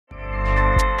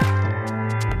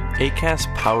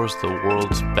Acast powers the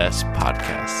world's best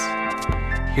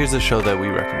podcasts. Here's a show that we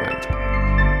recommend.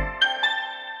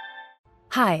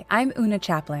 Hi, I'm Una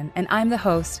Chaplin, and I'm the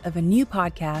host of a new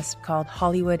podcast called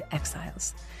Hollywood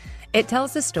Exiles. It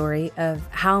tells the story of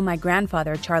how my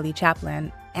grandfather, Charlie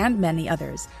Chaplin, and many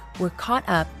others were caught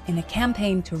up in a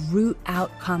campaign to root out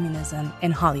communism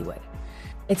in Hollywood.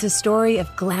 It's a story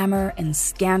of glamour and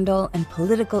scandal and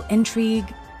political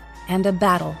intrigue and a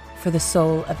battle for the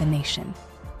soul of a nation.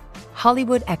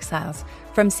 Hollywood Exiles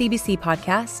from CBC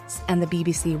Podcasts and the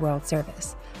BBC World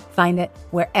Service. Find it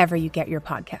wherever you get your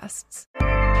podcasts.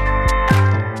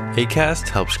 Acast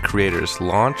helps creators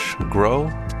launch, grow,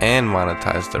 and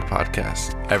monetize their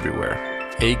podcasts everywhere.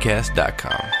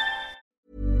 Acast.com.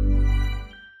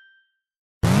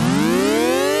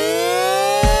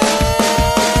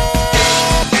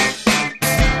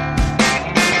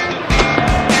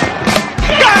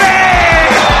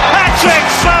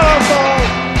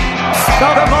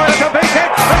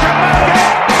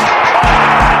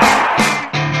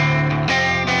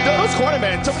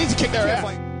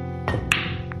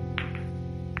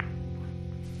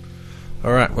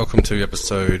 Alright, welcome to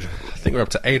episode, I think we're up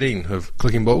to 18 of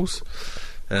Clicking Balls.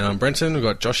 And I'm Brenton, we've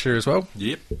got Josh here as well.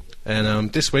 Yep.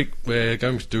 And this week we're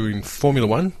going to be doing Formula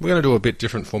 1. We're going to do a bit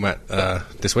different format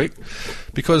this week.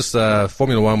 Because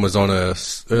Formula 1 was on a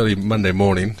early Monday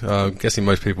morning, I'm guessing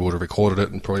most people would have recorded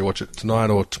it and probably watch it tonight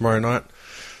or tomorrow night.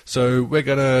 So we're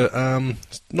going to,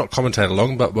 not commentate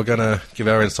along, but we're going to give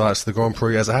our insights to the Grand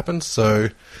Prix as it happens. So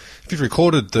if you've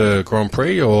recorded the Grand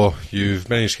Prix or you've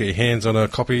managed to get your hands on a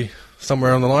copy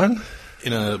somewhere on the line,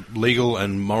 in a legal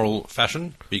and moral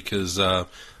fashion, because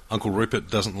Uncle Rupert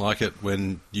doesn't like it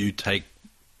when you take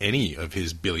any of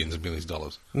his billions and billions of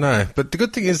dollars. No, but the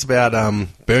good thing is about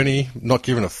Bernie not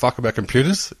giving a fuck about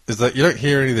computers is that you don't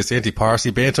hear any of this anti-piracy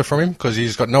banter from him because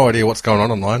he's got no idea what's going on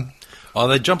online. Oh,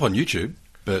 they jump on YouTube,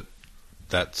 but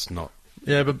that's not...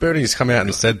 Yeah, but Bernie's come out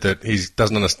and said that he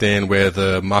doesn't understand where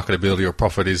the marketability or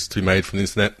profit is to be made from the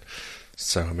internet.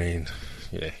 So, I mean...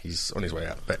 yeah, he's on his way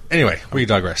out. But anyway, we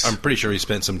digress. I'm pretty sure he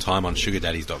spent some time on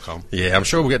sugardaddies.com. Yeah, I'm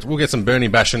sure we'll get some Bernie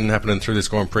bashing happening through this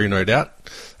Grand Prix, no doubt.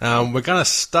 We're going to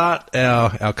start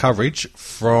our coverage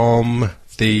from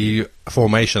the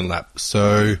formation lap.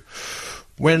 So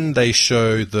when they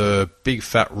show the big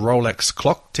fat Rolex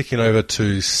clock ticking over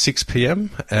to 6 p.m,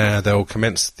 they'll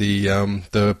commence the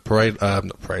parade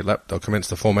lap. They'll commence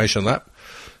the formation lap,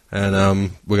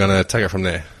 and we're going to take it from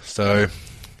there. So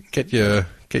get your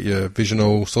vision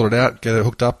all sorted out, get it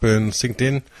hooked up and synced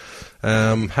in,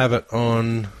 have it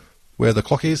on where the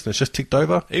clock is, and it's just ticked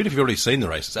over. Even if you've already seen the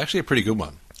race, it's actually a pretty good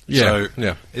one. Yeah, so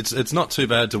yeah. It's not too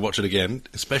bad to watch it again,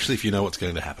 especially if you know what's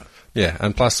going to happen. Yeah,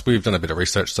 and plus we've done a bit of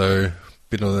research, so a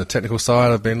bit on the technical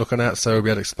side I've been looking at, so we'll be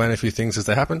able to explain a few things as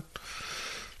they happen.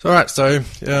 So, alright, so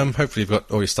hopefully you've got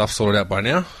all your stuff sorted out by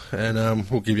now, and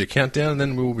we'll give you a countdown, and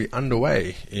then we'll be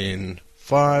underway in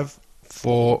 5,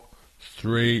 4,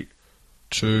 3...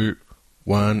 2,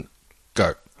 1,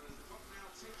 go.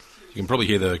 You can probably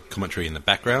hear the commentary in the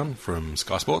background from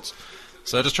Sky Sports.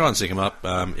 So just try and sync him up.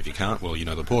 If you can't, well, you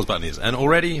know the pause button is. And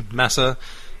already, Massa,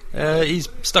 he's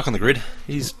stuck on the grid.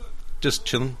 He's just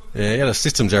chilling. Yeah, he had a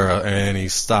systems error and he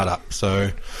started up. So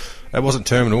it wasn't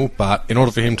terminal, but in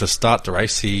order for him to start the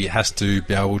race, he has to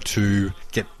be able to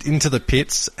get into the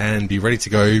pits and be ready to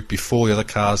go before the other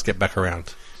cars get back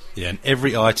around. Yeah, and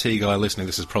every IT guy listening to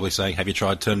this is probably saying, have you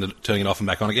tried turning it off and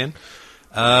back on again?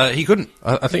 He couldn't.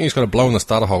 I think he's got to blow in the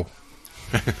starter hole.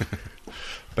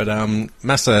 But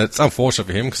Massa, it's unfortunate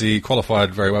for him because he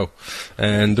qualified very well.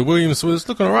 And the Williams was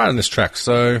looking alright on this track,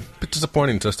 so a bit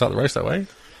disappointing to start the race that way.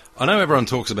 I know everyone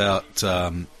talks about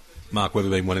Mark Webber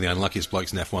being one of the unluckiest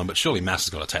blokes in F1, but surely Massa's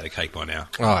got to take the cake by now.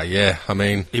 Oh, yeah, I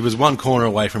mean... he was one corner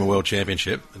away from a world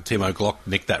championship, and Timo Glock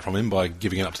nicked that from him by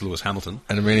giving it up to Lewis Hamilton.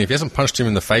 And I mean, if he hasn't punched him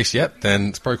in the face yet, then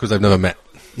it's probably because they've never met.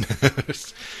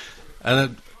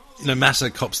 And, Massa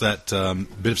cops that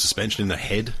bit of suspension in the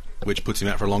head, which puts him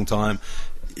out for a long time.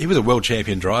 He was a world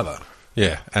champion driver.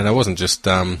 Yeah, and it wasn't just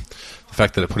the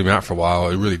fact that it put him out for a while.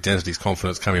 It really dented his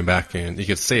confidence coming back, and you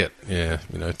could see it. Yeah,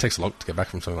 it takes a lot to get back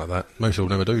from something like that. Most people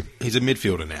never do. He's a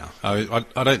midfielder now.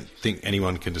 I don't think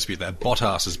anyone can dispute that.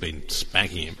 Bottas has been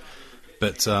spanking him,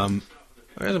 but it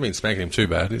hasn't been spanking him too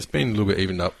bad. It's been a little bit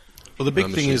evened up. Well, the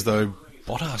big thing is though,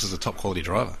 Bottas is a top quality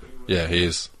driver. Yeah, he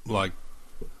is. Like,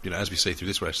 as we see through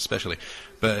this race, especially,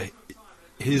 but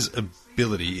his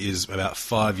ability is about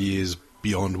 5 years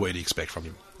beyond what you'd expect from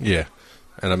him. Yeah.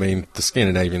 And I mean, the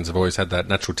Scandinavians have always had that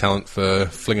natural talent for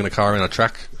flinging a car around a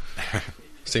track.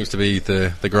 Seems to be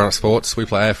the grown-up sports. We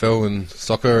play AFL and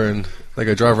soccer, and they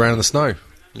go drive around in the snow.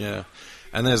 Yeah.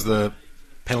 And there's the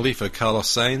penalty for Carlos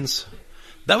Sainz.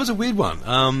 That was a weird one.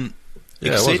 Yeah,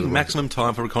 it was exceeding a weird- maximum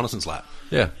time for reconnaissance lap.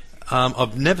 Yeah.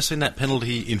 I've never seen that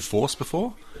penalty enforced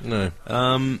before. No.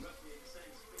 I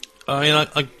mean,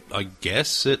 I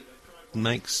guess it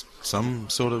makes some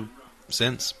sort of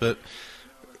sense, but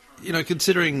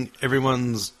considering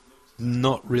everyone's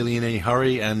not really in any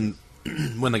hurry, and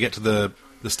when they get to the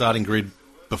starting grid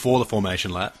before the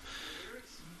formation lap,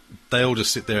 they all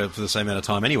just sit there for the same amount of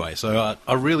time anyway. So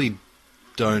I really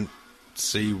don't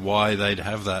see why they'd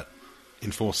have that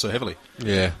enforced so heavily.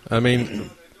 Yeah, I mean,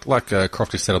 like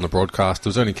Crofty said on the broadcast, it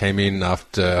was only came in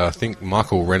after, I think,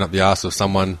 Michael ran up the arse of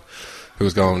someone who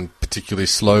was going particularly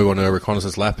slow on a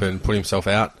reconnaissance lap and put himself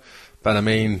out. But, I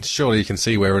mean, surely you can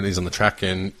see where it is on the track,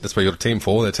 and that's what you've got a team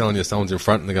for. They're telling you someone's in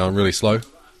front and they're going really slow.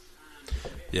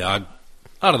 Yeah,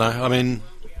 I don't know. I mean,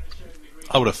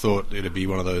 I would have thought it'd be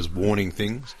one of those warning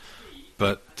things.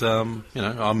 But, I'm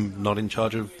not in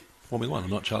charge of Formula 1. I'm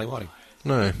not Charlie Whiting.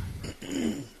 No.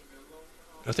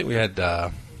 I think we had,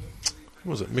 what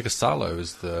was it? Mika Salo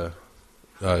is the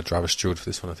driver steward for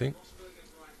this one, I think.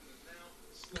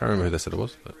 Can't remember who they said it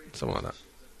was, but something like that.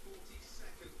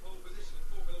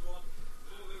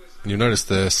 And you'll notice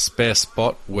the spare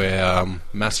spot where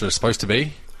Massa is supposed to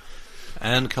be.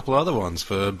 And a couple of other ones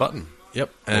for Button.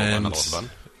 Yep. Well, And another one for Button.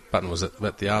 Button was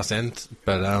at the arse end,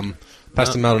 but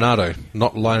Pastor Maldonado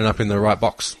not lining up in the right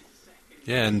box.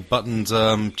 Yeah, and Button's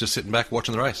just sitting back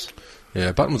watching the race.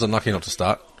 Yeah, Button was unlucky not to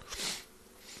start.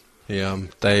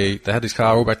 They had his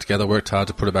car all back together, worked hard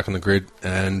to put it back on the grid,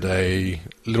 and a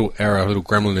little error, a little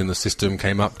gremlin in the system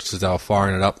came up just as they were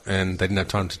firing it up, and they didn't have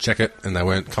time to check it, and they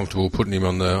weren't comfortable putting him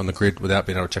on the grid without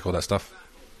being able to check all that stuff.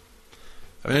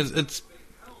 I mean, it's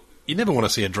you never want to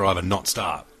see a driver not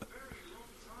start.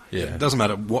 Yeah, It doesn't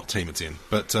matter what team it's in,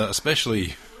 but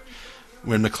especially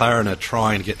when McLaren are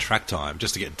trying to get track time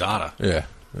just to get data. yeah.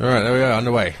 All right, there we are,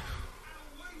 underway.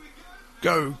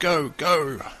 Go, go,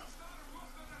 go!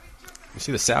 You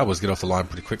see the Saubers get off the line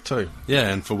pretty quick too. Yeah,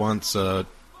 and for once,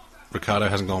 Ricciardo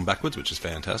hasn't gone backwards, which is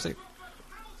fantastic.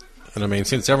 And I mean,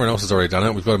 since everyone else has already done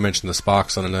it, we've got to mention the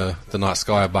sparks on the night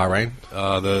sky of Bahrain.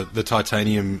 The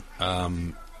titanium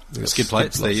skid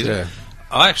plates they're using. Yeah.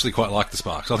 I actually quite like the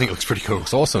sparks. I think it looks pretty cool.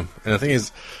 It's awesome. And the thing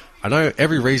is, I know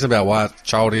every reason about why it's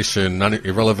childish and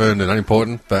irrelevant and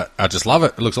unimportant, but I just love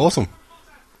it. It looks awesome.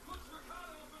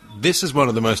 This is one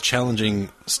of the most challenging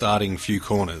starting few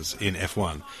corners in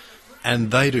F1,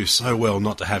 and they do so well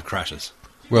not to have crashes.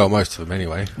 Well, most of them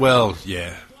anyway. Well,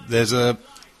 yeah.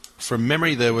 From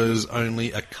memory, there was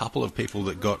only a couple of people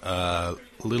that got a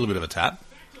little bit of a tap.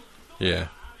 Yeah.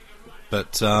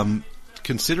 But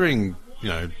considering,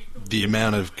 the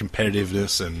amount of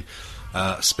competitiveness and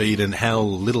speed and how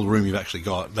little room you've actually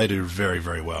got, they do very,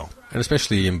 very well. And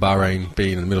especially in Bahrain,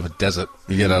 being in the middle of a desert,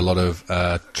 you get a lot of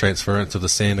transference of the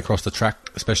sand across the track,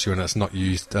 especially when it's not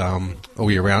used all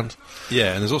year round.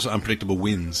 Yeah, and there's also unpredictable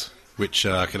winds, which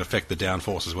can affect the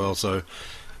downforce as well. So,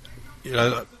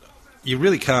 you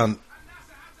really can't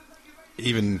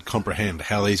even comprehend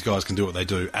how these guys can do what they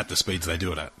do at the speeds they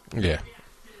do it at. Yeah.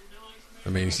 I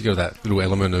mean, you got that little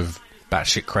element of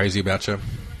batshit crazy about you.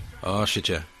 Oh, shit,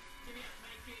 yeah.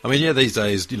 I mean, yeah, these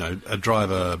days, a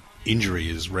driver injury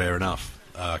is rare enough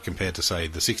compared to, say,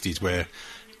 the 60s where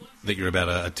that you're about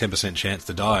a 10% chance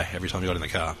to die every time you got in the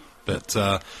car. But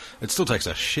it still takes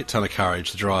a shit ton of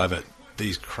courage to drive at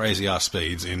these crazy-ass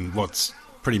speeds in what's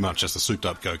pretty much just a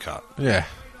souped-up go-kart. Yeah.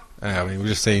 I mean, we've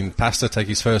just seen Pasta take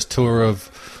his first tour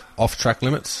of off-track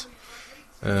limits.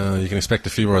 You can expect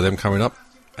a few more of them coming up,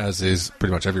 as is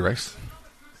pretty much every race.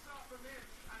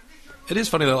 It is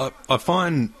funny, though. I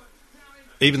find,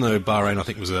 even though Bahrain, I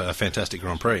think, was a fantastic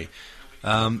Grand Prix,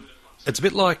 it's a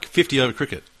bit like 50 over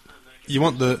cricket. You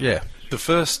want the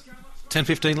first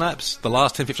 10-15 laps, the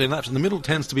last 10-15 laps, and the middle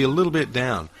tends to be a little bit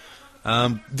down.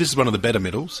 This is one of the better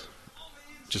middles,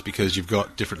 just because you've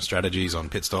got different strategies on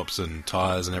pit stops and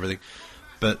tyres and everything.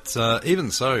 But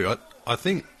even so, I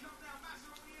think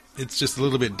it's just a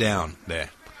little bit down there.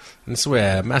 And this is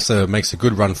where Massa makes a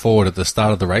good run forward at the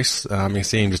start of the race. You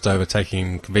see him just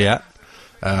overtaking Kvyat.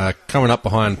 Coming up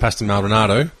behind Pastor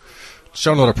Maldonado.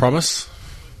 Showing a lot of promise,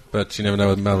 but you never know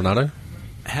with Maldonado.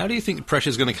 How do you think the pressure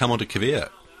is going to come onto Kvyat?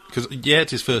 Because, yeah,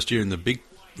 it's his first year in the big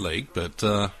league, but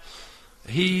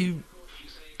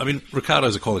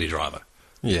Ricciardo's a quality driver.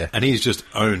 Yeah. And he's just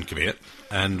owned Kvyat,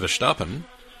 and Verstappen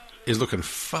is looking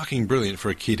fucking brilliant for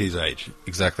a kid his age.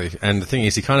 Exactly. And the thing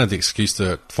is, he can't have the excuse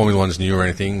that Formula 1's new or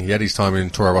anything. He had his time in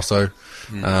Toro Rosso.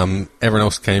 Everyone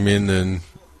else came in and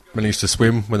managed to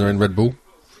swim when they're in Red Bull.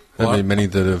 There have been many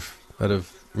that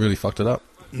have really fucked it up.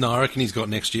 No, I reckon he's got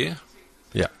next year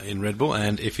Yeah. in Red Bull,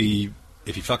 and if he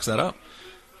fucks that up,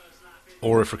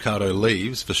 or if Ricciardo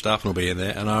leaves, Verstappen will be in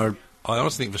there, and I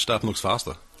honestly think Verstappen looks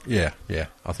faster. Yeah,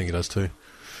 I think it does too.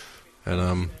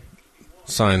 And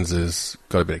Sainz has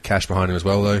got a bit of cash behind him as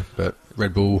well, though. But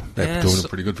Red Bull, they're doing it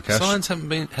pretty good for cash. Sainz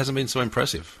hasn't been so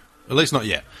impressive, at least not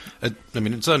yet. I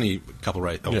mean, it's only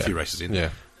a few races in. Yeah.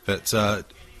 But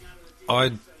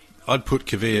I'd put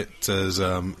Kvyat as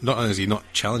not only is he not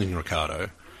challenging Ricciardo,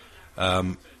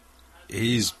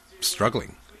 he's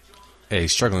struggling. Yeah,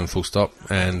 he's struggling full stop.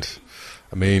 And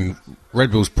I mean,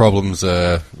 Red Bull's problems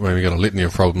are we've got a litany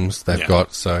of problems they've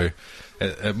got, so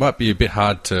it might be a bit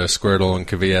hard to square it all on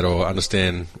Kvyat or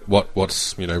understand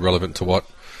what's relevant to what.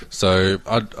 So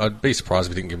I'd be surprised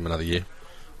if we didn't give him another year.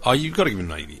 Oh, you've got to give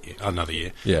him another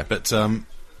year. Yeah. But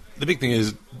the big thing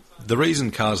is the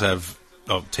reason teams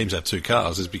have two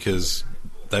cars is because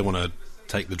they want to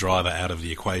take the driver out of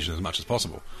the equation as much as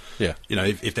possible. Yeah.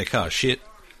 If their car is shit,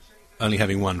 only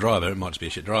having one driver, it might just be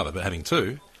a shit driver, but having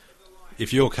two,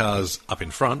 if your car's up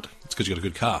in front, it's because you've got a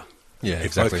good car. Yeah, if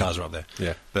exactly. both cars are up there.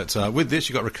 Yeah. But with this,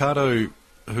 you've got Ricciardo,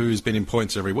 who's been in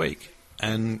points every week,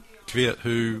 and Kvyat,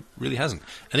 who really hasn't.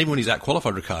 And even when he's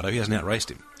out-qualified Ricciardo, he hasn't outraced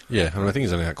him. Yeah, I think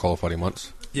he's only out-qualified him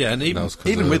once. Yeah, and even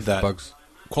with that,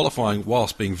 qualifying,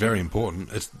 whilst being very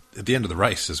important, it's at the end of the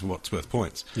race is what's worth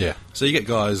points. Yeah. So you get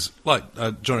guys like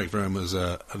John Verme was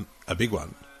a big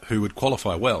one, who would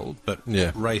qualify well, but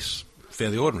race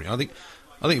fairly ordinary. I think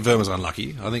Verme was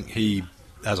unlucky. I think he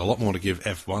has a lot more to give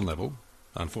F1 level.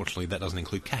 Unfortunately, that doesn't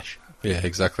include cash. Yeah,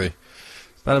 exactly.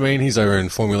 But I mean, he's over in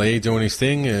Formula E doing his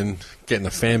thing and getting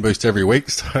a fan boost every week,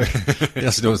 so he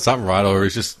has to do something right, or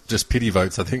he's just pity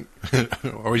votes, I think.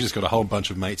 Or he's just got a whole bunch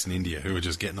of mates in India who are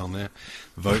just getting on there,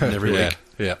 voting every week.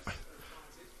 Yeah.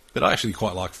 But I actually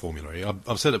quite like Formula E.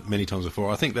 I've said it many times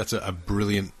before. I think that's a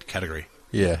brilliant category.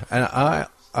 Yeah, and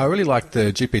I really like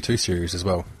the GP2 series as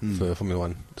well for Formula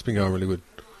 1. It's been going really good.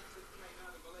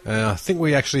 I think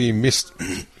we actually missed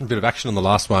a bit of action on the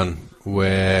last one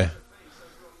where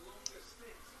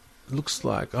it looks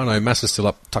like, Massa's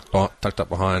still tucked up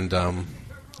behind. There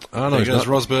goes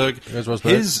Rosberg.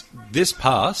 This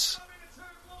pass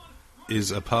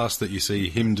is a pass that you see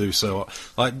him do so.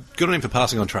 Good on him for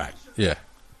passing on track. Yeah.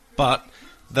 But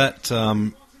that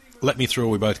let me through or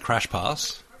we both crash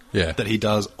pass that he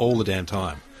does all the damn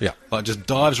time. Yeah. Just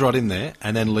dives right in there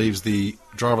and then leaves the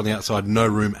driver on the outside no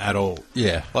room at all.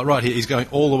 Yeah. Right here, he's going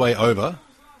all the way over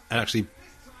and actually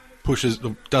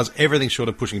does everything short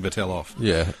of pushing Vettel off.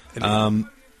 Yeah. I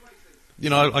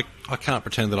can't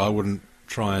pretend that I wouldn't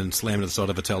try and slam into the side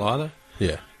of Vettel either.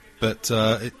 Yeah. But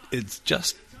it's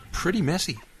just pretty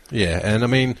messy. Yeah, and I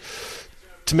mean,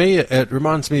 to me, it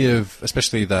reminds me of,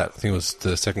 especially that, I think it was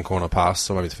the second corner pass,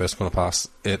 or maybe the first corner pass,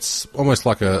 it's almost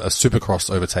like a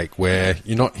supercross overtake where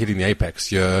you're not hitting the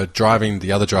apex, you're driving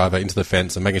the other driver into the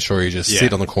fence and making sure you just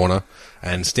sit on the corner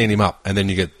and stand him up, and then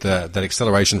you get that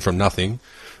acceleration from nothing.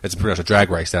 It's pretty much a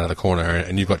drag race down to the corner,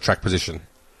 and you've got track position.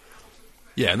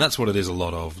 Yeah, and that's what it is a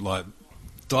lot of.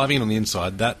 Diving in on the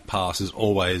inside, that pass is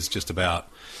always just about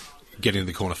getting to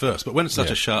the corner first. But when it's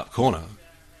such a sharp corner,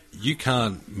 you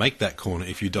can't make that corner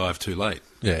if you dive too late.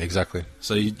 Yeah, exactly.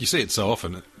 So you see it so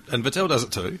often. And Vettel does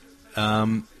it too,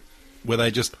 where they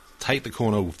just take the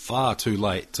corner far too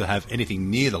late to have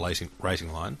anything near the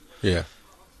racing line. Yeah.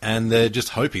 And they're just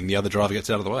hoping the other driver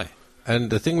gets out of the way.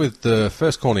 And the thing with the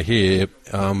first corner here,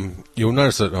 you'll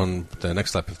notice it on the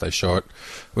next lap if they show it.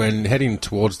 When heading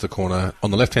towards the corner, on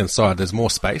the left-hand side, there's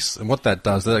more space. And what that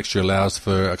does, that actually allows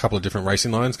for a couple of different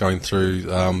racing lines going through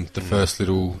the first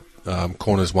little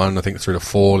corners 1, I think, through to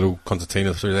 4, little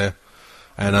concertina through there.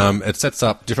 And it sets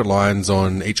up different lines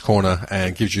on each corner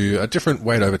and gives you a different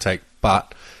way to overtake.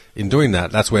 But in doing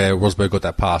that, that's where Rosberg got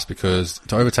that pass, because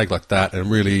to overtake like that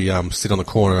and really sit on the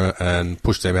corner and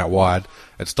push them out wide,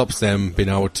 it stops them being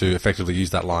able to effectively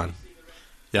use that line.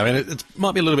 Yeah, I mean, it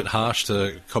might be a little bit harsh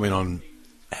to comment on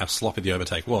how sloppy the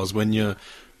overtake was when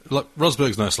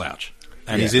Rosberg's no slouch,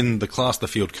 and he's in the class of the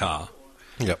field car.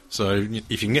 Yep. So if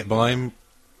you can get by him,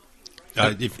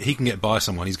 if he can get by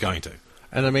someone, he's going to.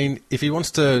 And I mean, if he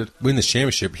wants to win this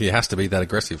championship, he has to be that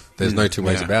aggressive. There's no two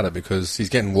ways about it, because he's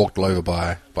getting walked all over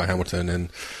by Hamilton, and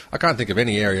I can't think of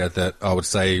any area that I would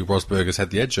say Rosberg has had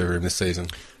the edge over him this season.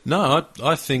 No,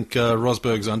 I think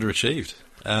Rosberg's underachieved,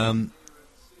 and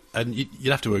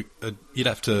you'd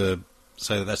have to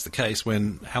say that that's the case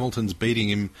when Hamilton's beating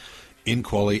him in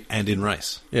quali and in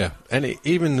race. Yeah, and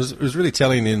it was really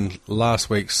telling in last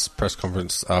week's press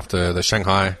conference after the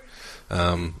Shanghai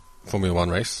Formula 1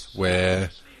 race,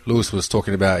 where Lewis was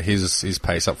talking about his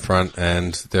pace up front,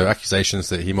 and there were accusations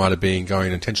that he might have been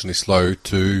going intentionally slow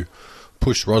to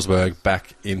push Rosberg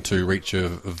back into reach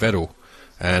of Vettel.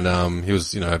 And he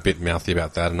was, a bit mouthy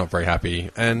about that and not very happy.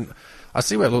 And I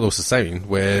see what Lawless is saying,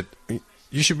 where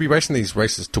you should be racing these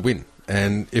races to win.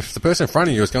 And if the person in front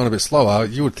of you is going a bit slower,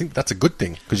 you would think that's a good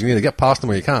thing, because you can either get past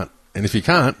them or you can't. And if you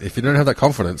can't, if you don't have that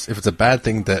confidence, if it's a bad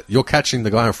thing that you're catching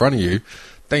the guy in front of you,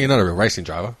 then you're not a real racing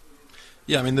driver.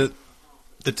 Yeah, I mean,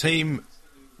 the team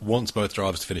wants both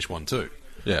drivers to finish 1-2.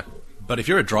 Yeah. But if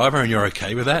you're a driver and you're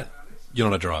okay with that, you're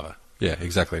not a driver. Yeah,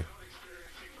 exactly.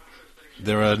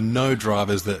 There are no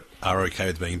drivers that are okay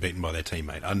with being beaten by their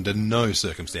teammate, under no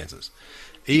circumstances.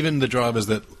 Even the drivers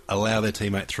that allow their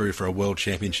teammate through for a world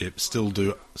championship still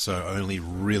do so only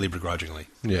really begrudgingly.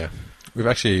 Yeah. We've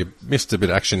actually missed a bit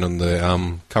of action on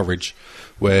the coverage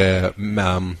where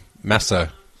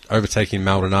Massa overtaking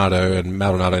Maldonado, and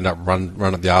Maldonado ended up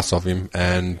run up the arse of him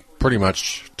and pretty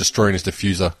much destroying his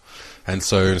diffuser. And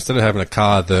so instead of having a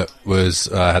car that was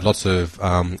had lots of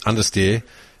understeer,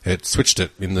 it switched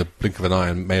it in the blink of an eye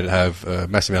and made it have a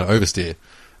massive amount of oversteer.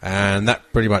 And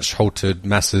that pretty much halted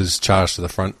Massa's charge to the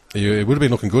front. It would have been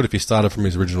looking good if he started from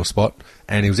his original spot,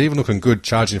 and he was even looking good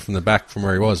charging from the back from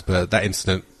where he was, but that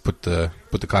incident put the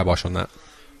kibosh on that.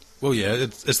 Well, yeah,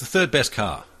 it's the third best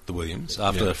car, the Williams,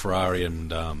 after Ferrari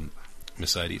and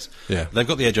Mercedes. Yeah. They've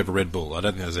got the edge over Red Bull. I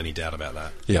don't think there's any doubt about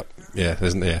that. Yep. Yeah,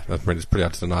 it's pretty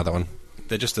hard to deny that one.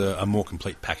 They're just a more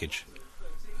complete package.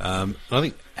 And I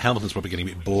think Hamilton's probably getting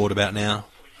a bit bored about now.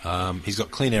 He's got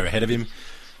clean air ahead of him.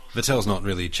 Vettel's not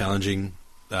really challenging.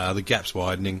 The gap's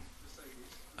widening.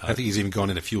 I think he's even gone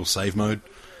into fuel save mode.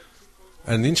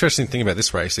 And the interesting thing about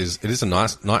this race is it is a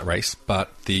nice night race,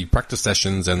 but the practice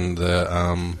sessions and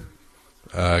the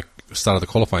start of the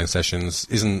qualifying sessions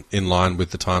isn't in line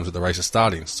with the times that the race is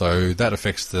starting. So that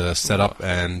affects the setup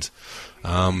and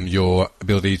your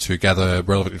ability to gather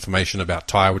relevant information about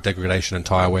tyre degradation and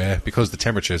tyre wear, because the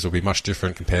temperatures will be much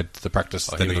different compared to the practice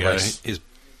than in the race. Is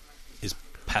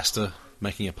Pasta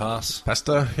making a pass?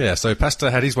 Pasta, yeah. So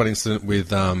Pasta had his one incident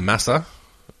with Massa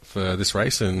for this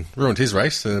race and ruined his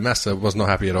race. Massa was not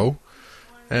happy at all.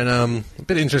 And a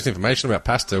bit of interesting information about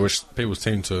Pasta, which people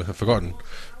seem to have forgotten,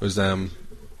 was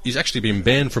he's actually been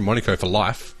banned from Monaco for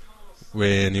life.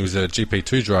 When he was a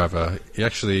GP2 driver, he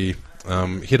actually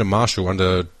hit a marshal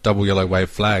under double yellow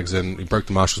wave flags, and he broke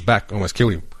the marshal's back, almost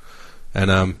killed him.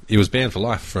 And he was banned for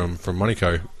life from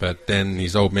Monaco. But then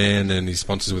his old man and his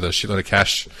sponsors, with a shitload of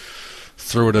cash,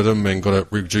 threw it at him and got it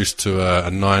reduced to a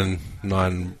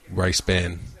 9 race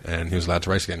ban, and he was allowed to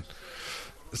race again.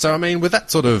 So, I mean, with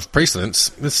that sort of precedence,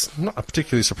 it's not a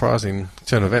particularly surprising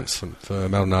turn of events for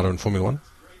Maldonado in Formula 1.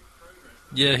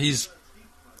 Yeah,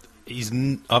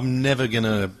 I'm never going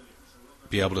to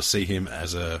be able to see him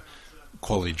as a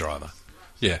quality driver.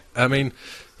 Yeah, I mean,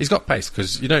 he's got pace,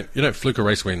 because you don't fluke a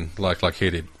race win like he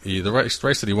did. The race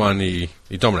that he won, he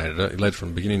dominated it. He led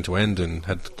from beginning to end and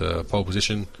had the pole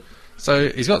position. So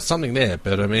he's got something there,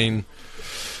 but I mean...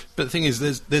 But the thing is,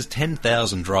 there's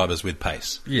 10,000 drivers with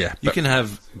pace. Yeah. You can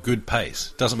have good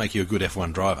pace. It doesn't make you a good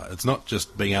F1 driver. It's not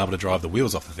just being able to drive the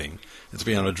wheels off the thing. It's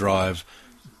being able to drive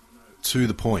to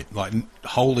the point, like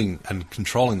holding and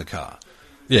controlling the car.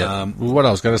 Yeah. What I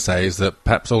was going to say is that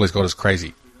perhaps all he's got is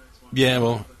crazy. Yeah,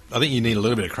 well, I think you need a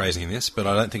little bit of crazy in this, but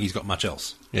I don't think he's got much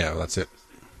else. Yeah, well, that's it.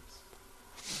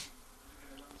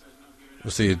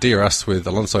 We'll see a DRS with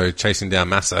Alonso chasing down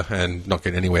Massa and not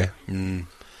getting anywhere.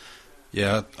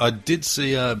 Yeah, I did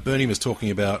see Bernie was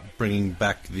talking about bringing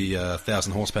back the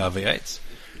 1,000 horsepower V8s.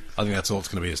 I think that's all it's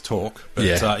going to be is torque.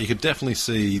 But you could definitely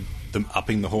see them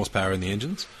upping the horsepower in the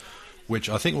engines, which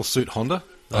I think will suit Honda.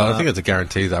 I think it's a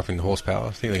guarantee that upping the horsepower.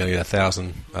 I think they're going to get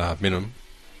 1,000 minimum.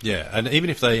 Yeah, and even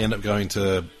if they end up going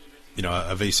to, a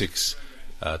V6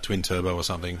 twin turbo or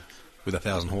something with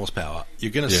 1,000 horsepower,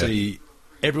 you're going to see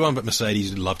everyone but Mercedes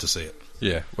would love to see it.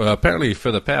 Yeah. Well, apparently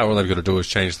for the power, all they've got to do is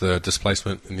change the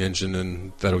displacement in the engine,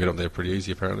 and that'll get up there pretty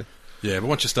easy, apparently. Yeah, but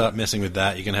once you start messing with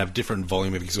that, you're going to have different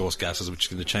volume of exhaust gases, which is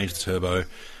going to change the turbo.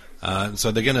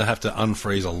 So they're going to have to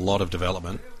unfreeze a lot of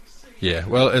development. Yeah,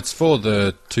 well, it's for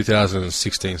the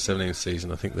 2016-17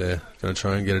 season. I think they're going to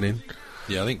try and get it in.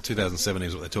 Yeah, I think 2017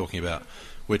 is what they're talking about,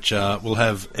 which will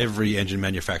have every engine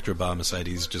manufacturer bar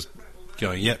Mercedes just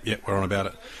going, yep, we're on about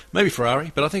it. Maybe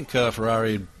Ferrari, but I think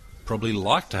Ferrari would probably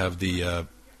like to have the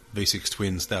V6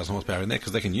 twins 1,000 horsepower in there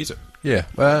because they can use it. Yeah,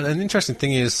 well, an interesting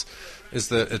thing is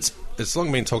that it's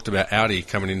long been talked about Audi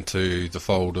coming into the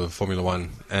fold of Formula 1,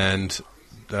 and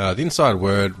the inside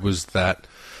word was that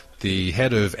the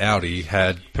head of Audi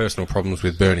had personal problems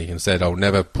with Bernie and said, I'll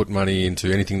never put money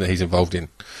into anything that he's involved in.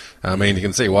 I mean, you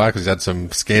can see why, because he's had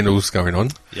some scandals going on.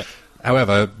 Yep.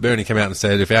 However, Bernie came out and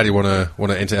said if Audi want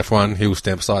to enter F1,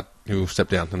 he'll step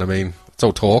down. And I mean, it's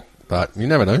all talk, but you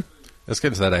never know. Let's get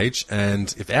into that age,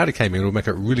 and if Audi came in, it'll make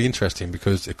it really interesting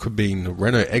because it could mean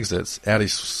Renault exits, Audi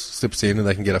slips in, and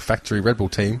they can get a factory Red Bull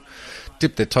team,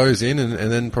 dip their toes in,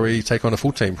 and then probably take on a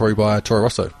full team, probably by Toro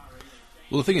Rosso.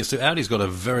 Well, the thing is, too, Audi's got a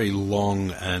very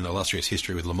long and illustrious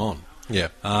history with Le Mans. Yeah.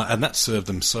 And that served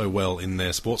them so well in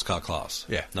their sports car class.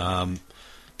 Yeah.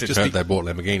 Just hurt they bought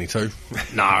Lamborghini too.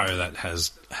 No, that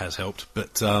has helped.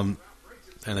 But and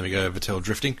there we go, Vettel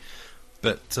drifting.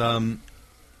 But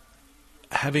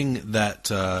having that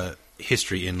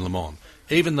history in Le Mans,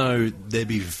 even though there'd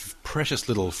be precious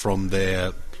little from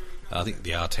their, I think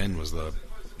the R10 was the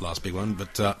last big one,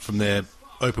 but from their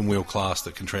open wheel class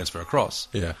that can transfer across.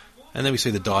 Yeah. And then we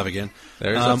see the dive again.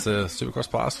 There is that's the Supercross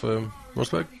pass for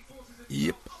Rosberg.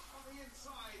 Yep.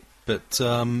 But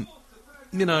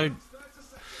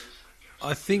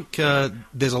I think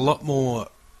there's a lot more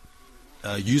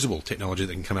usable technology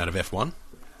that can come out of F1.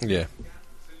 Yeah.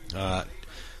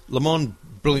 Le Mans,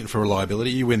 brilliant for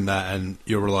reliability. You win that, and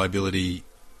your reliability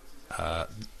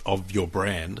of your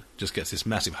brand just gets this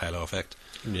massive halo effect.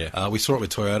 Yeah. We saw it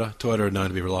with Toyota. Toyota are known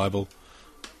to be reliable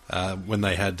when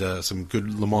they had some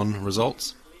good Le Mans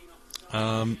results.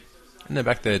 And they're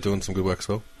back there doing some good work as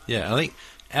well. Yeah, I think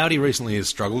Audi recently has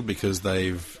struggled because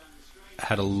they've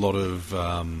had a lot of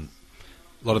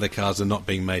their cars are not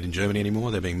being made in Germany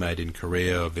anymore. They're being made in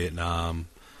Korea, Vietnam,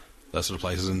 those sort of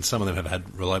places, and some of them have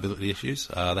had reliability issues.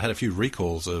 They had a few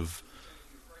recalls of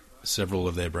several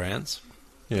of their brands.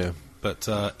 Yeah. But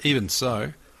even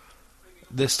so,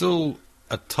 they're still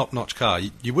a top-notch car.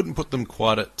 You wouldn't put them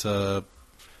quite at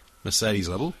Mercedes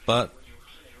level, but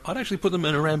I'd actually put them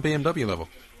at around BMW level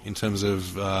in terms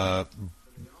of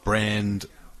brand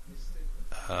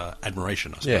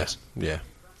admiration, I suppose. Yeah.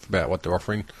 About what they're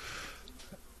offering.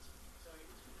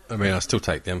 I mean, I still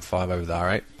take the M5 over the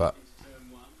R8, but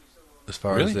as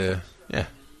far as their... Yeah.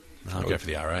 I'll go for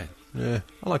the R8. Yeah,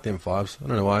 I like the M5s. I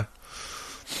don't know why.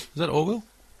 Is that all-wheel?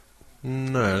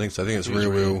 No, I don't think so. I think it's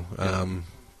rear-wheel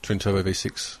twin-turbo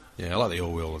V6. Yeah, I like the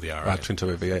all-wheel of the R8.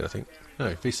 Twin-turbo V8, I think.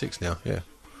 No, V6 now, yeah.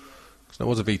 So it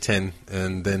was a V10,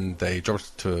 and then they dropped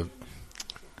it to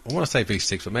I want to say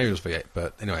V6, but maybe it was V8.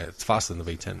 But anyway, it's faster than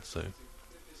the V10, so...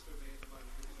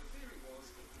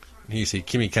 Here you see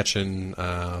Kimi catching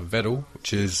Vettel,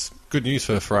 which is good news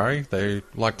for Ferrari. They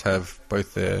like to have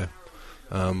both their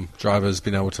drivers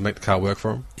being able to make the car work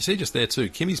for them. You see just there too,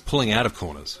 Kimi's pulling out of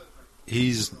corners.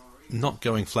 He's not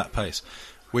going flat pace.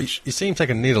 Which you see him take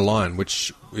a neater line,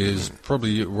 which is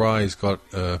probably why he's got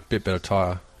a bit better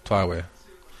tyre wear.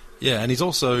 Yeah, and he's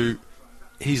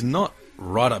not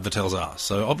right up Vettel's arse.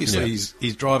 So obviously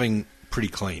he's driving pretty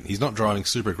clean. He's not driving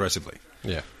super aggressively.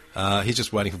 Yeah. He's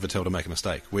just waiting for Vettel to make a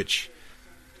mistake, which,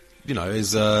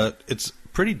 is it's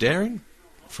pretty daring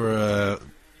for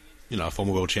a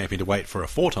former world champion to wait for a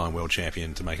 4-time world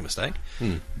champion to make a mistake.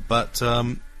 But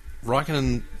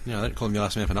Raikkonen, they don't call him the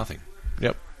last man for nothing.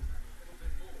 Yep.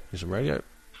 Here's some radio.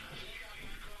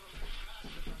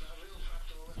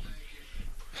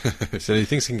 So he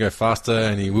thinks he can go faster,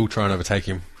 and he will try and overtake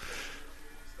him.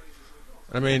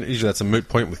 I mean, usually that's a moot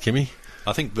point with Kimi.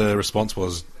 I think the response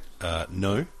was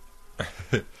no.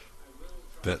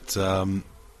 But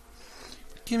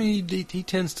Kimi, he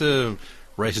tends to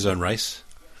race his own race.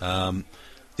 The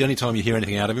only time you hear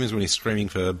anything out of him is when he's screaming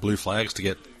for blue flags to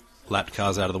get lapped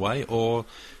cars out of the way or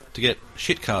to get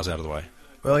shit cars out of the way.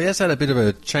 Well, he has had a bit of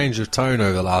a change of tone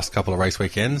over the last couple of race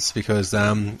weekends because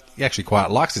he actually quite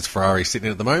likes his Ferrari sitting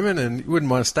in at the moment, and he wouldn't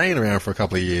mind staying around for a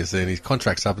couple of years. And his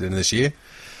contract's up at the end of this year.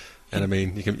 And I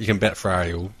mean, you can bet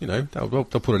Ferrari will, they'll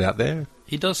put it out there.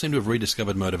 He does seem to have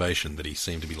rediscovered motivation that he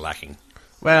seemed to be lacking.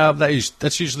 Well,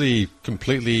 that's usually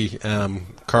completely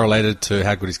correlated to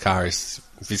how good his car is.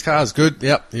 If his car is good,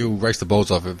 he'll race the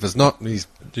balls off. If it's not, he's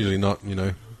usually not,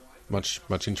 much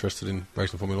interested in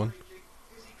racing Formula 1.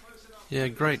 Yeah,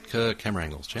 great camera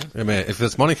angles, champ. Yeah, man. If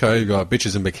it's Monaco, you've got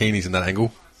bitches in bikinis in that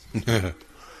angle.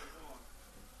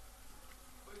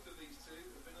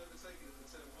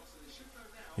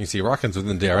 You see Raikkonen's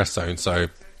within the DRS zone, so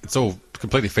it's all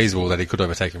completely feasible that he could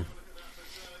overtake him.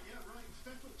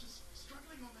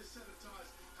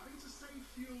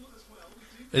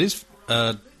 It is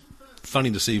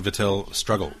funny to see Vettel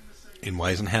struggle in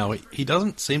ways and how he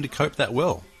doesn't seem to cope that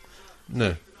well.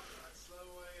 No.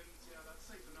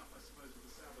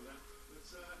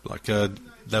 Like they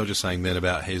were just saying then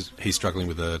about he's struggling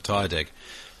with the tyre deg.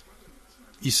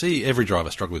 You see every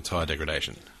driver struggle with tyre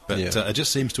degradation, but it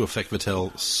just seems to affect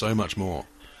Vettel so much more.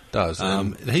 It does.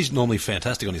 He's normally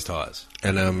fantastic on his tyres.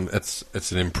 And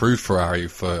it's an improved Ferrari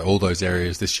for all those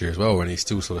areas this year as well, when he's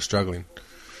still sort of struggling.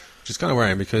 Which is kind of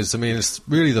worrying because, it's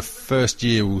really the first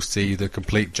year we'll see the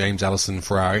complete James Allison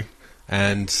Ferrari,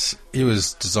 And he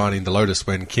was designing the Lotus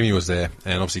when Kimi was there,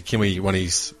 and obviously Kimi when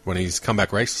his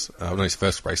comeback race, not his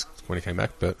first race when he came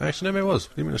back, but actually no, maybe it was.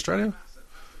 He in Australia?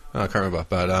 Oh, I can't remember,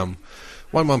 but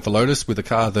 1-1 for Lotus with a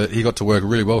car that he got to work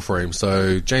really well for him.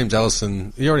 So James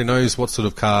Allison, he already knows what sort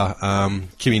of car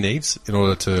Kimi needs in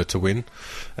order to win,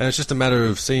 and it's just a matter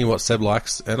of seeing what Seb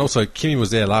likes. And also Kimi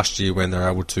was there last year when they were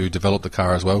able to develop the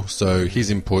car as well, so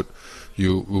his input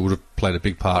would have played a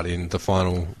big part in the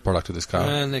final product of this car.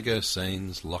 And there goes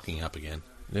Sainz locking up again.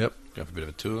 Yep. Going for a bit of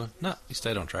a tour. No, he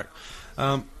stayed on track.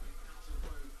 I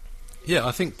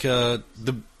think I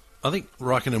think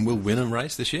Raikkonen will win a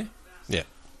race this year. Yeah.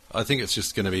 I think it's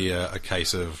just going to be a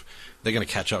case of they're going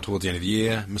to catch up towards the end of the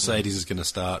year. Mercedes is going to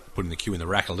start putting the queue in the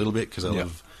rack a little bit because they'll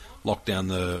have locked down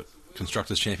the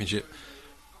Constructors' Championship.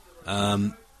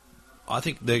 I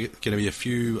think there are going to be a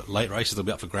few late races that'll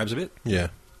be up for grabs a bit. Yeah.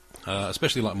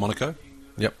 Especially like Monaco.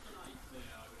 Yep.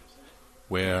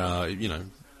 Where,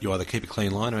 you either keep a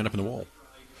clean line or end up in the wall.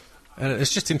 And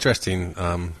it's just interesting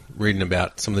reading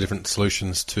about some of the different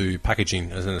solutions to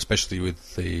packaging, and especially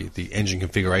with the engine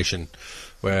configuration,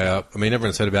 where, I mean,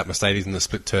 everyone's heard about Mercedes and the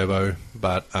split turbo,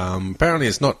 but apparently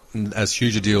it's not as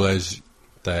huge a deal as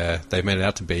they made it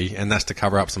out to be, and that's to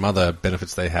cover up some other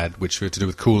benefits they had, which were to do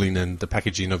with cooling and the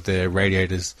packaging of their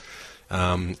radiators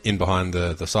in behind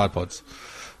the side pods.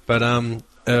 But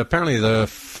apparently the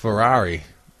Ferrari,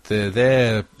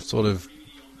 their sort of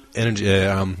energy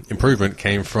improvement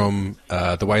came from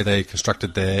the way they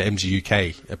constructed their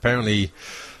MGUK. Apparently,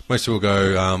 most people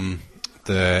go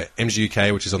the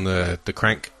MGUK, which is on the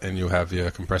crank, and you'll have your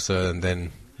compressor and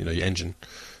then your engine.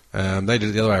 They did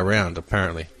it the other way around,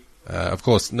 apparently. Of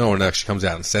course, no one actually comes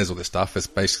out and says all this stuff. It's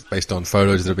based on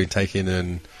photos that have been taken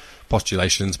and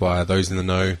postulations by those in the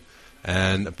know.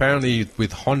 And apparently,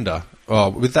 with Honda,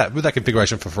 with that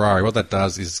configuration for Ferrari, what that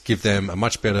does is give them a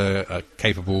much better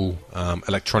capable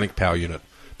electronic power unit.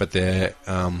 But their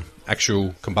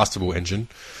actual combustible engine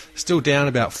is still down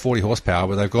about 40 horsepower,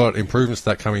 but they've got improvements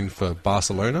to that coming for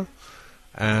Barcelona.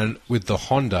 And with the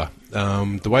Honda,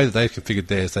 the way that they've configured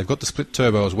theirs, they've got the split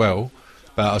turbo as well.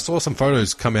 But I saw some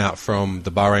photos come out from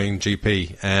the Bahrain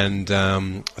GP, and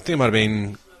I think it might have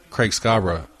been Craig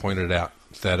Scarborough pointed it out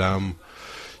that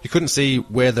you couldn't see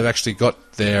where they've actually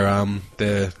got their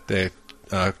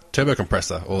turbo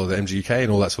compressor or the MGUK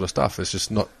and all that sort of stuff. It's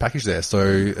just not packaged there. So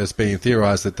it's being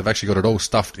theorised that they've actually got it all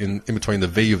stuffed in between the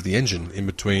V of the engine, in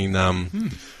between. I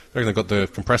reckon they've got the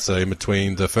compressor in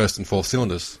between the first and fourth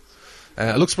cylinders.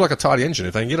 It looks like a tidy engine.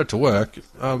 If they can get it to work,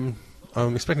 I'm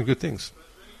expecting good things.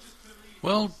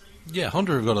 Well, yeah,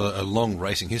 Honda have got a long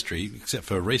racing history, except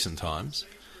for recent times.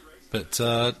 But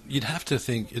you'd have to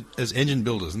think, as engine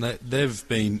builders, and they've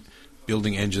been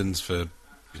building engines for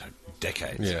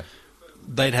decades. Yeah,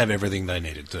 they'd have everything they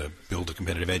needed to build a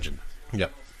competitive engine.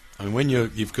 Yep. I mean, when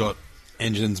you've got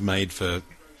engines made for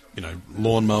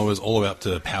lawnmowers all the way up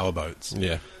to power boats.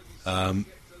 Yeah.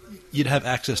 You'd have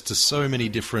access to so many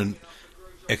different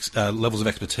levels of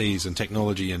expertise and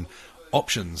technology and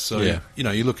options. So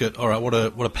you look at, all right, what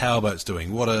are power boats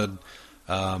doing? What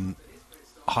are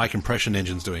high compression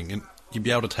engines doing? And you'd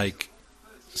be able to take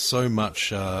so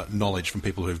much knowledge from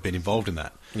people who've been involved in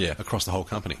that across the whole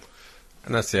company.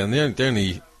 And that's it. And the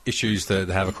only issues that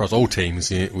they have across all teams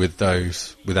with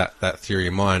that theory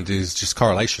in mind is just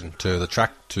correlation to the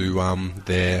track, to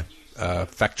their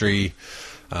factory,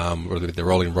 whether they're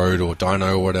rolling road or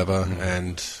dyno or whatever.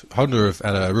 And Honda have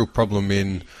had a real problem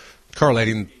in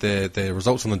correlating their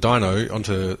results on the dyno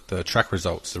onto the track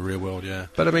results. The real world, yeah.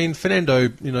 But I mean, Fernando,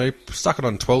 stuck it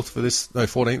on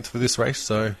 14th for this race,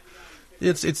 so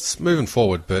it's moving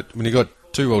forward. But when you got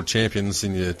two world champions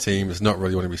in your team, it's not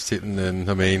really want to be sitting. And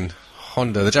I mean,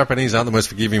 Honda, the Japanese aren't the most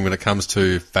forgiving when it comes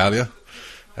to failure.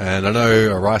 And I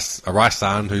know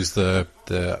Arai-san, who's the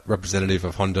representative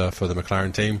of Honda for the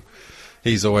McLaren team,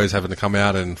 he's always having to come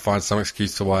out and find some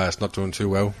excuse to why it's not doing too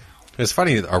well. It's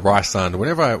funny that Arai-san,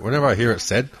 whenever I hear it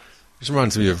said, it just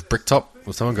reminds me of Bricktop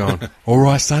or someone going, "All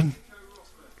right, son."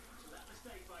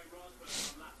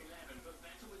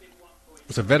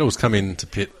 So Vettel's come in to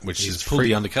pit, which is pulled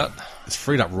the undercut. It's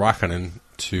freed up Raikkonen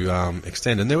to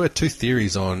extend. And there were two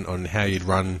theories on how you'd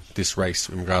run this race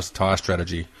in regards to tyre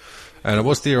strategy. And it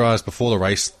was theorised before the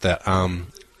race that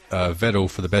Vettel,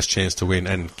 for the best chance to win,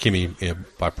 and Kimi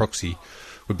by proxy,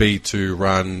 would be to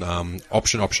run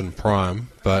option prime,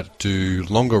 but do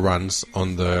longer runs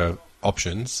on the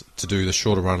options to do the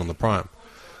shorter run on the prime.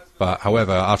 But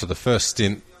however, after the first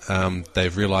stint,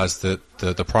 they've realised that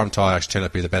the prime tyre actually turned out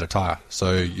to be the better tyre.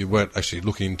 So you weren't actually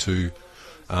looking to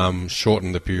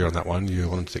shorten the period on that one, you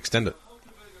wanted to extend it.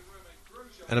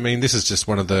 And I mean, this is just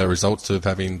one of the results of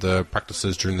having the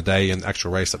practices during the day and the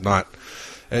actual race at night.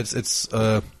 It's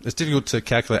difficult to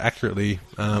calculate accurately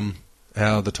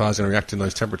how the tyre's going to react in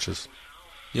those temperatures.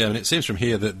 Yeah, and it seems from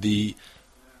here that the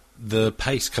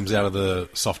pace comes out of the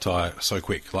soft tyre so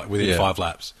quick, like within 5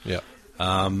 laps. Yeah.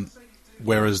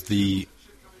 Whereas the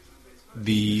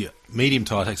medium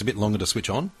tyre takes a bit longer to switch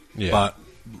on, but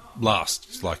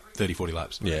lasts like 30, 40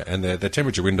 laps. Yeah, and the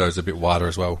temperature window is a bit wider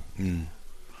as well.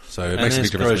 So it makes a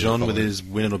big difference. Grosjean with his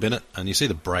win it'll bin it, and you see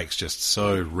the brakes just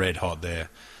so red hot there.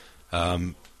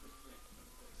 You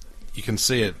can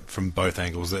see it from both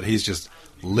angles that he's just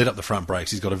lit up the front brakes.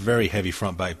 He's got a very heavy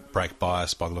front brake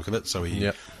bias by the look of it, so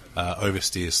he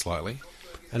oversteers slightly.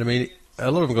 And I mean,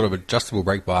 a lot of them got an adjustable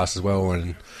brake bias as well,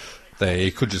 and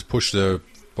they could just push the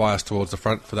bias towards the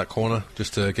front for that corner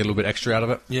just to get a little bit extra out of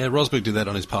it. Yeah, Rosberg did that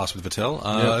on his pass with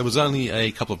Vettel. It was only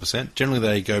a couple of percent. Generally,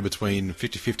 they go between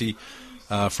 50-50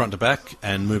 front to back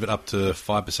and move it up to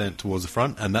 5% towards the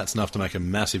front, and that's enough to make a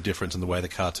massive difference in the way the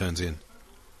car turns in.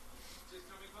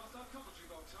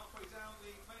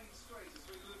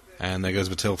 And there goes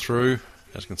Vettel through.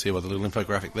 As you can see by the little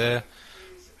infographic there.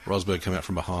 Rosberg coming out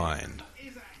from behind.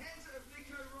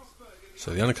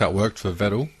 So the undercut worked for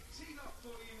Vettel.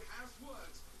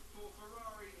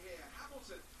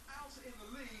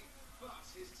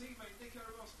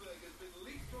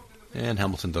 And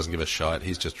Hamilton doesn't give a shite.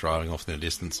 He's just driving off in the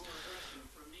distance.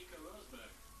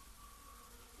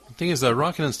 The thing is, though,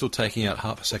 Raikkonen's still taking out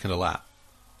half a second a lap,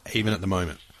 even at the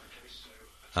moment.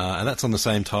 And that's on the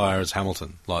same tyre as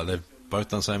Hamilton. Like, they've both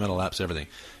done the same amount of laps, everything.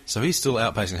 So he's still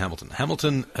outpacing Hamilton.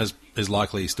 Hamilton is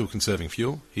likely still conserving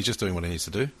fuel. He's just doing what he needs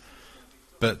to do.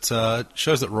 But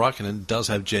shows that Raikkonen does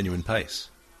have genuine pace.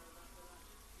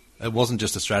 It wasn't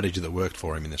just a strategy that worked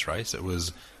for him in this race. It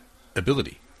was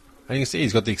ability. And you can see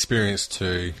he's got the experience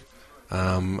to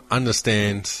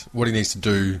understand what he needs to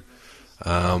do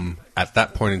at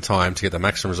that point in time to get the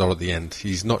maximum result at the end.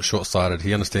 He's not short-sighted.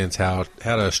 He understands how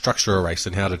to structure a race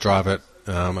and how to drive it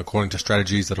according to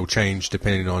strategies that will change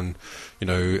depending on,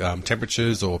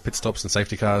 temperatures or pit stops and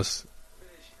safety cars.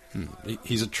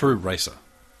 He's a true racer.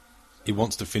 He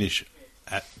wants to finish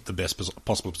at the best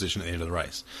possible position at the end of the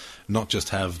race, not just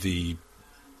have the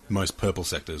most purple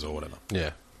sectors or whatever. Yeah.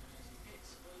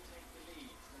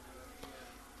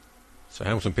 So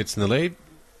Hamilton pits in the lead.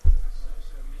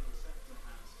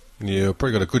 And you've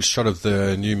probably got a good shot of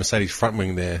the new Mercedes front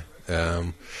wing there.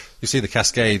 You see the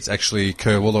cascades actually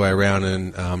curve all the way around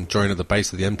and join at the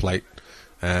base of the end plate.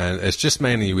 And it's just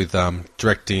mainly with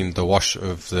directing the wash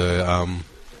of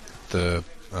the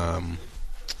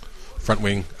front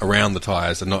wing around the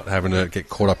tyres and not having to get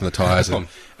caught up in the tyres.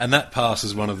 And that pass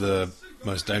is one of the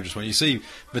most dangerous ones. You see,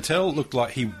 Vettel looked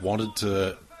like he wanted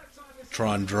to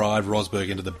try and drive Rosberg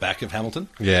into the back of Hamilton.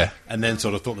 Yeah. And then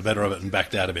sort of thought the better of it and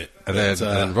backed out a bit. And then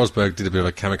Rosberg did a bit of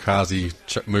a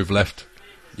kamikaze move left.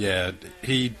 Yeah,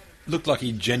 he looked like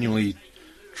he genuinely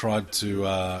tried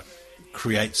to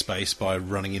create space by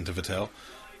running into Vettel.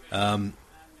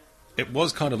 It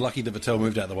was kind of lucky that Vettel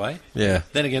moved out of the way. Yeah.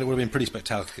 Then again, it would have been pretty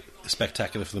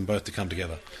spectacular for them both to come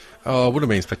together. Oh, it would have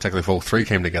been spectacular if all three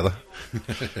came together.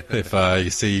 If you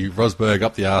see Rosberg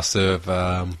up the arse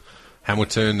of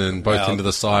Hamilton and both into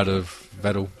the side of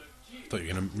Vettel. I thought you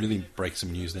were going to really break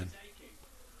some news then.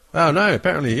 Oh, no,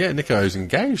 apparently, Nico's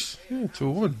engaged to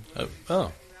a woman.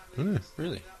 Oh. Yeah.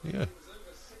 Really? Yeah.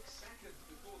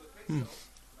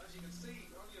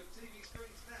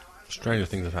 Stranger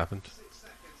things have happened.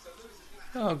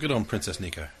 Oh, good on Princess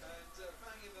Nico.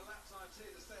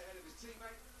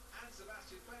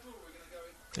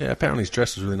 Yeah, apparently his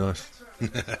dress was really nice.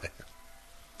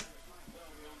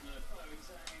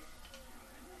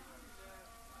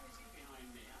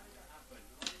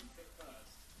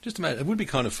 Just imagine, it would be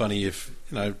kind of funny if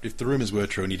the rumours were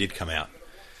true and he did come out.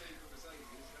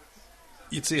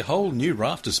 You'd see a whole new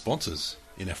raft of sponsors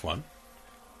in F1.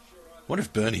 What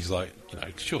if Bernie's like,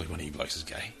 surely one of you blokes is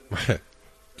gay? Come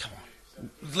on,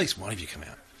 at least one of you come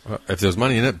out. Well, if there was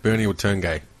money in it, Bernie would turn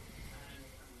gay.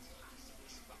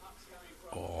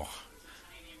 Oh.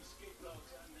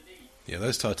 Yeah,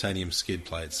 those titanium skid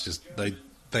plates, just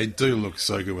they do look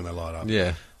so good when they light up.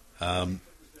 Yeah.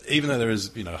 Even though there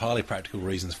is, highly practical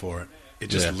reasons for it, it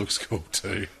just looks cool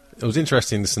too. It was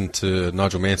interesting to listen to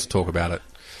Nigel Mansell talk about it.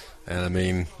 And I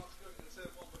mean,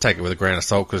 take it with a grain of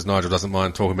salt because Nigel doesn't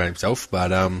mind talking about himself. But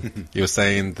he was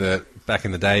saying that back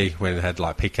in the day when it had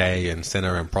like Piquet and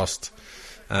Senna and Prost,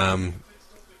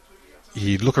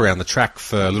 he'd look around the track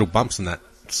for little bumps in that.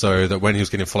 So that when he was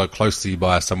getting followed closely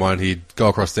by someone, he'd go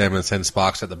across them and send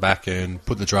sparks at the back and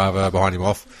put the driver behind him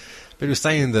off. But he was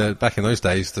saying that back in those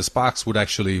days, the sparks would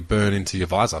actually burn into your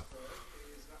visor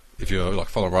if you're like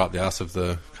following right up the arse of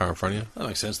the car in front of you. That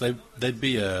makes sense. They'd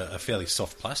be a fairly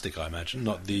soft plastic, I imagine,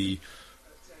 not the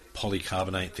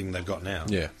polycarbonate thing they've got now.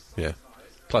 Yeah, yeah.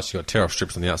 Plus, you've got tear-off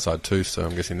strips on the outside too, so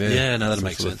I'm guessing there. Yeah, no, that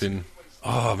makes sense.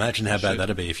 Oh, imagine how bad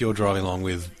that'd be if you're driving along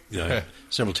with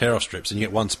several tear-off strips and you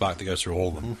get one spark that goes through all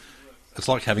of them. It's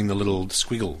like having the little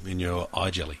squiggle in your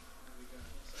eye jelly.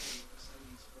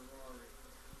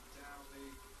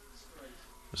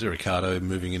 I see Ricardo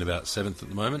moving in about 7th at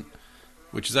the moment,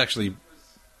 which is actually,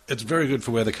 it's very good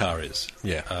for where the car is.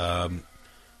 Yeah.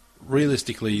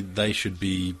 Realistically, they should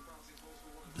be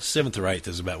 7th or 8th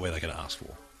is about where they can ask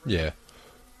for. Yeah.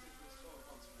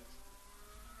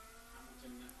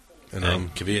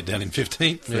 And Kvyat down in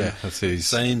 15th. Yeah, that's his.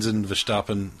 Sainz and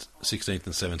Verstappen 16th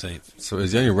and 17th. So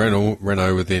is the only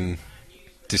Renault within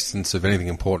distance of anything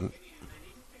important?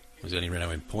 Was the only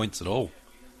Renault in points at all?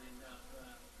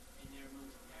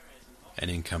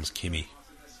 And in comes Kimi.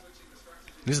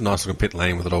 This is a nice looking pit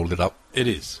lane with it all lit up. It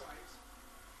is.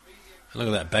 And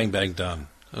look at that, bang, bang, done.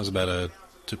 That was about a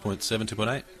 2.7,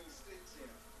 2.8?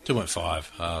 2.5.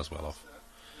 I was well off.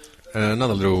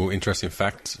 Another little interesting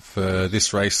fact for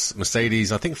this race,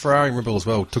 Mercedes, I think Ferrari and Red Bull as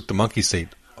well, took the monkey seat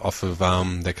off of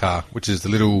their car, which is the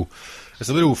little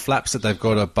flaps that they've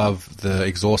got above the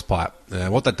exhaust pipe.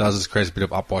 What that does is creates a bit of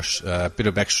upwash, a bit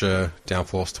of extra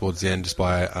downforce towards the end just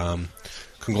by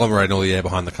conglomerating all the air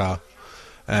behind the car.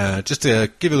 Just to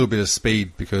give it a little bit of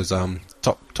speed because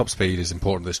top speed is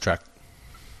important to this track.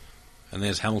 And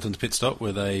there's Hamilton's pit stop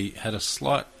where they had a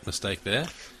slight mistake there.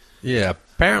 Yeah,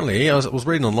 apparently, I was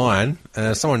reading online,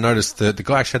 someone noticed that the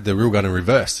guy actually had the wheel gun in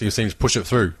reverse, so you seen him push it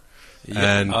through,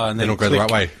 and then it'll go the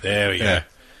right way. There we go.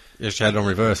 You actually had it on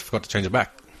reverse, forgot to change it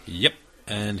back. Yep,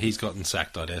 and he's gotten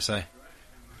sacked, I dare say.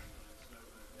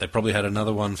 They probably had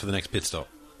another one for the next pit stop.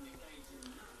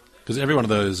 Because every one of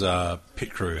those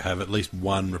pit crew have at least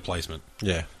one replacement.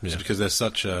 Yeah. Just because they're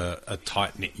such a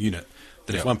tight-knit unit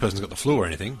that if one person's got the flu or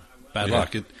anything, bad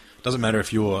luck. It doesn't matter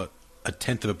if you're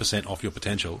 0.1% off your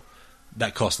potential.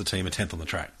 That cost the team 1/10 on the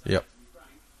track. Yep.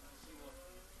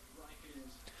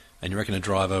 And you reckon a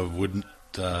driver would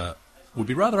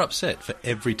be rather upset for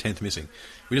every 10th missing.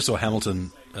 We just saw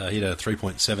Hamilton, he had a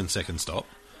 3.7 second stop,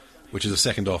 which is a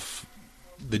second off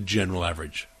the general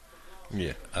average.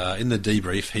 Yeah. In the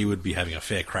debrief, he would be having a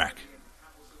fair crack.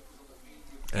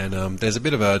 And there's a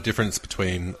bit of a difference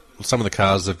between some of the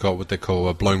cars have got what they call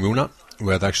a blown wheel nut,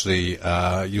 where they actually,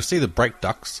 you'll see the brake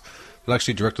ducts. It'll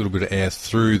actually direct a little bit of air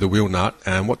through the wheel nut,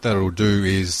 and what that'll do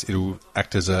is it'll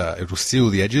act as it'll seal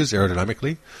the edges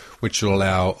aerodynamically, which will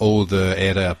allow all the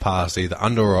air to pass either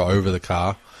under or over the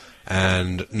car,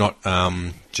 and not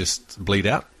just bleed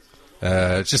out.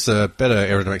 It's just a better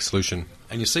aerodynamic solution.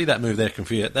 And you see that move there,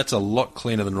 Kvyat, that's a lot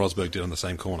cleaner than Rosberg did on the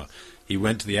same corner. He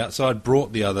went to the outside,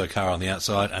 brought the other car on the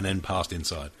outside, and then passed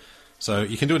inside. So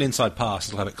you can do an inside pass,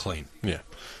 it'll have it clean. Yeah.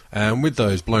 And with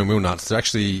those blown wheel nuts, they're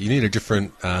actually you need a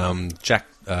different jack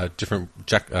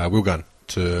wheel gun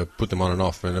to put them on and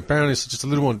off. And apparently it's just a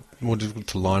little more difficult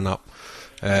to line up.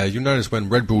 You'll notice when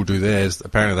Red Bull do theirs,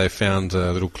 apparently they found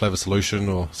a little clever solution,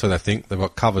 or so they think. They've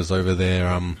got covers over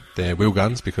their wheel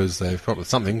guns because they've got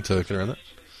something to get around it.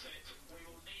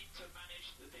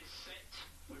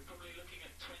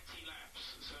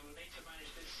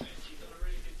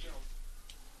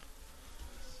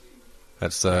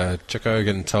 That's Checo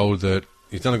getting told that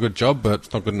he's done a good job, but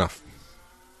it's not good enough.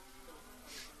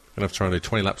 Going to have to try and do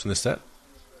 20 laps in this set.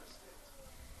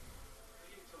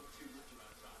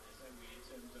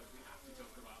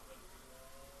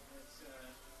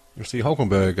 You see,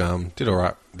 Hulkenberg did all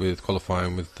right with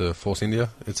qualifying with the Force India.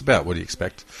 It's about what you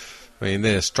expect. I mean,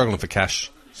 they're struggling for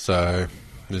cash, so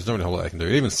there's not really a whole lot they can do.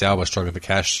 Even Sauber's struggling for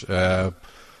cash.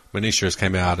 Manisha has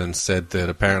came out and said that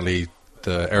apparently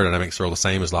the aerodynamics are all the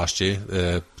same as last year.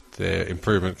 Their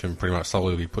improvement can pretty much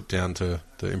solely be put down to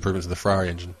the improvements of the Ferrari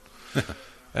engine.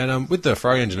 And with the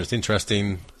Ferrari engine, it's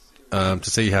interesting to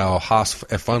see how Haas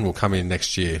F1 will come in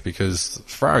next year, because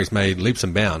Ferrari's made leaps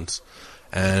and bounds.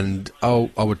 And I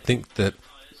would think that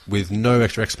with no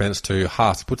extra expense to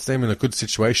Haas, it puts them in a good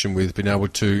situation with being able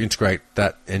to integrate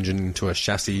that engine into a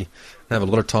chassis and have a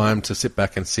lot of time to sit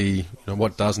back and see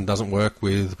what does and doesn't work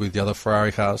with the other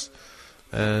Ferrari cars.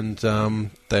 And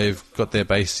they've got their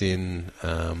base in,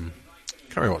 can't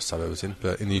remember what suburb it was in,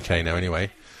 but in the UK now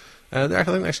anyway. They're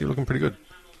actually looking pretty good.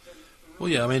 Well,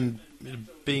 yeah, I mean,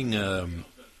 being an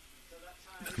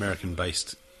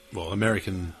American-based,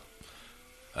 American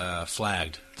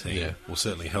flagged team will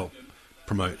certainly help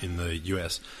promote in the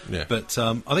US. Yeah. But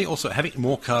I think also having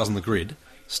more cars on the grid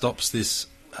stops this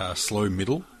slow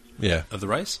middle of the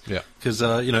race. Yeah. Because,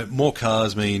 more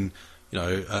cars mean,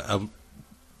 a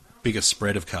bigger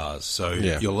spread of cars. So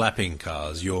Yeah. you're lapping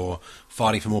cars, you're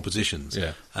fighting for more positions.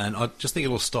 Yeah. And I just think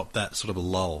it'll stop that sort of a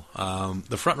lull.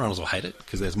 The front runners will hate it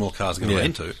because there's more cars going to run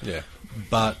into. Yeah.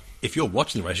 But if you're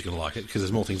watching the race, you're going to like it because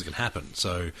there's more things that can happen.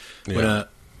 So Yeah.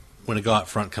 when a guy up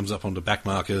front comes up onto back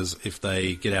markers, if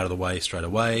they get out of the way straight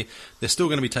away, they're still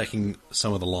going to be taking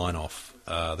some of the line off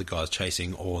the guys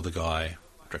chasing or the guy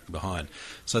directly behind.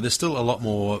 So there's still a lot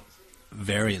more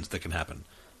variance that can happen.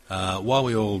 While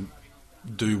we all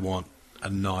do want a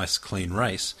nice, clean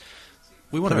race,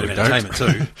 we want a bit of entertainment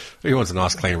too. Who wants a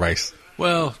nice, clean race?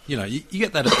 Well, you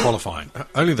get that at qualifying.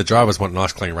 Only the drivers want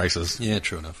nice, clean races. Yeah,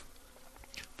 true enough.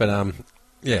 But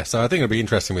yeah. So I think it'll be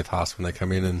interesting with Haas when they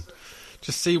come in and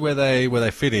just see where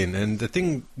they fit in. And the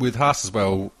thing with Haas as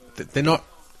well, they're not.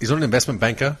 He's not an investment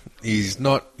banker. He's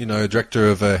not, director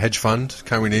of a hedge fund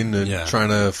coming in and trying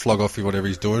to flog off whatever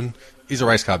he's doing. He's a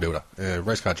race car builder, a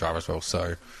race car driver as well.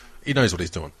 So he knows what he's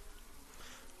doing.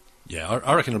 Yeah,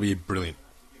 I reckon it'll be brilliant.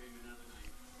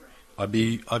 I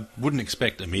wouldn't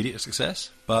expect immediate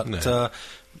success, but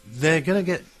they're going to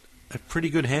get a pretty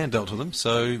good hand dealt to them.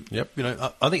 So,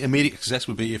 I think immediate success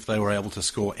would be if they were able to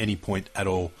score any point at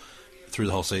all through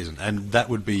the whole season, and that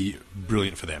would be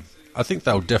brilliant for them. I think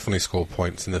they'll definitely score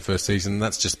points in the first season.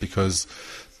 That's just because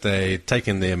they've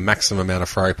taken the maximum amount of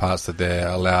Ferrari parts that they're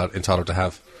entitled to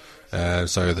have.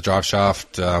 So the drive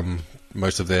shaft,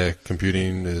 most of their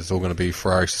computing is all going to be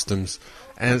Ferrari systems,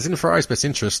 and it's in Ferrari's best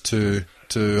interest to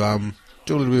do a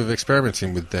little bit of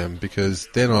experimenting with them because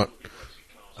they're not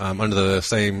under the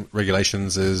same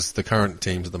regulations as the current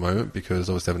teams at the moment because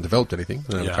obviously they haven't developed anything.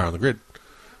 They don't have a car on the grid.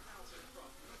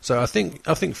 So I think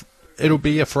it'll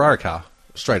be a Ferrari car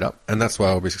straight up, and that's why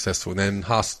it'll be successful. And then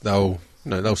Haas, they'll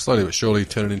slowly but surely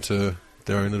turn it into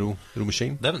their own little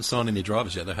machine. They haven't signed any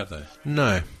drivers yet, though, have they?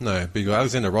 No. Big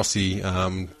Alexander Rossi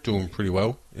doing pretty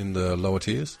well in the lower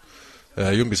tiers. You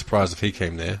wouldn't be surprised if he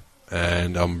came there,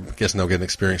 and I'm guessing they'll get an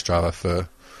experienced driver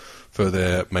for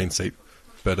their main seat.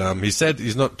 But he said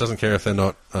doesn't care if they're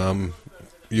not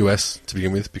US to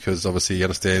begin with, because obviously he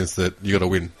understands that you got to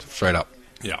win straight up.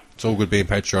 Yeah. It's all good being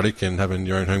patriotic and having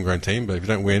your own homegrown team, but if you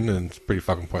don't win, then it's pretty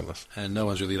fucking pointless. And no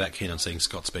one's really that keen on seeing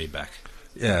Scott Speed back.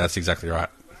 Yeah, that's exactly right.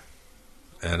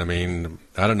 And I mean,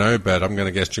 I don't know, but I'm going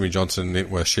to guess Jimmy Johnson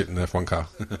ain't worth shit in the F1 car.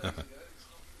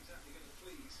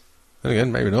 Then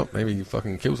again, maybe not. Maybe he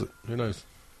fucking kills it. Who knows?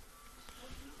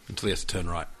 Until he has to turn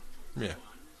right. Yeah.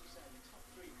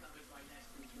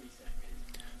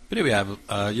 But here we have,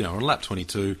 on lap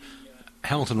 22,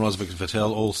 Hamilton, Rosberg and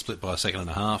Vettel all split by a second and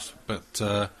a half,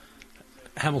 but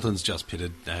Hamilton's just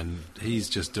pitted and he's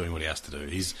just doing what he has to do.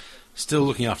 He's still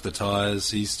looking after the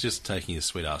tyres, he's just taking his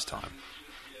sweet-ass time.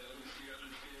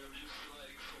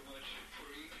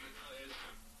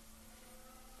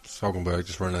 Hulkenberg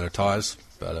just running out of tyres,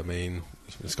 but I mean,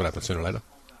 it's got to happen sooner or later.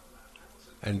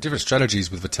 And different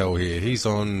strategies with Vettel here. He's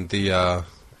on I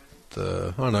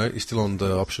don't know, he's still on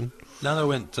the option. No, they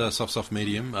went soft,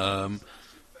 medium.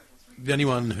 The only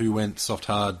one who went soft,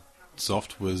 hard,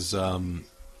 soft was Raikkonen.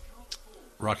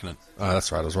 Oh,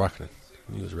 that's right, it was Raikkonen.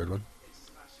 He was a red one.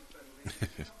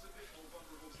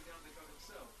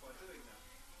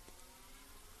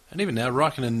 And even now,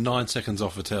 Raikkonen 9 seconds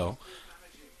off Vettel,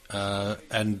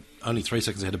 and only 3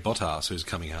 seconds ahead of Bottas, who's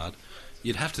coming hard.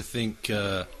 You'd have to think,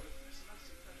 did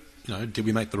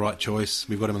we make the right choice?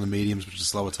 We've got him on the mediums, which is a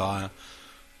slower tyre.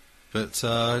 But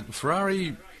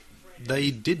Ferrari,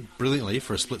 they did brilliantly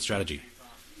for a split strategy.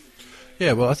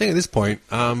 Yeah, well, I think at this point,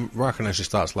 Raikkonen actually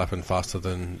starts lapping faster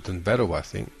than Vettel, I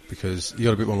think, because you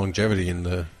got a bit more longevity in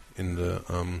the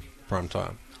prime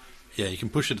tyre. Yeah, you can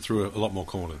push it through a lot more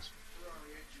corners.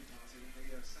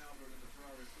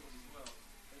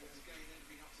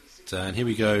 And here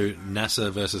we go,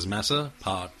 NASA versus Massa,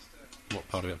 what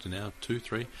part are we up to now? 2,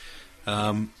 3?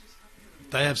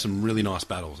 They have some really nice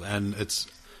battles, and it's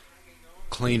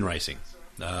clean racing.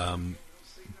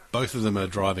 Both of them are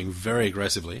driving very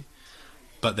aggressively,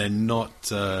 but they're not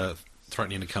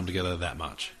threatening to come together that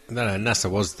much. No,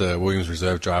 NASA was the Williams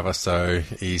reserve driver, so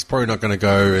he's probably not going to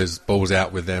go as balls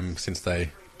out with them since they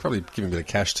probably give him a bit of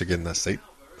cash to get in that seat,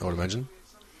 I would imagine.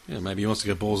 Yeah, maybe he wants to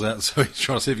go balls out, so he's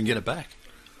trying to see if he can get it back.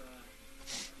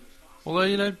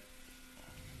 Although,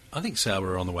 I think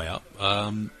Sauber are on the way up. I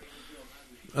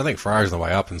think Ferrari's on the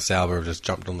way up, and Sauber have just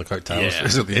jumped on the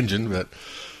coattails of the engine, but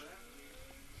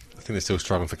I think they're still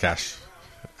struggling for cash.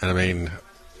 And I mean,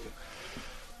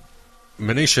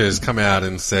 Manisha has come out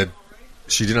and said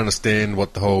she didn't understand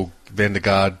what the whole Van der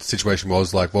Gaard situation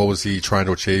was. Like, what was he trying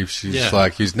to achieve? She's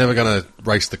like, he's never going to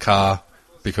race the car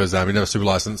because he never super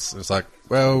license. It's like,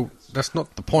 well, that's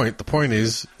not the point. The point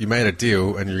is you made a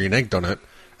deal and you reneged on it,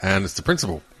 and it's the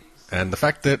principle. And the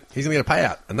fact that he's going to get a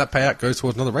payout, and that payout goes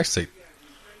towards another race seat.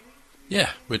 Yeah,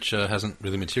 which hasn't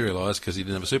really materialised because he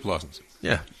didn't have a super licence.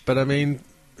 Yeah, but I mean,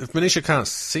 if Manisha can't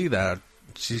see that,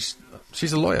 she's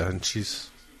a lawyer and she's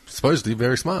supposedly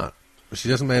very smart. She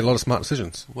hasn't made a lot of smart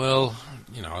decisions. Well,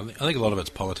 I think a lot of it's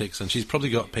politics, and she's probably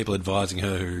got people advising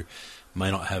her who may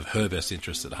not have her best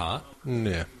interests at heart.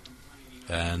 Yeah.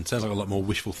 And it sounds like a lot more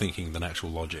wishful thinking than actual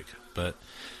logic. But,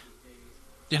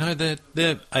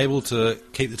 they're able to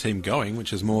keep the team going,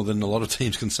 which is more than a lot of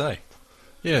teams can say.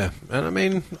 Yeah, and I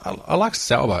mean, I like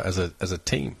Sauber as a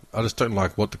team. I just don't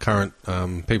like what the current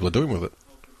people are doing with it.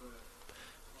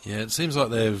 Yeah, it seems like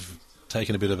they've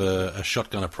taken a bit of a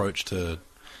shotgun approach to,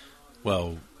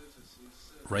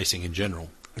 racing in general.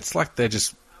 It's like they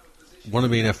just want to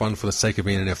be in F1 for the sake of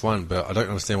being in F1, but I don't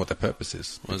understand what their purpose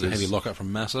is. Well, there's a heavy lockup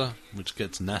from Massa, which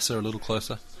gets NASA a little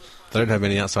closer. They don't have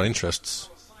any outside interests.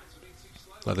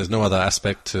 Like, there's no other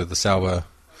aspect to the Sauber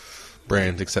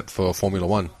brand except for Formula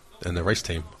One and the race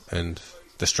team, and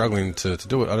they're struggling to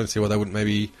do it. I don't see why they wouldn't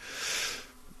maybe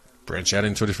branch out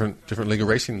into a different league of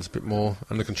racing that's a bit more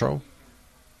under control.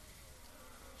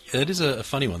 Yeah, it is a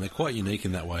funny one. They're quite unique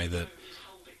in that way that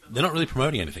they're not really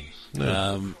promoting anything.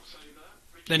 No.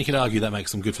 Then you could argue that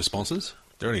makes them good for sponsors.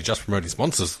 They're only just promoting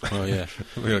sponsors. Oh, yeah.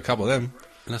 We've got a couple of them.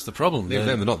 And that's the problem.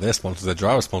 They're not their sponsors, they're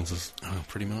driver sponsors. Oh,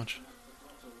 pretty much.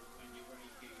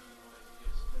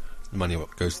 The money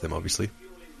goes to them, obviously.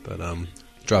 But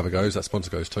driver goes, that sponsor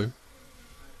goes too.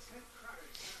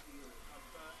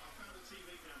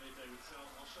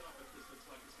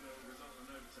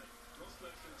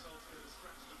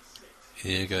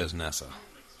 Here goes NASA.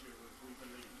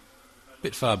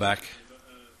 Bit far back.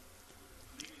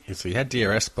 Yeah, so you had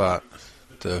DRS, but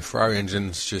the Ferrari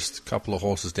engine's just a couple of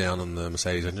horses down on the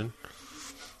Mercedes engine.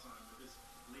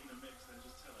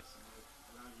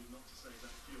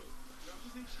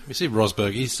 We see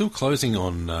Rosberg. He's still closing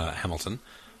on Hamilton.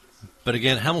 But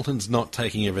again, Hamilton's not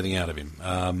taking everything out of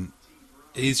him.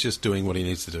 He's just doing what he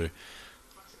needs to do.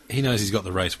 He knows he's got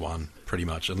the race won, pretty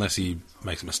much, unless he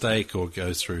makes a mistake or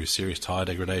goes through serious tyre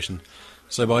degradation.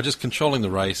 So by just controlling the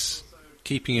race,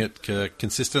 keeping it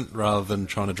consistent rather than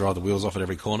trying to drive the wheels off at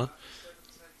every corner,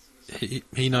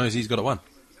 he knows he's got it won.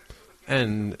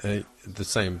 And the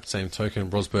same token,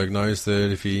 Rosberg knows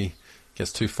that if he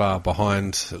gets too far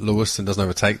behind Lewis and doesn't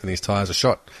overtake, then his tyres are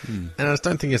shot. And I just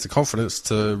don't think he has the confidence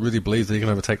to really believe that he can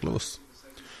overtake Lewis.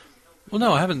 Well,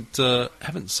 no, I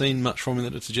haven't seen much from him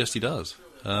that would suggest he does.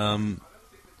 From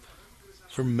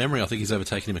memory, I think he's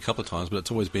overtaken him a couple of times, but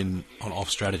it's always been on off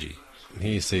strategy.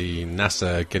 Here you see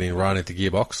NASA getting right into the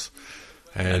gearbox,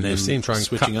 and then you see him trying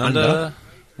switching cut under,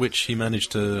 which he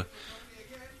managed to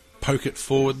poke it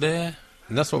forward there.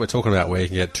 And that's what we're talking about, where you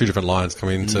can get two different lines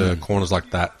coming into corners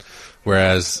like that.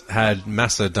 Whereas had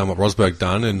Massa done what Rosberg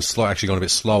done and actually gone a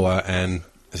bit slower, and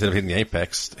instead of hitting the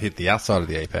apex, hit the outside of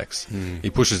the apex, he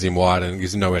pushes him wide and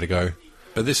gives him nowhere to go.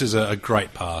 But this is a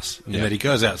great pass in that he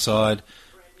goes outside,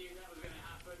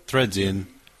 threads in,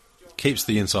 keeps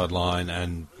the inside line,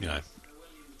 and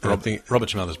Robert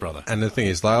Schmeller's brother. And the thing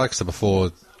is, like I said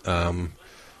before,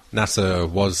 NASA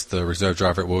was the reserve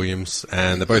driver at Williams,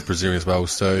 and they're both Brazilian as well,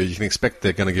 so you can expect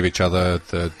they're going to give each other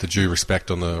the due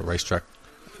respect on the racetrack.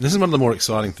 This is one of the more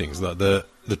exciting things, like the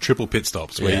triple pit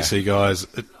stops, where you see guys,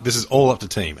 this is all up to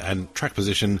team, and track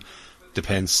position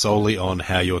depends solely on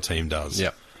how your team does.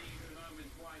 Yep.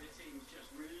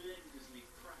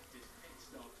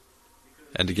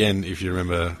 And again, if you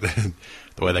remember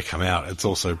the way they come out, it's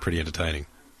also pretty entertaining.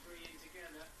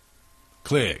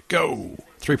 Clear, go!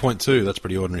 3.2, that's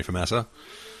pretty ordinary for Massa.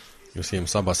 You'll see them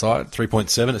side by side.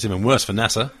 3.7, it's even worse for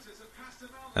NASA.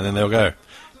 And then they'll go.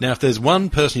 Now, if there's one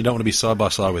person you don't want to be side by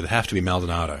side with, it have to be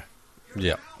Maldonado.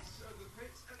 Yeah.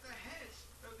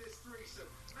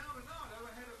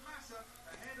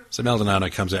 So Maldonado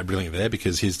comes out brilliantly there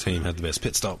because his team had the best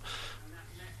pit stop.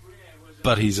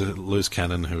 But he's a loose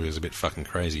cannon who is a bit fucking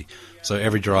crazy. So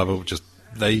every driver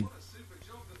they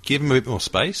give him a bit more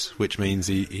space, which means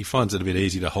he finds it a bit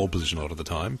easy to hold position a lot of the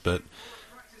time. But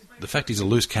the fact he's a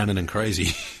loose cannon and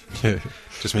crazy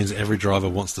just means that every driver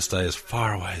wants to stay as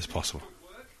far away as possible.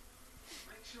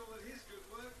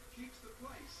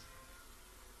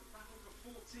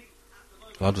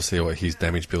 I'd love to see what his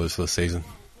damage bill is for the season.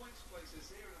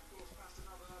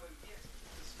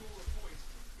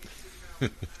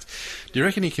 Do you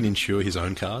reckon he can insure his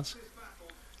own cars?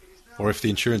 Or if the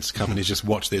insurance companies just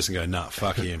watch this and go, nah,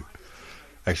 fuck him.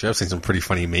 Actually, I've seen some pretty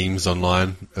funny memes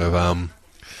online of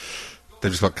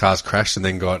they've just got cars crashed and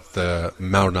then got the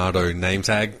Maldonado name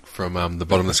tag from the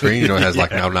bottom of the screen. You know, it has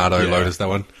like Maldonado Lotus, that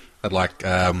one. Had like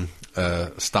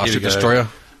Starship Destroyer.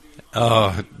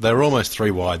 Oh, they were almost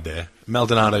 3 wide there.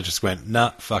 Maldonado just went,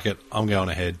 nah, fuck it, I'm going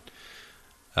ahead.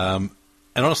 And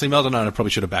honestly, Maldonado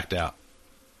probably should have backed out.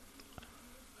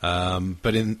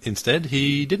 But instead,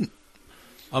 he didn't.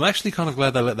 I'm actually kind of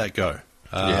glad they let that go.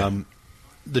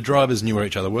 The drivers knew where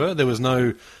each other were. There was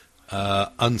no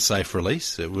unsafe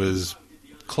release. It was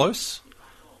close,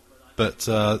 but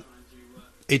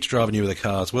each driver knew where the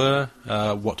cars were,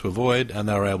 what to avoid, and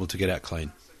they were able to get out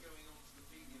clean.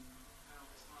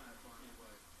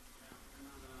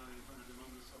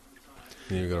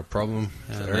 You've got a problem.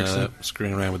 Ericsson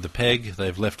Screwing around with the peg.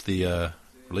 They've left the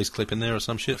release clip in there or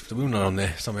some shit. The wheel nut on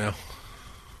there somehow.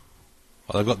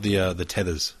 Well, they've got the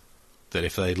tethers that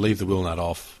if they leave the wheel nut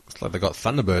off... It's like they've got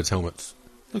Thunderbirds helmets.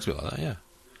 Looks a bit like that, yeah.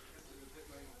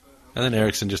 And then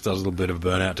Ericsson just does a little bit of a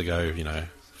burnout to go,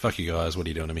 fuck you guys, what are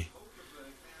you doing to me?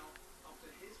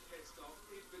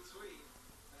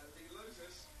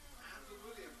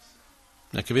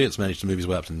 Now, Kvyat's managed to move his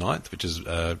way up to 9th, which is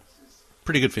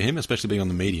pretty good for him, especially being on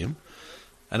the medium.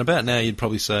 And about now, you'd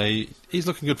probably say he's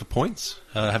looking good for points,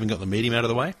 having got the medium out of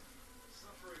the way.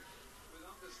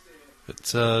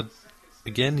 But,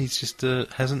 again, he's just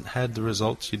hasn't had the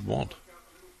results you'd want.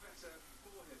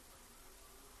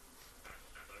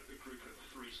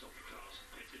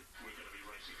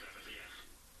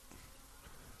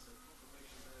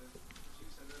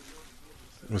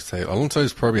 I would say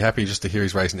Alonso's probably happy just to hear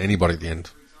he's racing anybody at the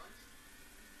end.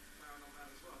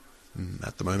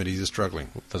 At the moment, he's just struggling.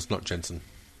 That's not Jensen.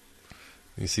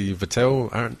 You see, Vettel,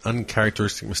 an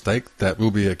uncharacteristic mistake that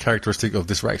will be a characteristic of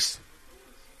this race.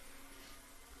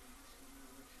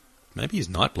 Maybe he's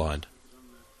night blind.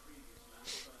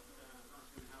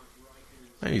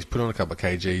 Maybe he's put on a couple of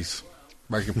kgs.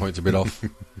 Breaking point's a bit off.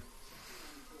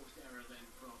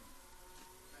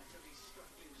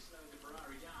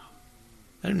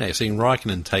 I don't know, you're seeing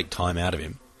Raikkonen take time out of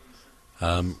him.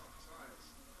 And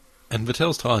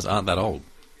Vettel's tyres aren't that old.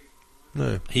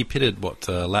 No. He pitted,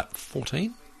 lap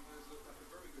 14?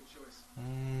 I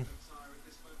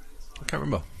can't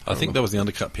remember. I think that was the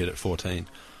undercut pit at 14.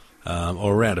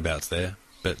 Or roundabouts there.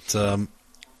 But, the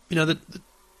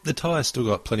tyre's still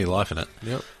got plenty of life in it.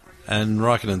 Yep. And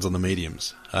Raikkonen's on the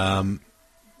mediums.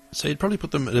 So you'd probably put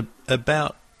them at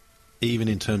about even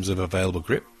in terms of available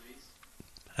grip.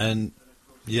 And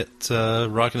yet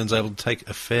Raikkonen's able to take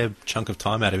a fair chunk of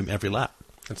time out of him every lap.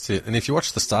 That's it. And if you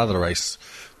watch the start of the race,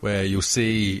 where you'll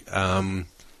see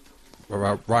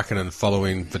Raikkonen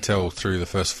following Vettel through the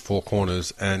first 4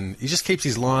 corners, and he just keeps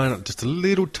his line just a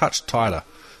little touch tighter.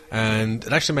 And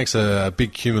it actually makes a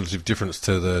big cumulative difference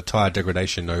to the tyre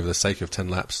degradation over the sake of 10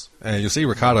 laps. And you'll see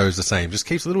Ricciardo is the same. Just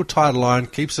keeps a little tighter line,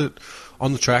 keeps it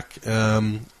on the track.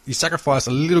 You sacrifice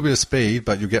a little bit of speed,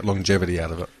 but you get longevity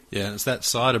out of it. Yeah, it's that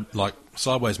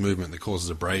sideways movement that causes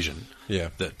abrasion.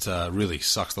 Yeah. That really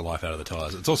sucks the life out of the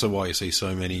tyres. It's also why you see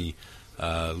so many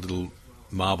little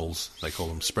marbles, they call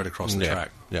them, spread across the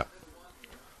track. Yeah.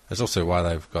 That's also why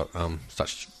they've got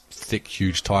such thick,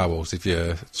 huge tyre walls. If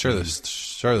you show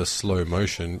the slow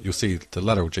motion, you'll see the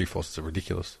lateral G-forces are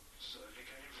ridiculous.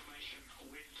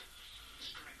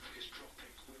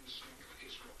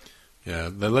 Yeah,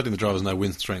 they're letting the drivers know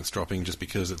wind strength's dropping just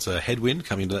because it's a headwind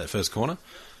coming into that first corner.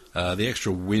 The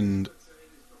extra wind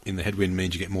in the headwind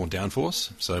means you get more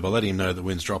downforce. So by letting them know the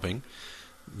wind's dropping,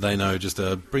 they know just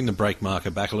to bring the brake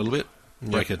marker back a little bit,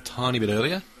 brake a tiny bit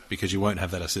earlier, because you won't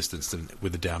have that assistance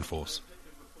with the downforce.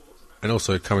 And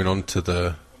also coming on to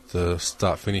the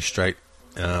start-finish straight,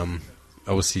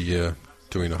 obviously you're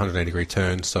doing a 180-degree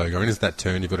turn, so going into that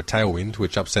turn you've got a tailwind,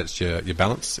 which upsets your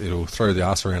balance. It'll throw the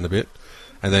arse around a bit.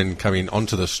 And then coming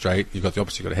onto the straight, you've got the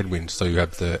opposite, you've got a headwind, so you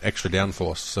have the extra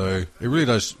downforce. So it really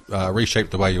does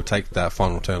reshape the way you'll take that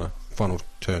final turn.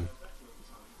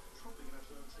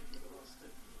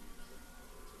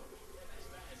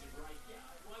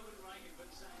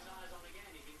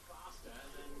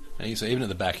 And so even at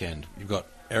the back end, you've got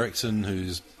Ericsson,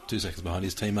 who's 2 seconds behind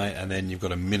his teammate, and then you've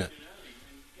got a minute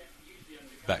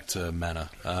back to Manor.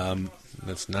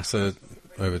 That's NASA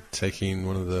overtaking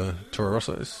one of the Toro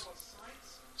Rossos.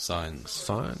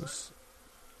 Signs.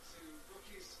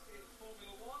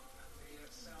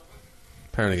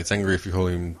 Apparently gets angry if you call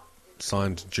him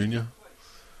Signs Junior.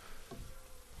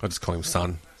 I just call him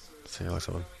Son. See how I like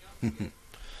that one.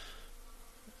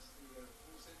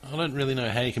 I don't really know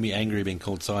how you can be angry being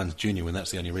called Signs Junior when that's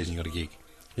the only reason you got a gig.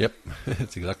 Yep,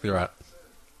 that's exactly right.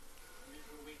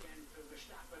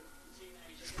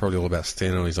 It's probably all about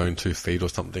standing on his own 2 feet or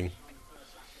something.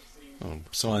 Oh,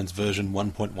 Signs version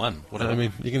 1.1. Whatever. I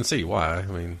mean, you can see why. I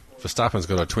mean, Verstappen's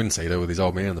got a twin-seater with his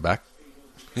old man in the back.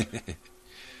 That's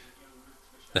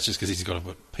just because he's got to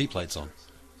put P-plates on.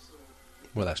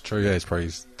 Well, that's true, yeah. He's probably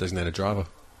his designated driver.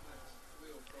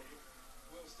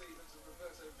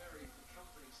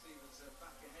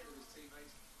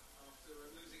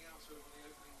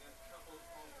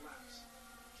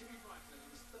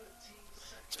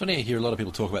 It's funny to hear a lot of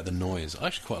people talk about the noise. I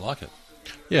actually quite like it.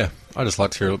 Yeah, I just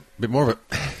like to hear a bit more of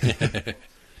it.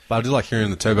 But I do like hearing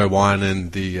the turbo whine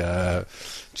and the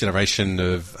generation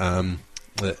of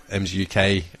the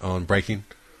MGUK on braking.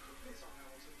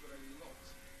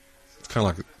 It's kind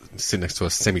of like sitting next to a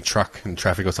semi-truck in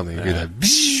traffic or something. You hear that.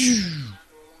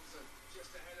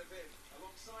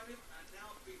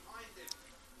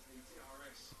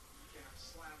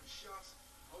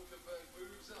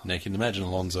 Now, you can imagine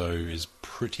Alonso is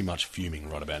pretty much fuming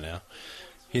right about now.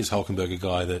 Here's Hulkenberg, a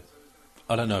guy that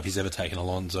I don't know if he's ever taken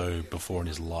Alonso before in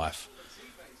his life.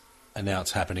 And now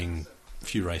it's happening a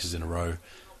few races in a row.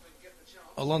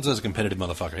 Alonso's a competitive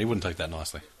motherfucker. He wouldn't take that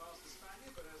nicely.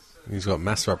 He's got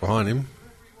Massa up behind him.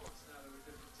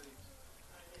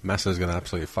 Massa's going to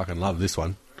absolutely fucking love this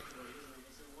one.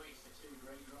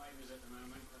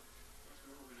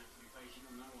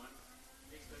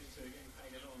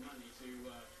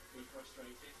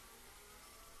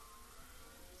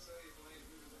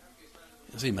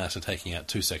 You see Massa taking out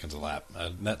 2 seconds a lap.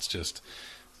 That's just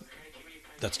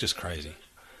crazy.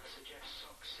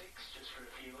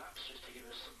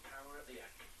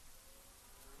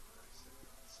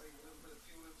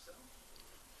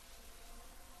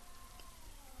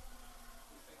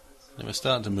 And we're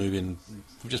starting to move in.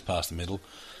 We've just passed the middle.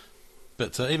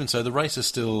 But even so, the race is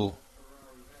still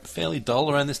fairly dull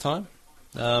around this time.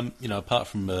 Apart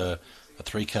from a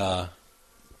 3-car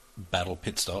battle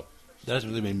pit stop, there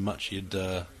hasn't really been much you'd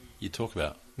talk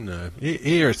about. No.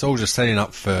 Here it's all just setting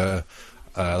up for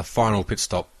the final pit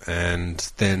stop, and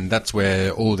then that's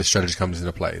where all the strategy comes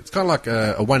into play. It's kind of like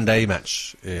a one-day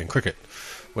match in cricket,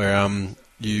 where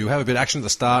you have a bit of action at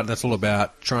the start, and that's all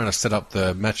about trying to set up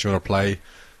the match you want to play.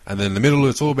 And then in the middle,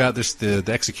 it's all about the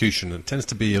execution. It tends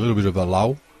to be a little bit of a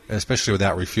lull, especially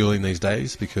without refueling these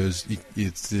days, because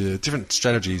different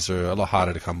strategies are a lot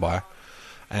harder to come by.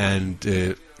 And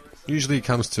it usually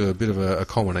comes to a bit of a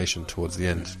culmination towards the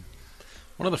end.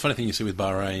 One of the funny things you see with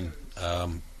Bahrain,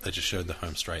 they just showed the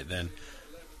home straight then,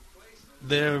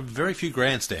 there are very few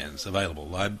grandstands available.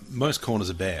 Like, most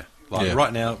corners are bare.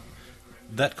 Right now,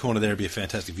 that corner there would be a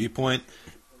fantastic viewpoint.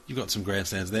 You've got some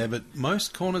grandstands there, but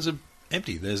most corners are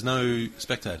empty. There's no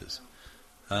spectators.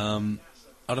 I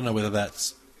don't know whether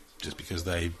that's just because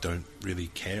they don't really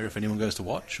care if anyone goes to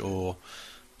watch, or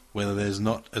whether there's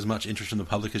not as much interest from the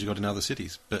public as you got in other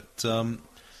cities. But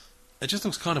it just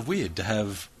looks kind of weird to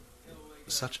have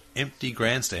such empty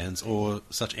grandstands or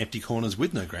such empty corners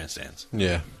with no grandstands.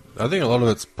 Yeah. I think a lot of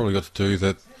it's probably got to do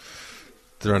that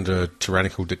they're under a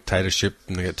tyrannical dictatorship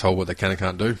and they get told what they can and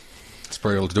can't do. It's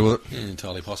probably all to do with it. Yeah,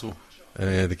 entirely possible.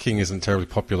 The king isn't terribly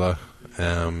popular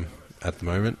at the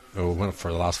moment, or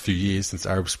for the last few years since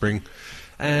Arab Spring.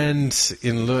 And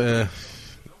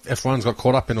F1's got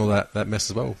caught up in all that mess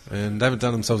as well. And they haven't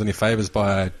done themselves any favours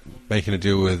by making a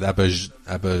deal with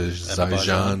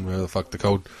Azerbaijan, whatever the fuck they're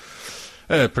called.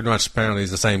 Pretty much apparently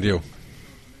it's the same deal.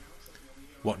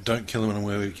 What, don't kill them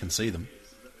where we can see them?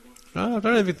 No, I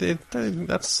don't think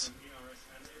that's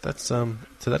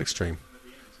to that extreme.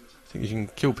 I think you can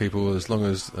kill people as long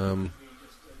as the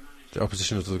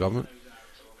opposition is to the government.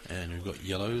 And we've got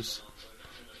yellows.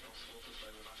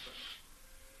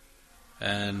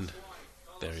 And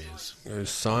there he is. There's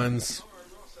signs.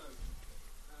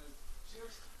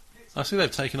 I see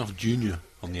they've taken off Junior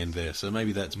on the end there, so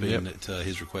maybe that's been at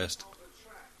his request.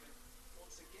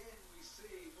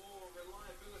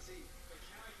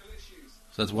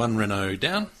 So that's one Renault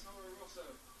down.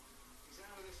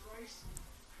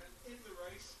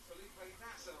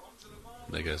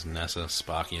 There goes NASA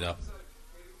sparking it up.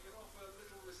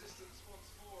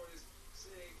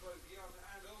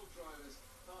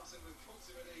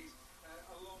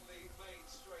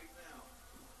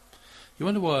 You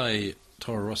wonder why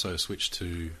Toro Rosso switched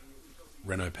to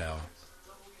Renault power?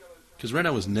 Because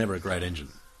Renault was never a great engine.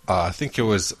 I think it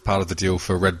was part of the deal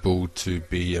for Red Bull to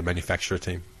be a manufacturer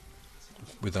team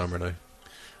with Renault.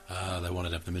 They wanted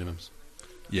to have the minimums.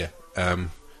 Yeah,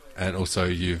 and also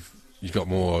you've got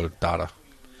more data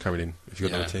coming in if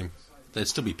you've got another team. They'd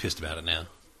still be pissed about it now.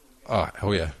 Oh,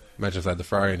 hell yeah. Imagine if they had the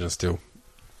Ferrari engine still.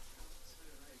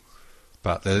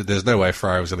 But there's no way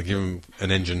Ferrari was going to give them an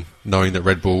engine knowing that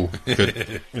Red Bull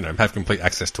could have complete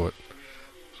access to it.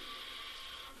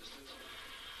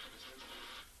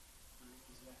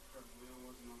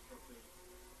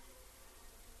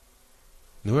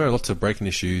 There were lots of braking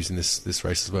issues in this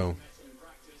race as well.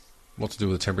 Lot to do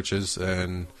with the temperatures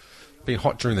and being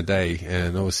hot during the day,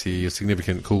 and obviously a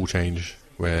significant cool change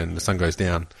when the sun goes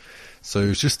down. So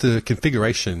it's just the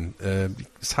configuration.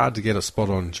 It's hard to get a spot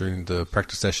on during the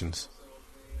practice sessions.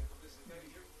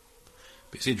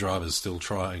 But you see drivers still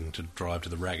trying to drive to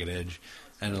the ragged edge,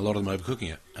 and a lot of them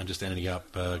overcooking it, and just ending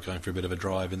up going for a bit of a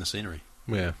drive in the scenery.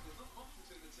 Yeah.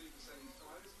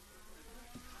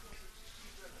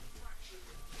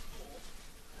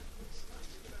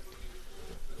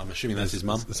 I'm assuming that's his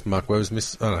mum. It's Mark Webber's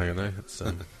miss. Oh, hang on, no. It's,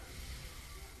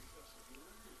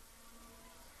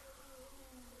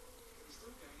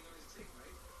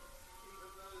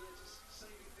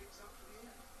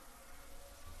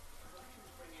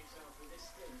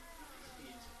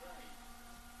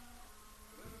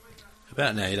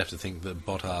 About now, you'd have to think that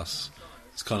Bottas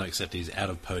is kind of accepted he's out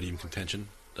of podium contention.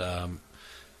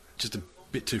 Just a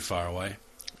bit too far away.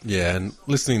 Yeah, and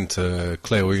listening to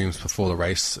Claire Williams before the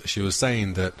race, she was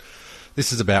saying that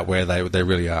this is about where they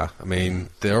really are. I mean,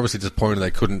 they're obviously disappointed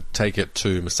they couldn't take it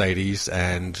to Mercedes,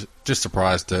 and just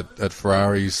surprised at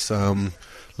Ferrari's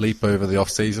leap over the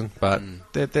off-season. But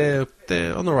they're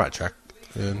on the right track.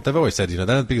 And they've always said, they have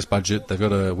the biggest budget. They've got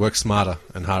to work smarter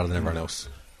and harder than everyone else.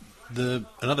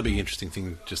 Another big interesting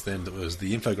thing just then that was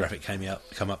the infographic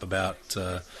come up about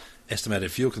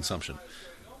estimated fuel consumption.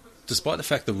 Despite the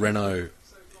fact the Renault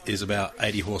is about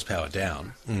 80 horsepower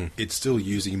down, it's still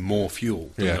using more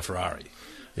fuel than the Ferrari.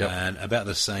 Yep. And about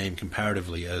the same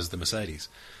comparatively as the Mercedes.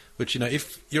 Which,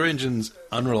 if your engine's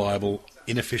unreliable,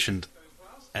 inefficient,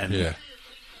 and,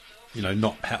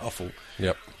 not powerful,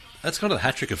 that's kind of the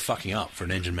hat trick of fucking up for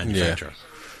an engine manufacturer.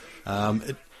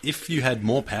 If you had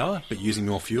more power but using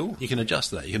more fuel, you can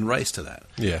adjust to that. You can race to that.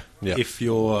 Yeah. If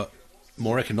you're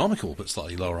more economical but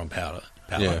slightly lower on power,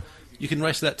 you can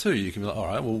race to that too. You can be like, all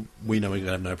right, well, we know we're going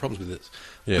to have no problems with this.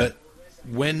 Yeah. But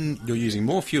when you're using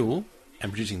more fuel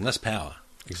and producing less power...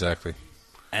 Exactly.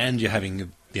 And you're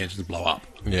having the engines blow up.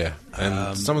 Yeah,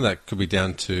 and some of that could be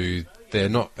down to they're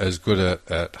not as good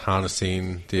at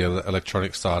harnessing the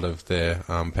electronic side of their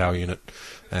power unit.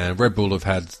 And Red Bull have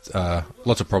had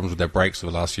lots of problems with their brakes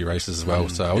over the last few races as well,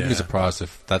 so I wouldn't be surprised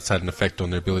if that's had an effect on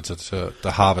their ability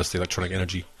to harvest the electronic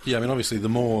energy. Yeah, I mean, obviously, the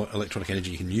more electronic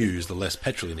energy you can use, the less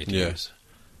petrol you need to use.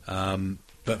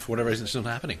 But for whatever reason, it's not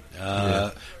happening.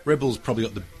 Red Bull's probably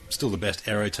got still the best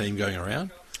aero team going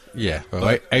around. Yeah,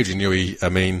 well, Adrian Newey, I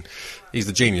mean, he's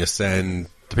the genius, and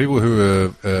the people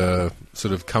who are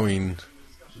sort of coming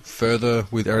further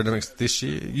with aerodynamics this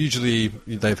year, usually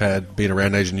they've been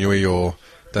around Adrian Newey or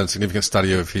done a significant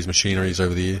study of his machineries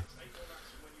over the year.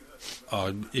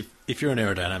 If you're an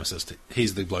aerodynamicist,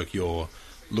 he's the bloke you're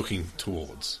looking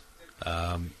towards.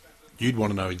 You'd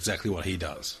want to know exactly what he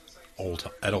does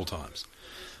at all times.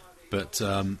 But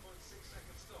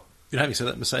having said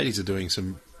that, Mercedes are doing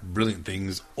some brilliant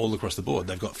things all across the board.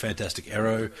 They've got fantastic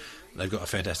aero, they've got a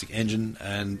fantastic engine,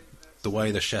 and the way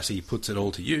the chassis puts it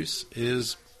all to use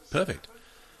is perfect.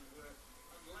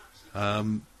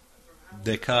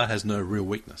 Their car has no real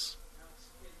weakness.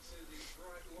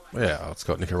 Yeah, it's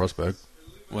got Nico Rosberg.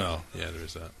 Well, yeah, there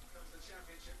is that.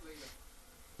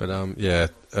 But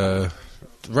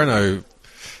Renault,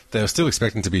 they were still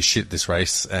expecting to be shit this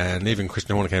race, and even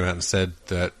Christian Horner came out and said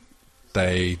that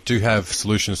they do have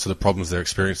solutions to the problems they're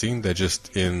experiencing. They're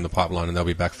just in the pipeline, and they'll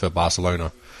be back for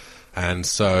Barcelona. And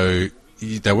so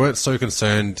they weren't so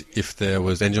concerned if there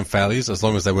was engine failures, as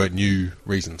long as they weren't new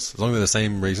reasons. As long as they're the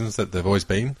same reasons that they've always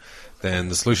been, then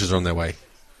the solutions are on their way.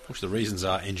 Which the reasons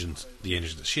are the engines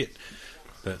are shit.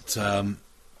 But,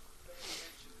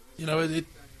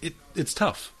 it's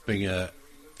tough being a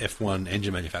F1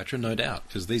 engine manufacturer, no doubt,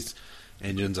 because these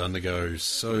engines undergo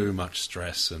so much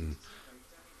stress, and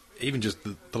even just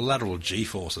the lateral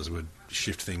G-forces would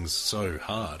shift things so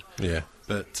hard. Yeah.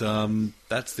 But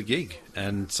that's the gig,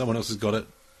 and someone else has got it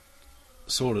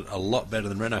sorted a lot better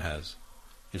than Renault has.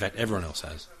 In fact, everyone else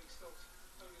has.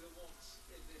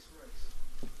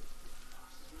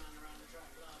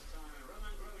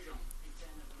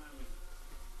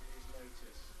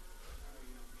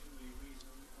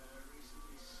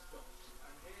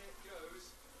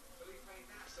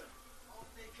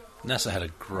 NASA had a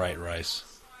great race.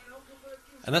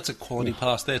 And that's a quality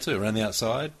pass there too, around the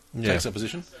outside, takes that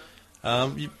position.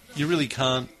 You really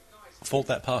can't fault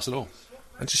that pass at all.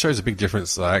 It just shows a big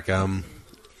difference. Like,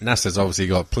 Nasser's obviously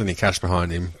got plenty of cash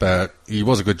behind him, but he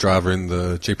was a good driver in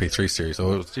the GP3 series,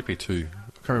 or it was GP2. I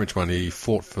can't remember which one. He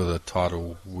fought for the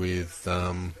title with,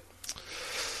 who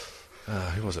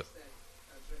was it?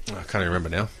 I can't even remember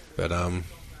now. But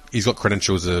he's got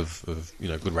credentials of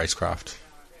good racecraft.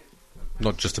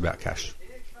 Not just about cash.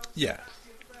 Yeah.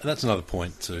 And that's another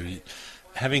point too.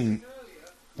 Having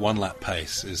one lap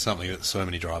pace is something that so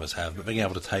many drivers have, but being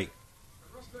able to take,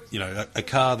 a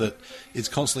car that is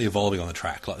constantly evolving on the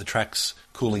track, like the track's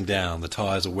cooling down, the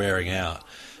tyres are wearing out,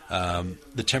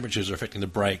 The temperatures are affecting the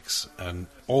brakes and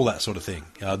all that sort of thing.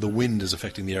 The wind is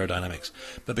affecting the aerodynamics.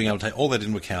 But being able to take all that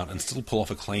into account and still pull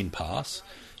off a clean pass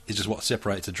is just what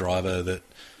separates a driver that,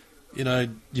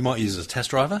 you might use as a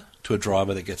test driver to a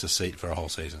driver that gets a seat for a whole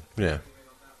season. Yeah.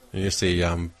 And you see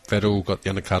Vettel got the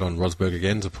undercut on Rosberg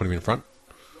again to put him in front.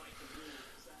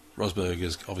 Rosberg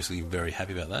is obviously very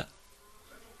happy about that.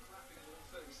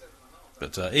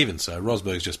 But even so,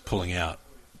 Rosberg's just pulling out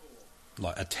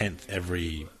like a tenth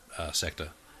every sector.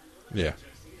 Yeah.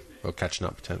 Well, catching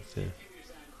up a tenth, yeah.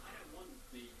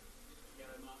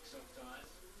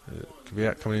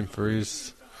 Kvyat coming in for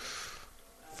his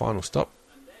final stop,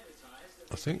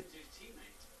 I think.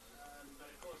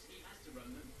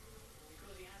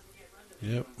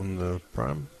 Yep, on the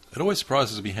Prime. It always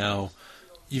surprises me how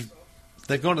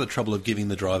they've gone to the trouble of giving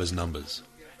the drivers numbers,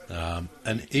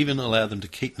 and even allow them to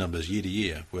keep numbers year to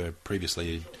year, where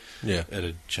previously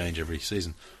it'd change every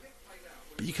season.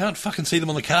 But you can't fucking see them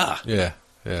on the car. Yeah,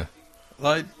 yeah.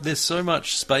 Like, there's so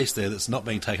much space there that's not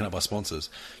being taken up by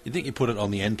sponsors. You'd think you put it on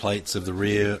the end plates of the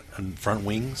rear and front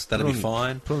wings, that'd be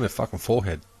fine. Put it on their fucking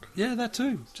forehead. Yeah, that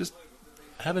too. Just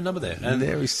have a number there. And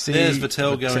there we see there's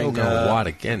Vettel going wide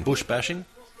again. Bush bashing.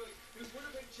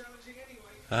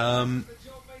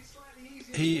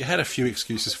 He had a few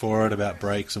excuses for it about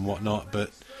brakes and whatnot,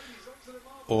 but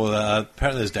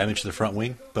apparently there's damage to the front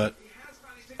wing, but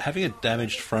having a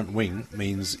damaged front wing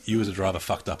means you as a driver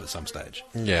fucked up at some stage.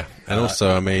 Yeah, and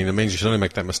also, I mean, it means you should only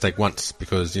make that mistake once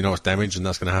because you know it's damaged and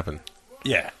that's going to happen.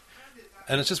 Yeah,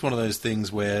 and it's just one of those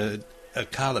things where a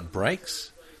car that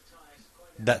breaks,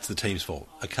 that's the team's fault.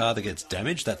 A car that gets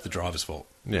damaged, that's the driver's fault.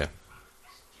 Yeah.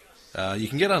 You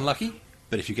can get unlucky,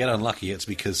 but if you get unlucky, it's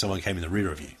because someone came in the rear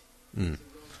of you.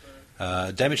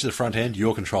 Damage to the front end,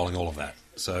 you're controlling all of that.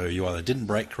 So you either didn't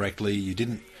brake correctly, you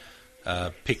didn't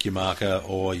pick your marker,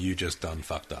 or you just done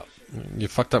fucked up. You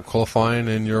fucked up qualifying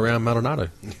and you're around Maldonado.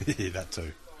 Yeah, that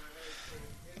too.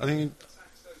 I think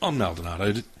on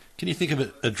Maldonado, can you think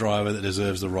of a driver that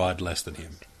deserves the ride less than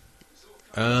him?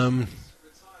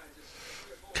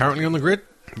 Currently on the grid?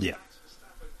 Yeah.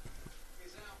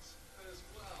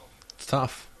 It's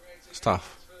tough. It's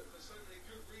tough.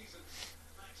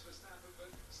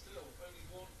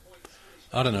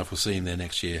 I don't know if we'll see him there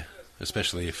next year,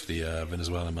 especially if the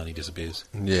Venezuelan money disappears.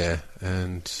 Yeah,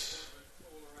 and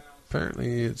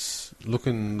apparently it's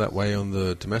looking that way on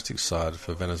the domestic side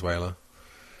for Venezuela.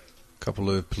 A couple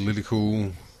of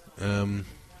political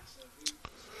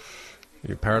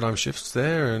paradigm shifts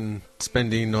there, and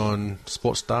spending on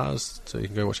sports stars so you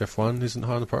can go watch F1 isn't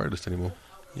high on the priority list anymore.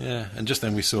 Yeah, and just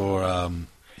then we saw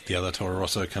the other Toro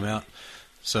Rosso come out.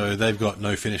 So they've got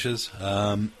no finishers.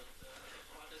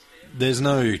 There's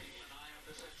no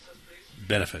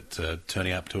benefit to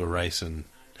turning up to a race and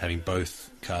having both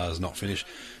cars not finish.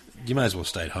 You may as well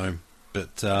stay at home.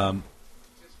 But,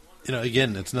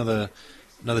 again, it's another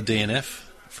DNF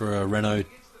for a Renault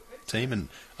team. And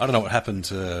I don't know what happened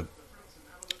to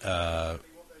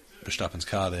Verstappen's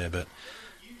car there, but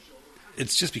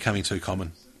it's just becoming too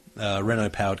common.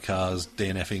 Renault-powered cars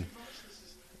DNFing.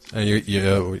 And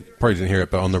you probably didn't hear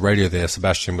it, but on the radio there,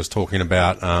 Sebastian was talking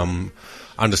about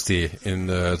understeer in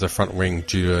the front wing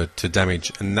due to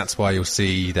damage, and that's why you'll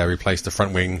see they replaced the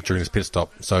front wing during his pit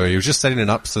stop. So he was just setting it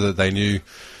up so that they knew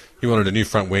he wanted a new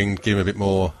front wing, give him a bit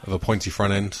more of a pointy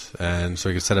front end, and so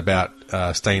he could set about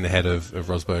staying ahead of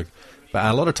Rosberg. But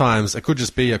a lot of times, it could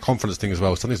just be a confidence thing as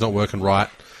well. Something's not working right,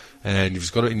 and you've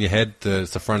just got it in your head,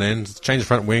 it's the front end, change the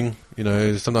front wing,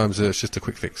 sometimes it's just a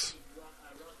quick fix.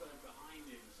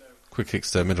 Quick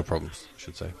fix to mental problems, I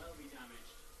should say.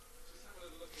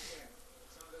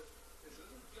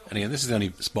 And again, this is the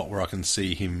only spot where I can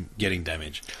see him getting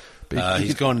damage.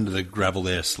 He's gone into the gravel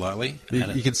there slightly.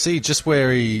 You can see just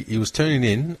where he was turning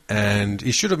in, and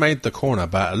he should have made the corner,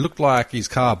 but it looked like his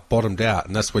car bottomed out,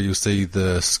 and that's where you'll see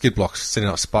the skid blocks sending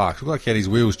out sparks. It looked like he had his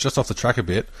wheels just off the track a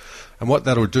bit, and what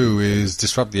that'll do is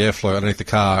disrupt the airflow underneath the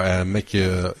car and make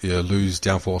you lose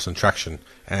downforce and traction,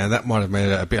 and that might have made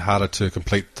it a bit harder to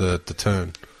complete the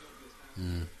turn.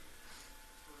 Mm.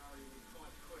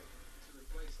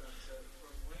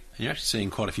 And you're actually seeing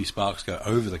quite a few sparks go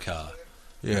over the car.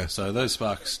 Yeah. So those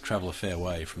sparks travel a fair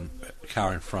way from the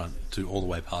car in front to all the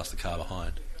way past the car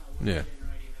behind. Yeah.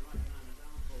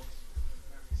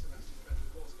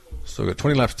 So we've got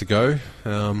 20 laps to go.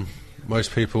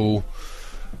 Most people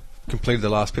completed the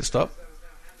last pit stop.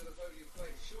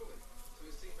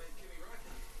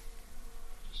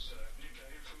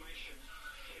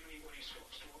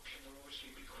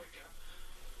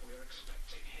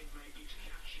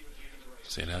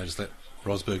 So now just let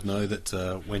Rosberg know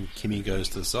that when Kimi goes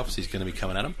to the softs, he's going to be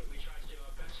coming at him.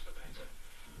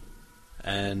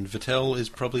 And Vettel is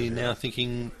probably now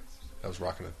thinking... That was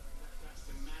Raikkonen.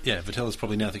 Yeah, Vettel is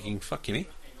probably now thinking, fuck Kimi.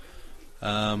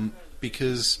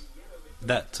 Because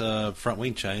that front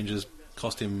wing change has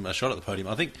cost him a shot at the podium.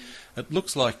 I think it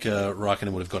looks like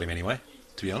Raikkonen would have got him anyway,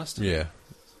 to be honest. Yeah.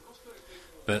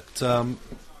 But,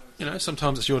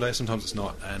 sometimes it's your day, sometimes it's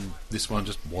not. And this one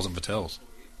just wasn't Vettel's.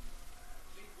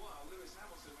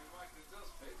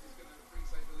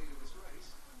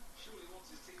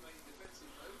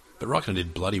 But Raikkonen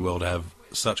did bloody well to have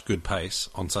such good pace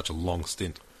on such a long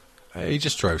stint. He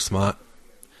just drove smart.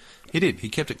 He did. He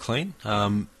kept it clean.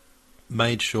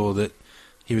 Made sure that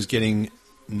he was getting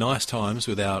nice times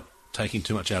without taking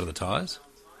too much out of the tyres.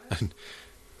 A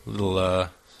little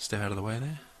step out of the way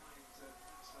there.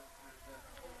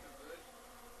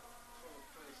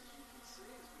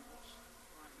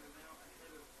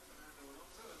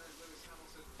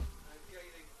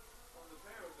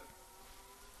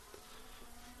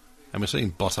 And we're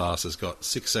seeing Bottas has got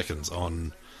 6 seconds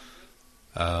on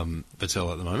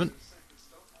Vettel at the moment.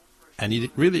 And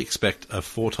you'd really expect a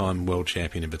 4-time world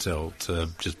champion in Vettel to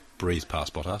just breeze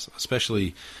past Bottas.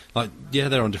 Especially,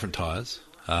 they're on different tyres.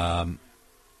 But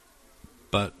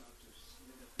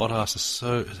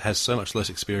Bottas has so much less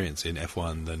experience in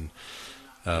F1 than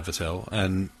Vettel.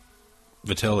 And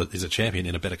Vettel is a champion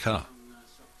in a better car.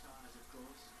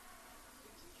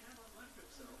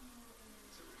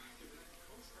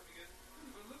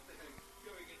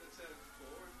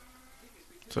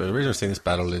 So the reason we're seeing this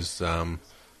battle is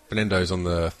Fernando's on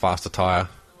the faster tyre.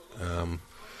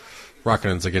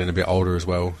 Raikkonen's are getting a bit older as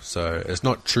well, so it's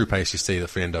not true pace you see the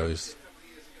Fernando's.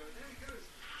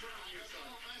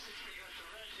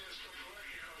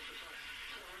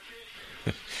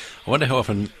 I wonder how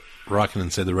often Raikkonen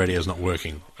said the radio's not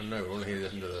working. I know, we want to hear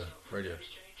this into the radio.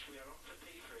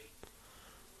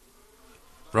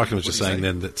 Raikkonen was just saying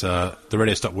then that the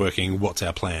radio stopped working, what's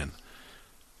our plan?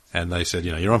 And they said,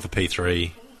 you're on for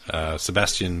P3,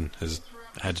 Sebastian has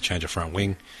had to change a front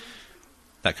wing,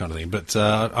 that kind of thing. But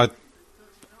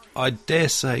I dare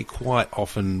say quite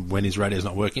often when his radio's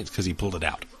not working, it's because he pulled it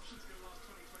out.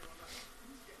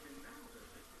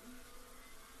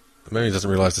 Maybe he doesn't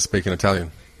realise to speak in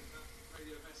Italian.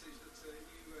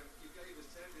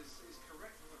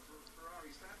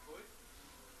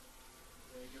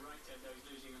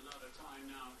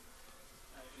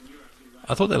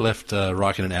 I thought they left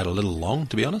Raikkonen out a little long,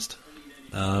 to be honest.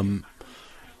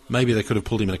 Maybe they could have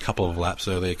pulled him in a couple of laps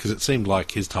earlier, because it seemed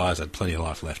like his tyres had plenty of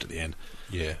life left at the end.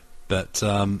 Yeah. But,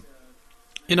 I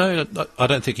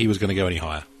don't think he was going to go any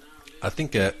higher. I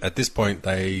think at this point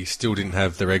they still didn't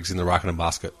have their eggs in the Raikkonen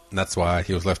basket, and that's why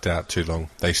he was left out too long.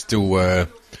 They still were...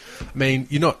 I mean,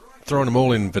 you're not throwing them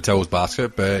all in Vettel's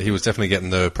basket, but he was definitely getting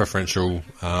the preferential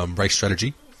race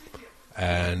strategy.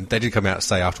 And they did come out and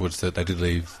say afterwards that they did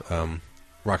leave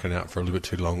Raikkonen out for a little bit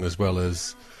too long, as well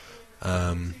as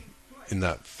in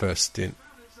that first stint.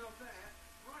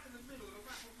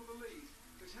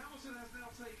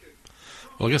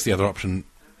 Well, I guess the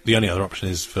only other option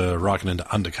is for Raikkonen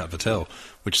to undercut Vettel,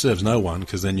 which serves no one,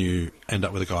 because then you end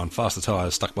up with a guy on faster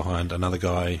tyres stuck behind another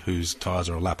guy whose tyres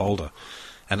are a lap older,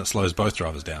 and it slows both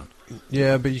drivers down.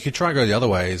 Yeah, but you could try and go the other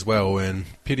way as well and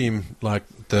pit him like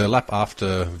the lap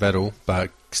after Vettel, but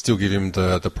still give him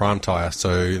the prime tyre.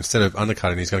 So instead of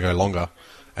undercutting, he's going to go longer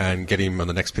and get him on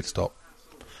the next pit stop.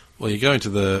 Well, you're going to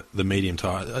the medium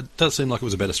tyre. It does seem like it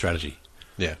was a better strategy.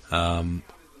 Yeah.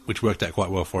 Which worked out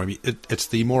quite well for him. It's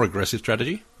the more aggressive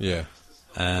strategy. Yeah.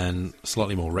 And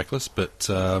slightly more reckless. But,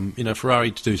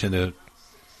 Ferrari do tend to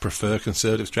prefer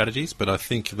conservative strategies, but I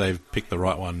think they've picked the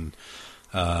right one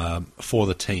for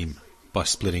the team by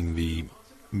splitting the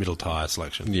middle tyre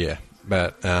selection. Yeah,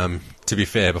 but to be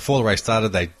fair, before the race started,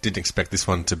 they didn't expect this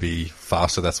one to be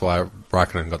faster. That's why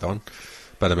Raikkonen got that one.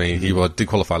 But I mean, he did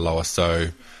qualify lower, so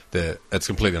it's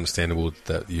completely understandable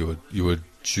that you would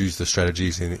choose the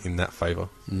strategies in that favour.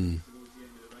 Mm.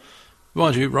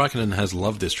 Mind you, Raikkonen has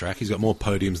loved this track. He's got more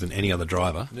podiums than any other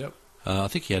driver. Yep. I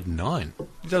think he had 9.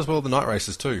 He does well at the night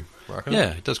races too, Raikkonen.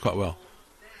 Yeah, he does quite well.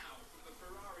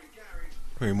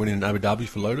 I mean, winning in Abu Dhabi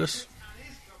for Lotus.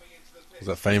 Was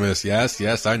that famous?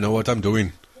 Yes, I know what I'm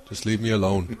doing. Just leave me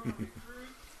alone.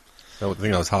 I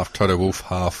think I was half Toto Wolff,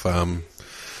 half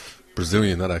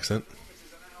Brazilian, that accent.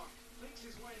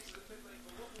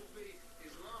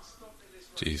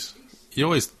 Jeez.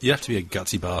 You have to be a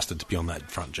gutsy bastard to be on that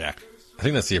front jack. I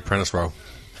think that's the apprentice role.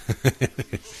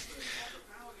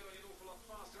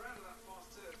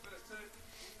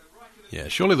 Yeah,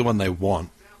 surely the one they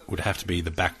want would have to be the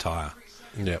back tyre.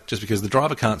 Yeah. Just because the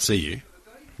driver can't see you.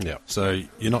 Yeah. So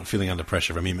you're not feeling under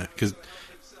pressure from him. Because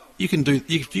you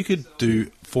could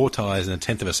do 4 tyres in a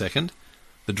tenth of a second,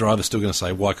 the driver's still going to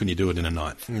say, why couldn't you do it in a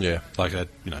ninth? Yeah. Like, a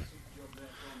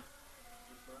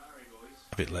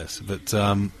bit less. But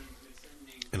in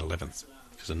 11th,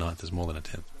 because a ninth is more than a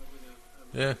 10th.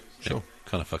 Yeah, sure.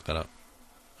 Kind of fucked that up.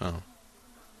 Oh.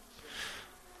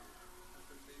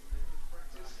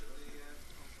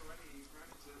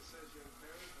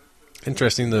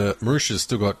 Interesting, the Mauritius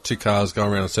still got 2 cars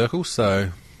going around in circles, so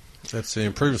that's the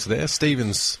improvements there.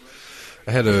 Stevens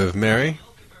ahead of Mary.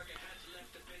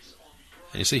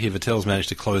 And you see here Vettel's managed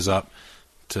to close up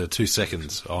to 2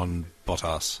 seconds on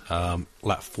Bottas,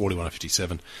 lap 41 of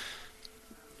 57.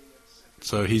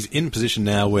 So he's in position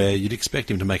now where you'd expect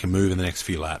him to make a move in the next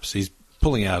few laps. He's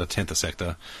pulling out a tenth a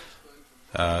sector,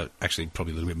 actually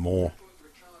probably a little bit more.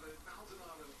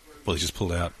 Well, he's just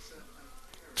pulled out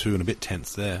 2 and a bit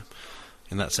tenths there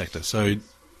in that sector. So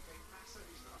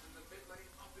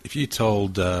if you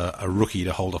told a rookie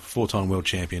to hold a 4-time world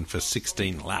champion for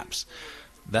 16 laps,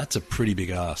 that's a pretty big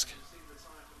ask.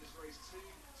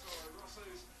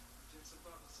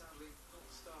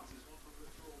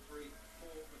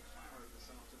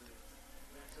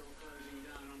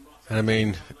 And I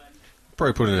mean,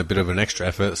 probably put in a bit of an extra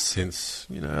effort since,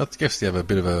 I guess they have a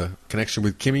bit of a connection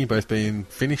with Kimi, both being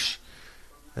Finnish.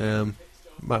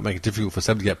 Might make it difficult for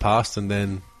Seb to get past and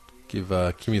then give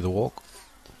Kimi the walk.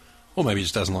 Or maybe he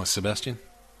just doesn't like Sebastian.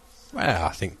 Well, I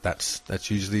think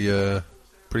that's usually a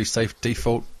pretty safe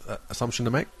default assumption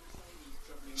to make.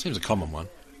 Seems a common one.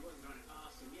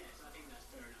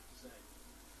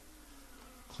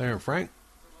 Claire and Frank.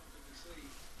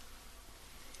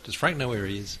 Does Frank know where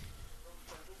he is?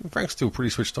 Frank's still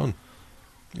pretty switched on.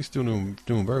 He's still doing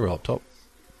very well up top.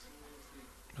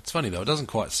 It's funny though, it doesn't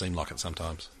quite seem like it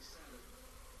sometimes.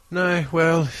 No,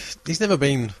 well, he's never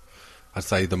been, I'd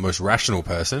say, the most rational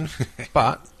person,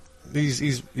 but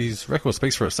his record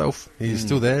speaks for itself. He's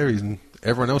still there.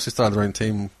 Everyone else who started their own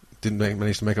team didn't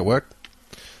manage to make it work,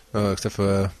 except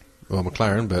for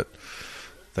McLaren, but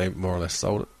they more or less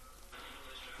sold it.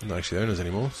 They're not actually owners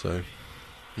anymore, so...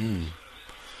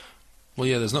 Well,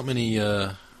 yeah, there's not many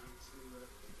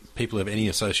people who have any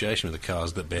association with the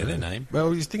cars that bear their name.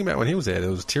 Well, you think about when he was there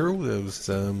was Tyrrell, there was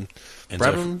Brabham,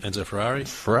 Enzo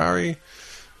Ferrari,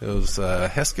 there was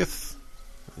Hesketh,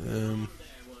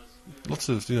 lots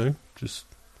of, just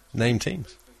name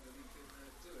teams.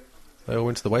 They all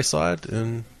went to the wayside,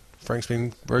 and Frank's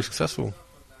been very successful.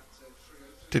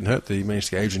 Didn't hurt that he managed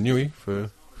to get Adrian Newey for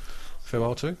a fair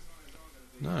while too.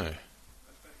 No.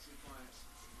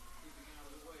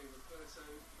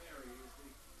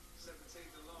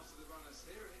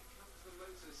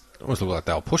 Almost looked like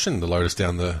they were pushing the Lotus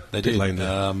down the pit lane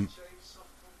there.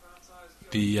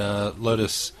 The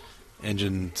Lotus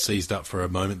engine seized up for a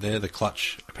moment there. The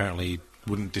clutch apparently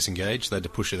wouldn't disengage. They had to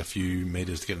push it a few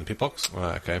metres to get in the pit box. Oh,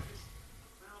 okay.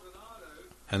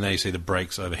 And now you see the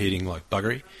brakes overheating like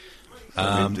buggery.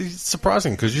 It's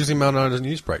surprising, because usually Maldonado doesn't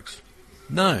use brakes.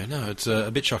 No, it's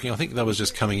a bit shocking. I think that was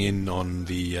just coming in on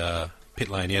the pit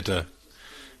lane.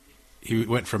 He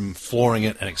went from flooring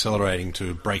it and accelerating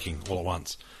to braking all at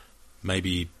once.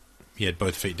 Maybe he had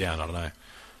both feet down, I don't know.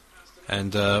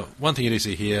 And one thing you do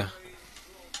see here,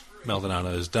 Maldonado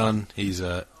is done. His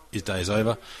day is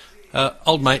over.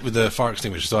 Old mate with the fire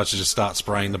extinguisher decides to just start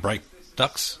spraying the brake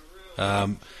ducts.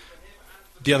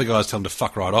 The other guys tell him to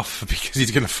fuck right off because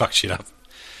he's going to fuck shit up.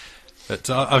 But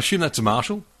I assume that's a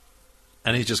marshal.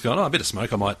 And he's just gone, a bit of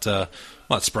smoke, I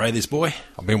might spray this boy.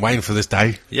 I've been waiting for this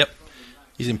day. Yep.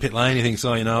 He's in pit lane, he thinks,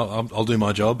 I'll do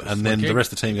my job. And then the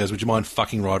rest of the team goes, would you mind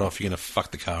fucking right off? You're going to fuck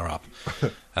the car up.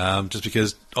 Just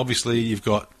because, obviously, you've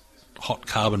got hot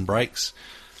carbon brakes.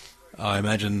 I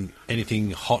imagine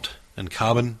anything hot and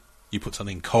carbon, you put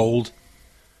something cold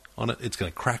on it, it's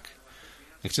going to crack.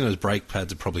 Next thing those brake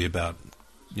pads are probably about,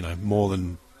 more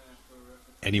than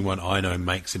anyone I know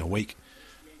makes in a week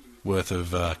worth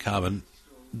of carbon.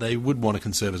 They would want to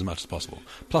conserve as much as possible.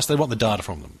 Plus, they want the data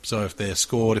from them. So if they're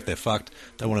scored, if they're fucked,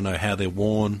 they want to know how they're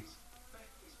worn,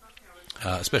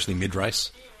 especially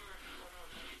mid-race.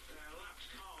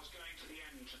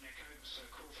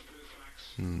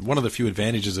 One of the few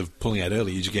advantages of pulling out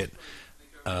early is you get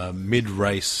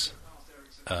mid-race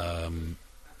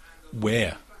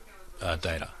wear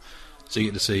data. So you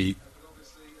get to see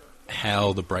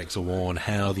how the brakes are worn,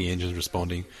 how the engine's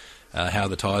responding, how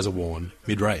the tyres are worn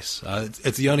mid-race.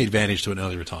 It's the only advantage to an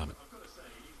early retirement.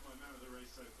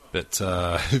 But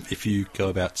if you go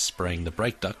about spraying the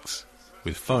brake ducts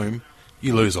with foam,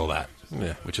 you lose all that.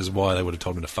 Yeah. Which is why they would have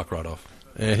told him to fuck right off.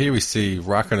 Here we see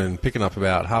Raikkonen picking up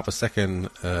about half a second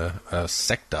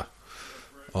sector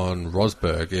on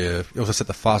Rosberg. He also set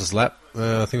the fastest lap,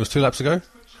 I think it was 2 laps ago.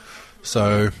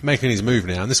 So, making his move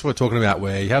now, and this is what we're talking about,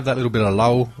 where you have that little bit of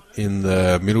lull in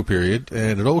the middle period,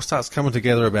 and it all starts coming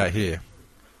together about here.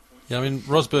 Yeah, I mean,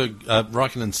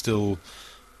 Raikkonen's still,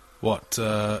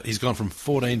 he's gone from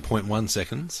 14.1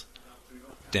 seconds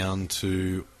down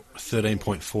to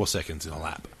 13.4 seconds in a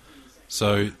lap.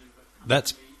 So,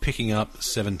 that's picking up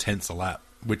 7/10 a lap,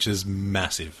 which is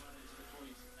massive.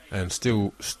 And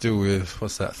still with,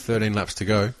 13 laps to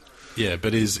go. Yeah,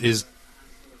 but his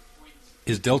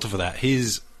delta for that,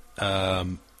 his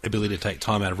ability to take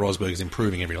time out of Rosberg is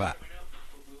improving every lap.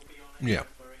 Yeah.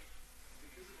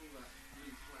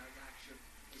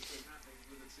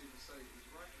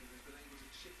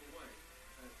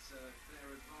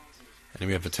 And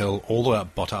we have Vettel all the way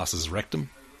up Bottas's rectum.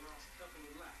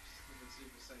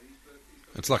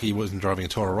 It's lucky he wasn't driving a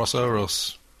Toro Rosso, or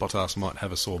else Bottas might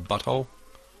have a sore butthole.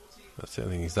 That's the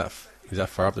other thing. He's that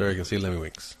far up there, you can see Lemmy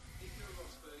Winks.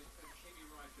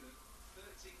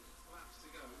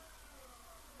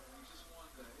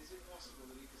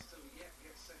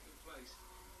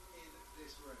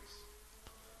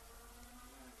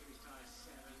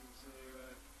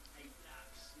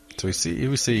 So we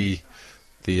see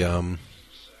the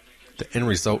end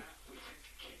result.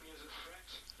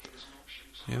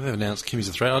 Yeah, they've announced Kimi's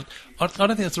a threat. I don't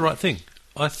think that's the right thing.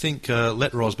 I think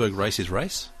let Rosberg race his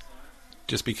race,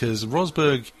 just because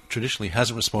Rosberg traditionally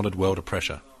hasn't responded well to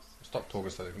pressure. Stop talking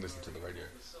so they can listen to the radio.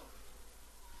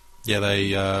 Yeah,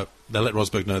 they let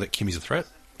Rosberg know that Kimi's a threat,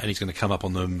 and he's going to come up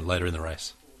on them later in the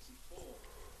race.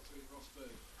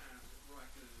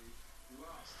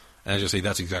 And as you'll see,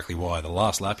 that's exactly why. The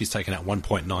last lap, he's taken out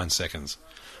 1.9 seconds,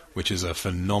 which is a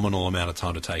phenomenal amount of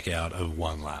time to take out of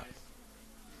one lap.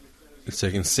 So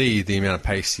you can see the amount of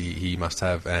pace he must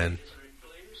have, and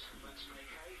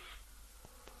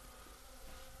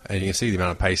you can see the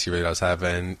amount of pace he really does have.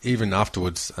 And even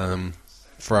afterwards,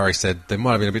 Ferrari said they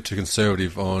might have been a bit too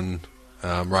conservative on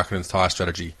Raikkonen's tyre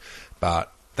strategy.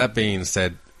 But that being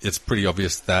said, it's pretty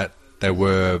obvious that they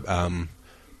were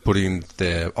putting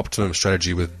their optimum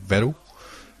strategy with Vettel.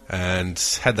 And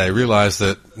had they realised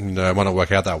that it might not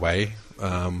work out that way,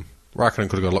 Raikkonen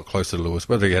could have got a lot closer to Lewis.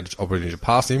 Whether he had the opportunity to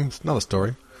pass him, it's another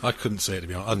story. I couldn't see it, to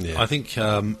be honest. Yeah. I think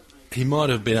he might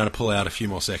have been able to pull out a few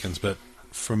more seconds, but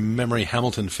from memory,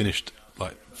 Hamilton finished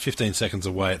like 15 seconds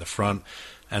away at the front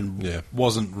and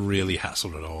wasn't really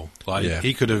hassled at all.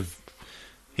 He could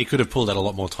have pulled out a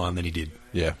lot more time than he did.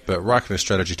 Yeah, but Raikkonen's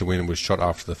strategy to win was shot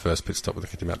after the first pit stop, when they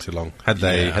kept him out too long. Had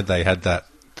they had that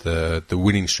the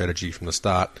winning strategy from the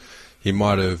start, he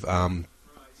might have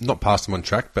not passed him on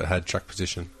track, but had track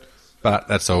position. But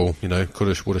that's all,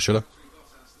 coulda, woulda, shoulda.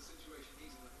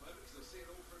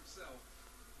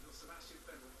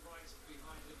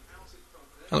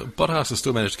 Bottas has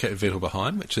still managed to keep Vettel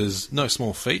behind, which is no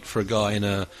small feat for a guy in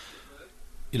a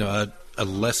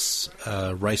less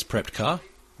race-prepped car.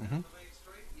 Mm-hmm.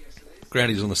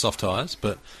 Granted, he's on the soft tyres,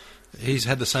 but he's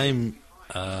had the same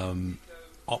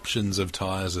options of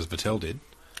tyres as Vettel did.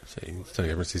 So it's the only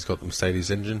difference, he's got the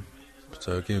Mercedes engine,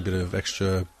 so give him a bit of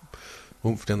extra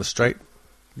oomph down the straight.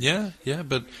 Yeah,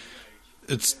 but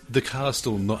the car's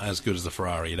still not as good as the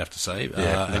Ferrari, you'd have to say.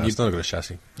 And it's not a good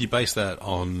chassis. You base that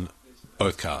on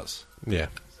both cars. Yeah.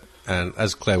 And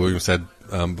as Claire Williams said,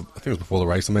 I think it was before the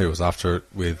race, or maybe it was after it,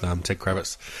 with Ted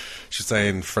Kravitz, she's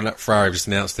saying Ferrari just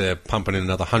announced they're pumping in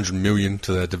another $100 million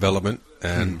to their development,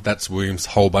 and that's Williams'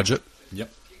 whole budget.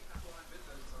 Yep.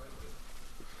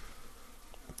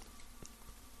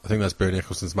 I think that's Bernie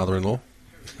Eccleston's mother-in-law.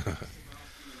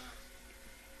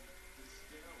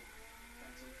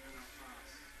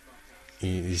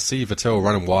 You see Vettel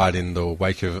running wide in the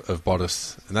wake of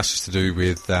Bottas, and that's just to do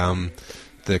with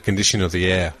the condition of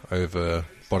the air over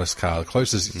Bottas' car. The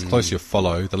closer you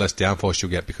follow, the less downforce you'll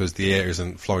get, because the air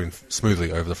isn't flowing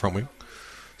smoothly over the front wing.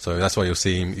 So that's why you'll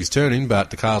see him. He's turning,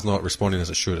 but the car's not responding as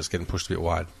it should. It's getting pushed a bit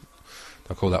wide.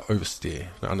 They'll call that oversteer.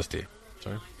 No, understeer.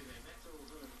 Sorry.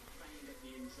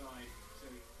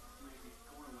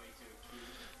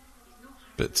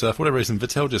 But for whatever reason,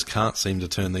 Vettel just can't seem to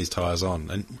turn these tyres on.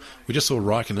 And we just saw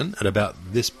Raikkonen at about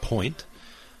this point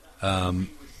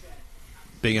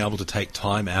being able to take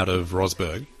time out of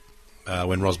Rosberg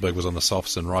when Rosberg was on the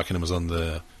softs and Raikkonen was on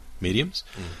the mediums.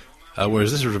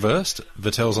 Whereas this is reversed.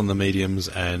 Vettel's on the mediums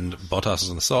and Bottas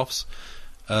is on the softs.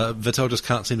 Vettel just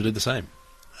can't seem to do the same.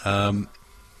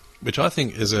 Which I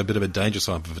think is a bit of a danger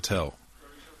sign for Vettel.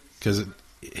 Because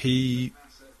he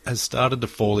has started to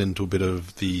fall into a bit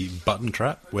of the button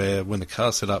trap, where when the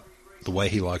car's set up the way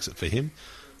he likes it for him,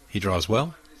 he drives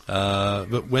well.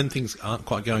 But when things aren't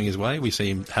quite going his way, we see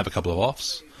him have a couple of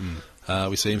offs.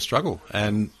 We see him struggle.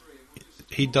 And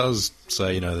he does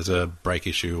say, there's a brake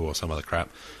issue or some other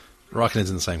crap. Raikkonen's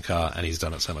in the same car, and he's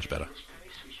done it so much better.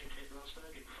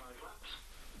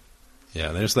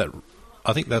 Yeah, there's that.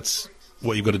 I think that's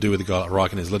what you've got to do with a guy like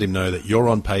Raikkonen, is let him know that you're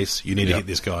on pace, you need to hit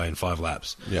this guy in 5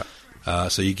 laps. Yeah.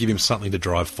 So you give him something to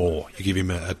drive for. You give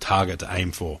him a target to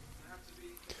aim for.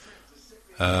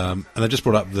 And they just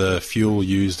brought up the fuel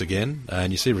used again,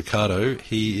 and you see Ricciardo,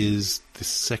 he is the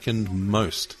second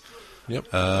most.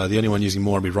 Yep. The only one using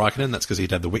more would be Raikkonen. That's because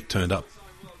he'd had the wick turned up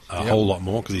a whole lot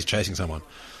more because he's chasing someone.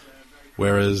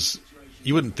 Whereas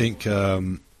you wouldn't think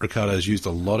Ricciardo's used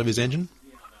a lot of his engine.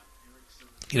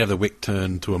 He'd have the wick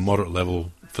turned to a moderate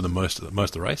level for the most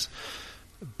of the race,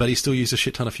 but he still used a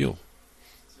shit ton of fuel.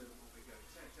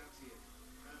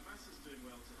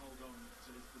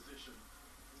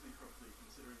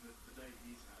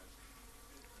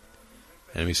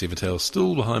 And we see Vettel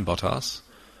still behind Bottas.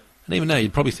 And even now,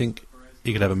 you'd probably think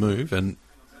he could have a move. And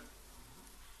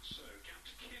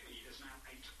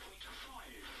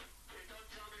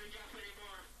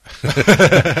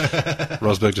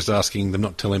Rosberg just asking them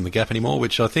not to tell him the gap anymore,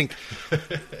 which I think,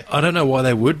 I don't know why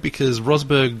they would, because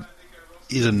Rosberg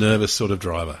is a nervous sort of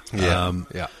driver.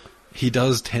 Yeah. He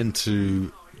does tend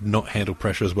to not handle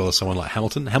pressure as well as someone like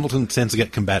Hamilton. Hamilton tends to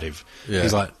get combative. Yeah.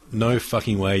 He's like, no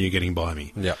fucking way you're getting by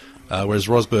me. Yeah. Whereas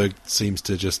Rosberg seems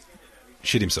to just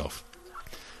shit himself.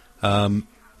 Or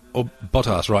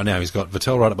Bottas right now, he's got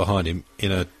Vettel right up behind him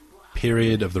in a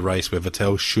period of the race where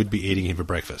Vettel should be eating him for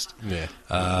breakfast. Yeah.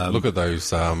 Look at those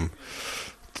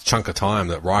chunk of time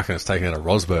that Raikkonen's taken out of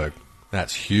Rosberg.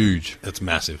 That's huge. It's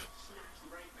massive.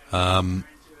 But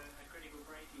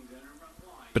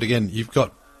again, you've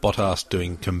got Bottas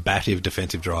doing combative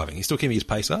defensive driving. He's still keeping his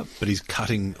pace up, but he's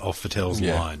cutting off Vettel's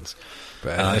lines.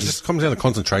 But it just comes down to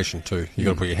concentration too. You've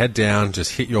got to put your head down,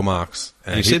 just hit your marks,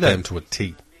 and you hit see that them to a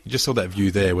T. You just saw that view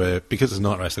there where, because it's a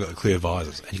night race, they've got the clear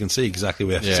visors, and you can see exactly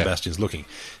where Sebastian's looking.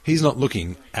 He's not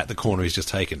looking at the corner he's just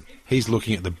taken. He's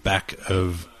looking at the back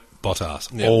of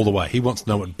Bottas all the way. He wants to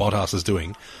know what Bottas is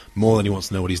doing more than he wants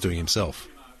to know what he's doing himself.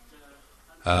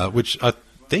 Which I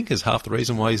think is half the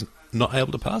reason why he's not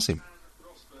able to pass him.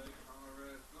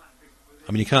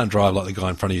 I mean, you can't drive like the guy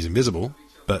in front of you is invisible,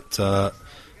 but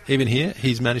even here,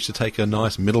 he's managed to take a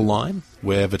nice middle line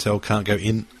where Vettel can't go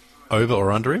in, over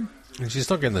or under him. And she's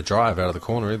not getting the drive out of the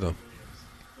corner either.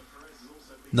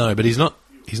 No, but he's not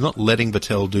letting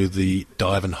Vettel do the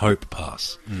dive and hope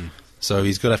pass. So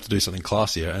he's got to have to do something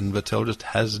classier, and Vettel just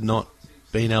has not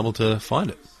been able to find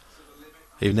it.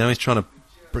 Even now he's trying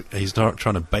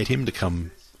to bait him to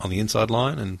come on the inside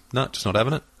line, and just not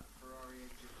having it.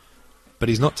 But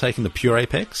he's not taking the pure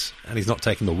apex, and he's not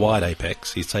taking the wide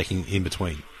apex. He's taking in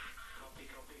between.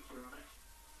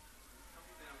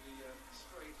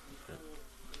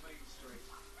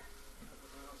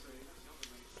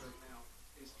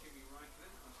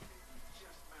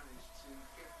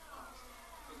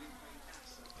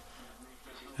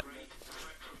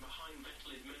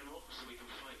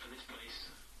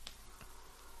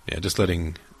 Yeah, they're just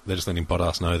letting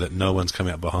Bottas know that no one's come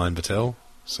out behind Vettel,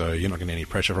 so you're not getting any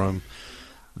pressure from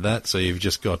that, so you've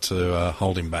just got to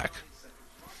hold him back.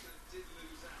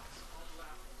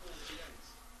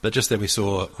 But just then we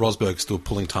saw Rosberg still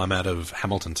pulling time out of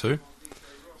Hamilton too.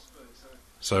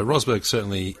 So Rosberg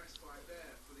certainly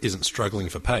isn't struggling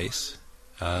for pace,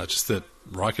 just that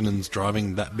Raikkonen's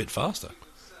driving that bit faster.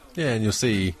 Yeah, and you'll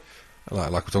see,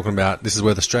 like we're talking about, this is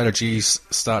where the strategies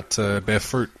start to bear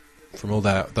fruit from all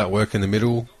that work in the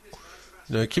middle.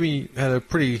 You know, Kimi had a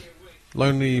pretty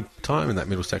lonely time in that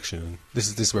middle section.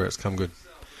 This is where it's come good.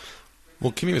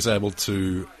 Well, Kimi was able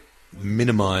to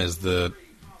minimise the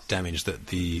damage that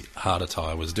the harder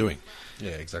tyre was doing.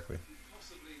 Yeah, exactly.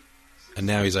 And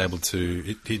now he's able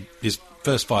to... his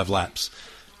first 5 laps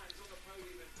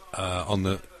on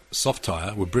the soft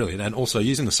tyre were brilliant, and also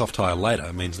using the soft tyre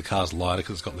later means the car's lighter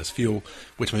because it's got less fuel,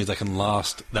 which means they can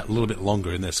last that little bit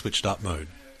longer in their switched up mode.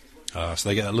 So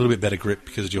they get a little bit better grip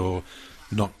because you're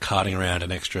not carting around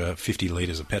an extra 50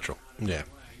 litres of petrol. Yeah.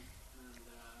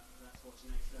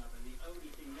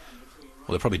 Well,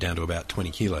 they're probably down to about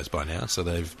 20 kilos by now, so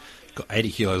they've got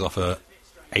 80 kilos off a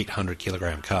 800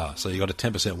 kilogram car, so you've got a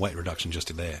 10% weight reduction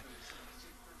just in there.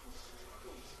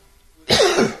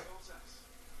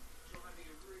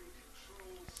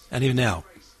 And even now,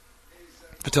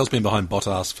 Vettel's been behind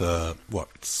Bottas for,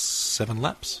 7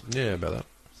 laps? Yeah, about that.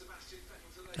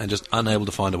 And just unable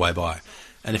to find a way by.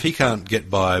 And if he can't get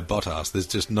by Bottas, there's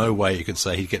just no way you could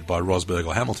say he'd get by Rosberg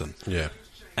or Hamilton. Yeah.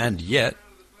 And yet,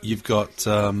 you've got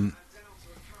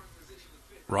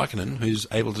Raikkonen, who's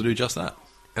able to do just that.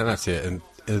 And that's it. And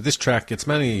this track, it's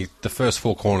mainly the first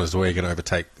 4 corners where you're going to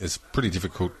overtake. It's pretty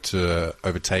difficult to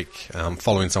overtake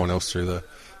following someone else through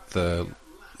the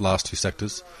last 2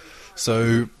 sectors.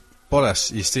 So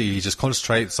Bottas, you see, he just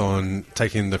concentrates on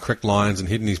taking the correct lines and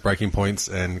hitting his braking points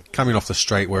and coming off the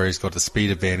straight where he's got the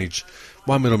speed advantage.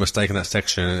 One little mistake in that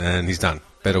section and he's done.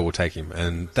 Vettel will take him.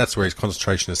 And that's where his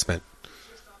concentration is spent.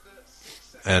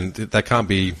 And that can't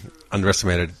be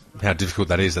underestimated how difficult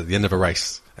that is at the end of a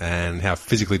race and how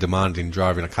physically demanding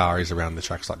driving a car is around the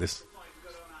tracks like this.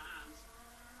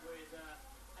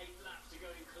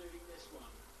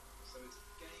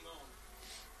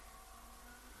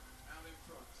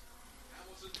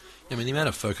 I mean, the amount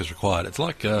of focus required, it's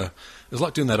like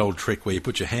doing that old trick where you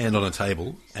put your hand on a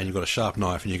table and you've got a sharp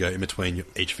knife and you go in between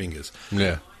each fingers.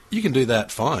 Yeah. You can do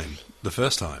that fine the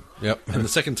first time. Yep. And the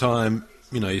second time,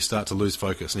 you start to lose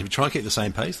focus. And if you try and keep the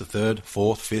same pace, the third,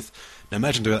 fourth, fifth, now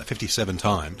imagine doing that 57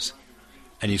 times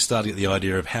and you start to get the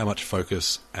idea of how much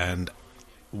focus and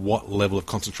what level of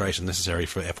concentration necessary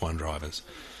for F1 drivers.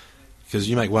 Because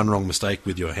you make one wrong mistake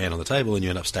with your hand on the table and you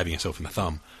end up stabbing yourself in the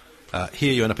thumb.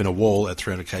 Here you end up in a wall at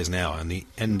 300 k's an hour, and the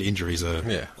end injuries are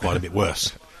quite a bit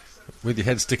worse. With your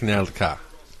head sticking out of the car.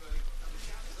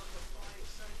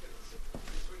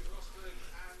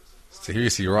 So here you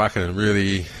see Raikkonen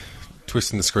really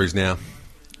twisting the screws now.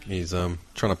 He's trying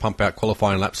to pump out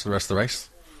qualifying laps for the rest of the race.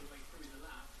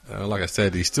 Like I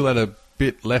said, he still had a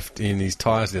bit left in his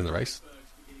tyres at the end of the race.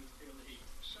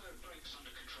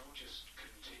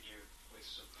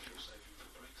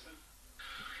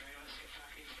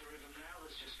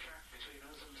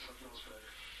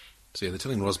 So yeah, they're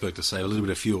telling Rosberg to save a little bit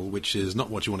of fuel, which is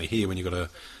not what you want to hear when you've got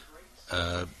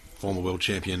a former world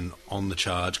champion on the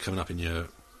charge coming up in your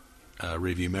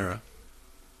rearview mirror.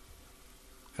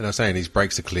 And I was saying his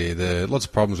brakes are clear. There are lots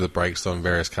of problems with brakes on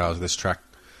various cars of this track.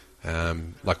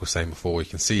 Like we were saying before, you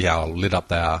can see how lit up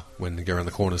they are when they go around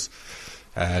the corners.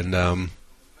 And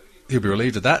he'll be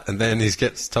relieved of that, and then he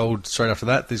gets told straight after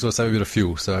that he's got to save a bit of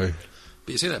fuel. So,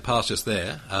 but you see that pass just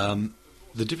there?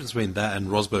 The difference between that and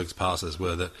Rosberg's passes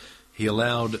were that he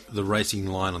allowed the racing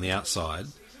line on the outside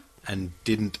and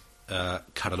didn't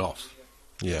cut it off.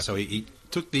 Yeah. So he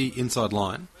took the inside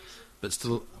line, but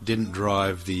still didn't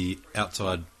drive the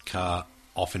outside car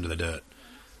off into the dirt,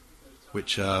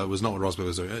 which was not what Rosberg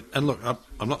was doing. And look,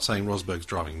 I'm not saying Rosberg's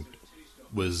driving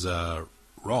was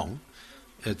wrong.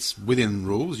 It's within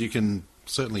rules. You can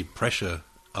certainly pressure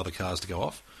other cars to go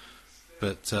off,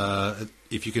 but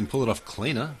if you can pull it off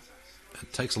cleaner,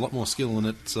 it takes a lot more skill and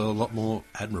it's a lot more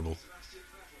admirable.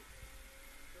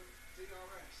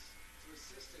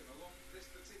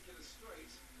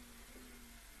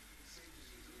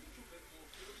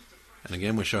 And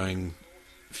again, we're showing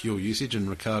fuel usage, and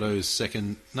Ricciardo's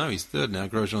second... No, he's third now.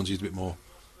 Grosjean's used a bit more.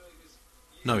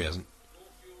 No, he hasn't.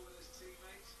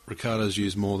 Ricciardo's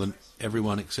used more than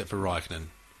everyone except for Raikkonen.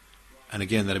 And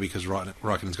again, that'll be because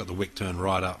Raikkonen's got the wick turned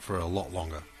right up for a lot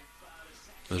longer.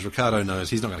 As Ricciardo knows,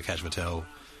 he's not going to catch Vettel.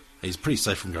 He's pretty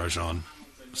safe from Grosjean,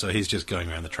 so he's just going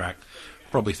around the track,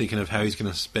 probably thinking of how he's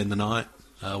going to spend the night,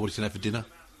 what he's going to have for dinner,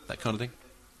 that kind of thing.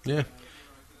 Yeah.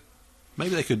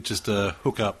 Maybe they could just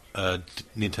hook up a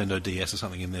Nintendo DS or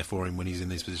something in there for him when he's in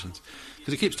these positions.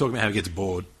 Because he keeps talking about how he gets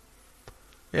bored.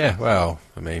 Yeah, well,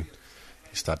 I mean,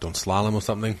 you start doing slalom or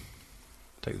something,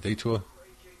 take the detour.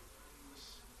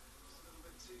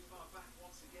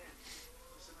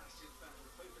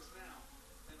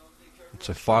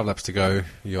 So 5 laps to go.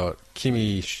 You got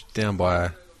Kimi down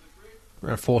by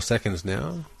around 4 seconds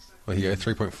now. Well, he go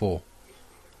 3.4,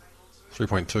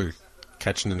 3.2,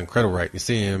 catching an incredible rate. You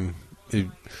see him.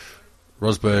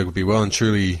 Rosberg would be well and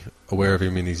truly aware of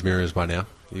him in his mirrors by now.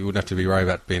 He wouldn't have to be worried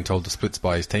about being told to splits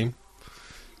by his team.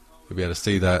 He'll be able to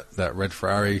see that red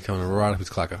Ferrari coming right up his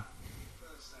clacker.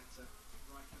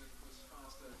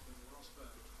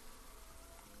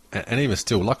 And even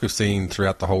still, like we've seen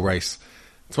throughout the whole race,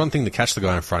 it's one thing to catch the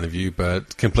guy in front of you,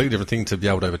 but completely different thing to be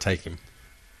able to overtake him.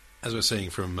 As we're seeing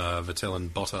from Vettel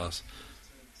and Bottas.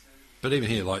 But even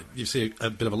here, like, you see a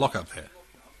bit of a lock-up there.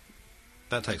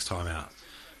 That takes time out.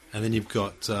 And then you've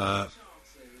got...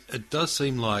 it does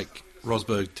seem like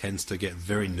Rosberg tends to get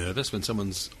very nervous when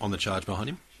someone's on the charge behind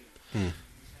him.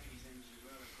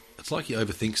 It's like he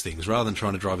overthinks things. Rather than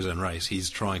trying to drive his own race, he's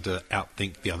trying to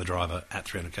outthink the other driver at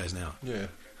 300 k's an hour. Yeah.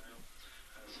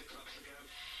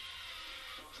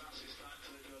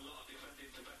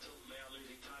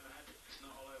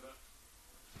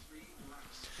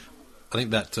 I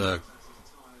think that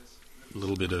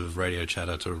little bit of radio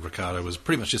chatter to Ricciardo was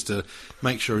pretty much just to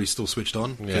make sure he's still switched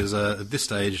on. Because at this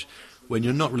stage, when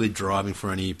you're not really driving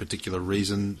for any particular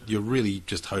reason, you're really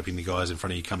just hoping the guys in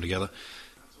front of you come together.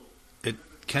 It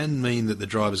can mean that the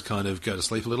drivers kind of go to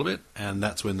sleep a little bit, and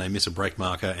that's when they miss a brake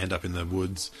marker, end up in the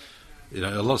woods. You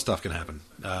know, a lot of stuff can happen.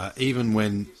 Even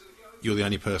when you're the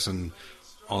only person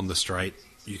on the straight,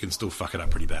 you can still fuck it up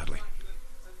pretty badly.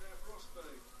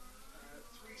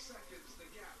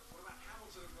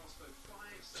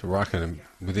 So Raikkonen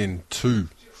within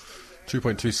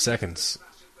 2.2 seconds,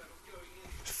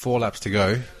 4 laps to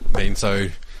go. I mean, so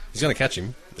he's going to catch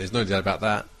him. There's no doubt about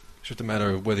that. It's just a matter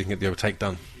of whether he can get the overtake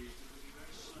done.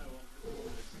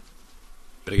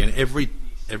 But again, every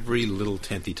little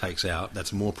tenth he takes out,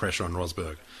 that's more pressure on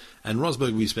Rosberg. And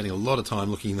Rosberg will be spending a lot of time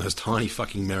looking in those tiny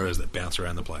fucking mirrors that bounce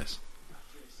around the place.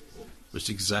 Which is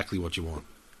exactly what you want.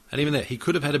 And even there, he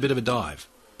could have had a bit of a dive,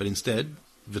 but instead,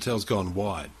 Vettel's gone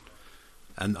wide.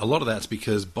 And a lot of that's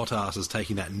because Bottas is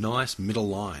taking that nice middle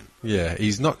line. Yeah,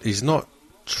 he's not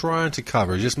trying to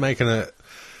cover. He's just making it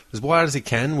as wide as he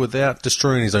can without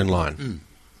destroying his own line.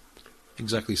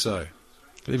 Exactly so.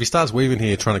 But if he starts weaving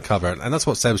here, trying to cover it, and that's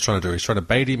what Seb's trying to do. He's trying to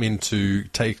bait him into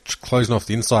closing off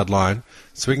the inside line,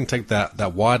 so he can take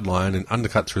that wide line and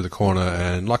undercut through the corner.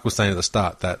 And like we were saying at the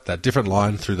start, that different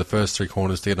line through the first 3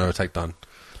 corners to get an overtake done.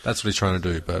 That's what he's trying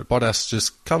to do. But Bottas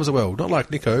just covers it well. Not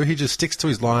like Nico. He just sticks to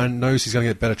his line, knows he's going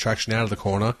to get better traction out of the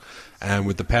corner, and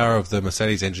with the power of the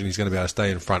Mercedes engine, he's going to be able to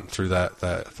stay in front through that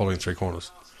following 3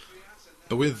 corners.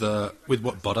 But with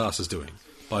what Bottas is doing,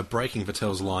 by breaking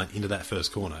Vettel's line into that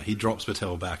first corner, he drops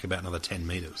Vettel back about another 10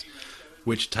 metres,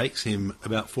 which takes him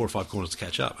about 4 or 5 corners to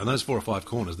catch up. And those 4 or 5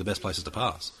 corners are the best places to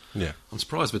pass. Yeah. I'm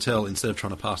surprised Vettel, instead of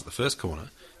trying to pass at the first corner,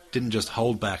 didn't just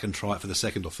hold back and try it for the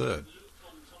second or third.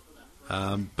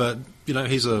 But,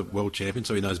 he's a world champion,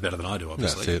 so he knows better than I do,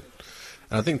 obviously. That's it.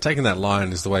 And I think taking that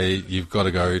line is the way you've got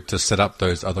to go to set up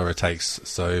those other overtakes.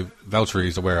 So Valtteri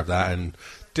is aware of that and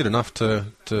did enough to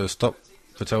stop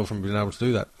Vettel from being able to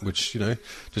do that, which,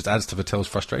 just adds to Vettel's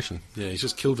frustration. Yeah, he's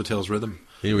just killed Vettel's rhythm.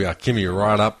 Here we are, Kimi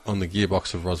right up on the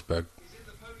gearbox of Rosberg.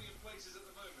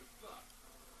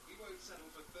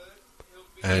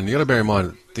 And you got to bear in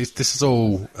mind, this is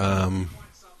all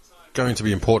going to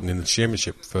be important in the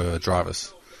championship for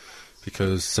drivers,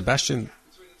 because Sebastian...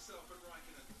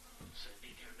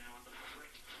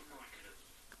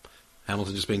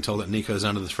 Hamilton just being told that Nico's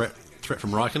under the threat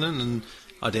from Raikkonen, and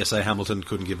I dare say Hamilton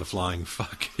couldn't give a flying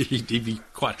fuck. He'd be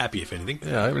quite happy, if anything.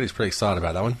 Yeah, everybody's pretty excited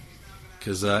about that one.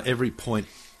 Because every point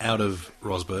out of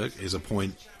Rosberg is a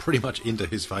point pretty much into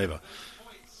his favour.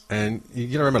 And you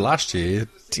got to remember last year,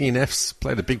 DNFs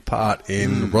played a big part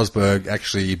in Rosberg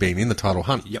actually being in the title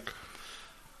hunt. Yep.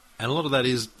 And a lot of that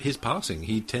is his passing.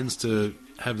 He tends to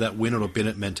have that win it or bin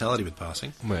it mentality with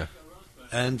passing. Yeah.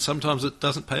 And sometimes it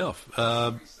doesn't pay off.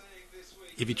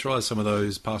 If he tries some of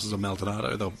those passes on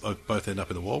Maldonado, they'll both end up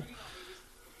in the wall.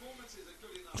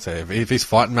 So if he's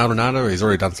fighting Maldonado, he's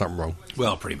already done something wrong.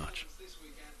 Well, pretty much.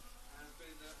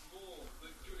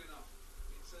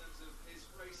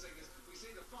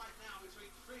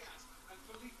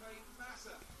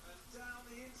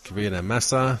 Kvyat and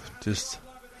Massa just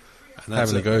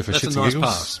having a go for shits and giggles. That's a nice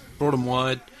pass. Brought him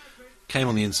wide, came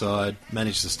on the inside,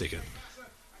 managed to stick it.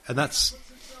 And that's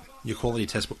your quality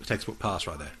textbook pass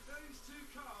right there.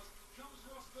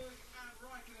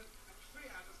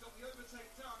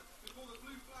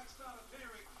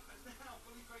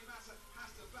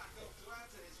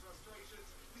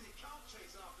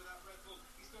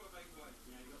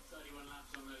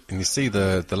 And you see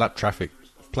the lap traffic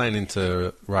playing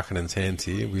into Raikkonen's hands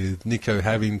here, with Nico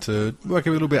having to work a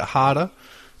little bit harder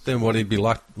than what he'd be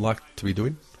like to be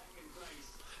doing.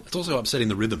 It's also upsetting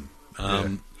the rhythm.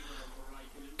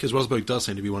 Because Rosberg does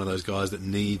seem to be one of those guys that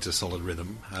needs a solid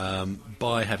rhythm.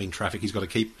 By having traffic, he's got to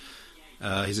keep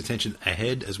his attention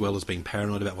ahead as well as being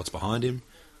paranoid about what's behind him.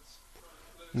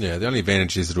 Yeah, the only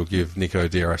advantage is it'll give Nico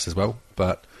DRS as well,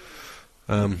 but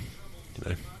you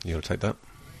got to take that.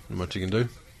 Not much you can do.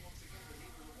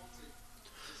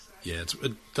 Yeah,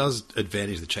 it does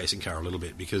advantage the chasing car a little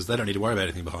bit because they don't need to worry about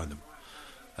anything behind them.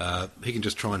 He can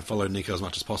just try and follow Nico as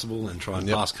much as possible and try and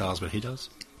pass cars when he does.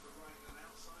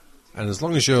 And as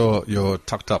long as you're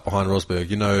tucked up behind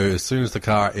Rosberg, as soon as the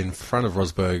car in front of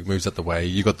Rosberg moves out the way,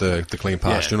 you got the clean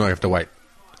pass. Yeah. You don't have to wait.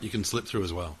 You can slip through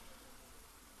as well.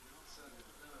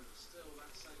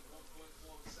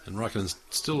 And Raikkonen's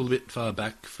still a little bit far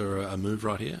back for a move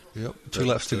right here. Yep, 2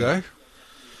 laps to go.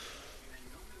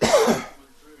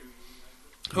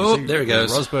 Oh, there he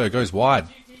goes. Rosberg goes wide.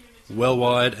 Well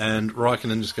wide, and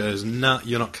Raikkonen just goes, nah,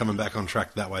 you're not coming back on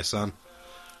track that way, son.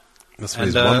 That's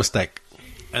his one mistake.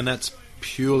 And that's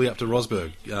purely up to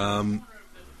Rosberg.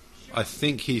 I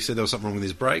think he said there was something wrong with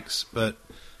his brakes, but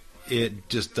it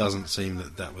just doesn't seem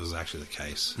that was actually the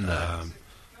case. No.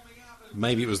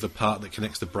 Maybe it was the part that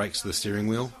connects the brakes to the steering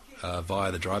wheel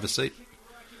via the driver's seat.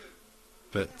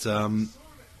 But,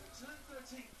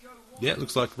 it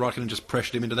looks like Raikkonen just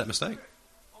pressured him into that mistake.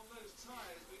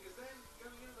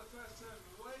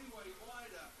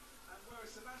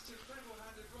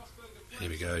 Here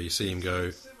we go. You see him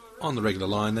go on the regular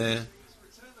line there.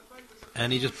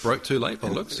 And he just broke too late by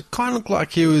the looks. It kind of looked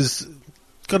like he was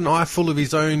got an eye full of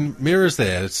his own mirrors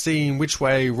there, seeing which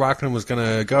way Raikkonen was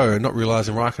going to go, and not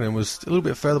realising Raikkonen was a little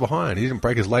bit further behind. He didn't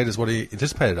brake as late as what he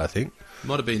anticipated, I think.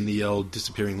 Might have been the old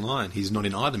disappearing line. He's not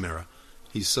in either mirror.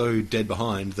 He's so dead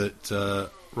behind that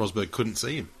Rosberg couldn't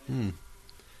see him.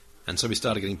 And so he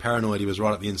started getting paranoid. He was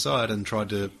right at the inside and tried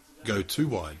to go too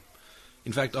wide.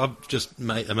 In fact, I've just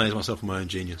amazed myself with my own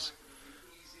genius.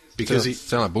 Because he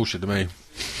sound like bullshit to me.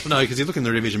 No, because he looked in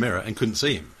the rear vision mirror and couldn't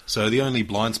see him. So the only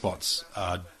blind spots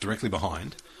are directly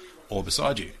behind or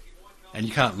beside you. And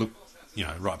you can't look,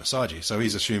 right beside you. So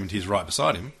he's assumed he's right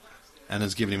beside him and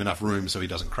has given him enough room so he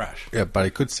doesn't crash. Yeah, but he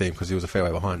could see him because he was a fair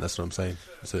way behind. That's what I'm saying.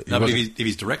 So no, but if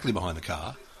he's directly behind the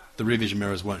car, the rear vision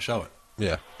mirrors won't show it.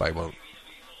 Yeah, but he won't.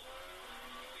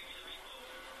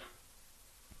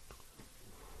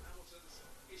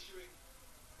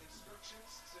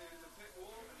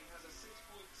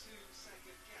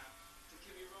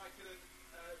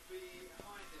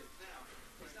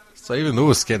 So even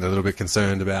Lewis getting a little bit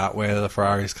concerned about where the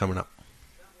Ferrari's coming up.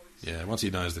 Yeah, once he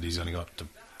knows that he's only got to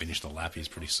finish the lap, he's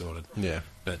pretty sorted. Yeah.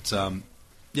 But,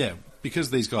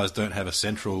 because these guys don't have a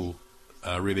central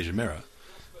rear vision mirror,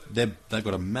 they've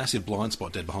got a massive blind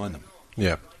spot dead behind them.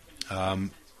 Yeah.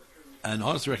 And I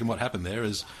honestly reckon what happened there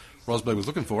is Rosberg was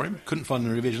looking for him, couldn't find him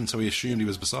in rear vision, so he assumed he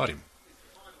was beside him.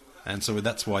 And so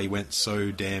that's why he went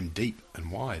so damn deep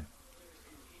and wide.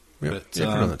 Yep. But, yeah,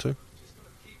 on that too.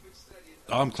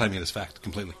 I'm claiming it as fact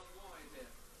completely.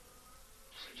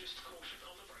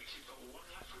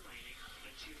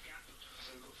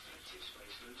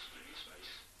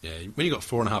 Yeah, when you've got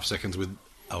 4.5 seconds with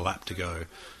a lap to go,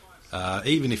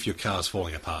 even if your car's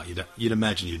falling apart, you'd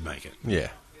imagine you'd make it. Yeah.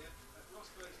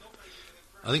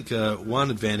 I think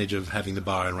one advantage of having the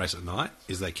Bahrain race at night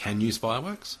is they can use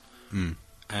fireworks. Mm.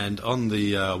 And on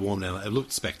the warm down, it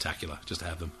looked spectacular just to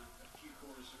have them.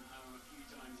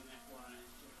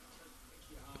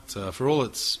 But, for all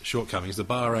its shortcomings, the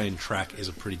Bahrain track is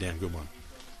a pretty damn good one.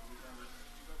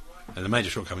 And the major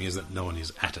shortcoming is that no one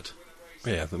is at it.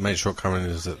 Yeah, the main shortcoming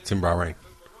is that it's in Bahrain.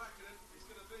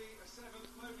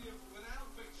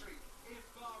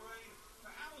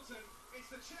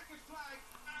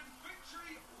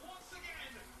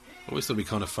 Always thought it'd be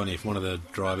kind of funny if one of the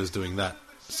drivers doing that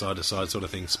side-to-side sort of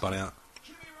thing spun out.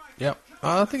 Yep.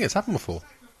 I think it's happened before.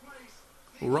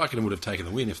 Well, Raikkonen would have taken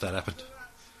the win if that happened.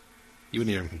 You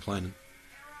wouldn't hear him complaining.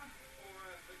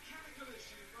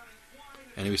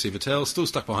 And here we see Vettel still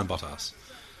stuck behind Bottas.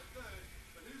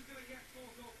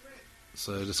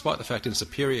 So despite the fact in a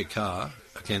superior car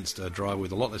against a driver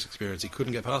with a lot less experience, he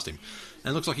couldn't get past him.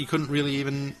 And it looks like he couldn't really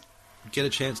even get a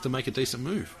chance to make a decent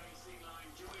move.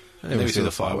 And there we see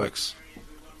the fireworks.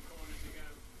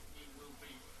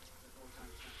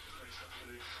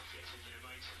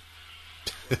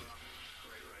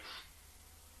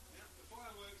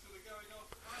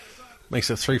 Makes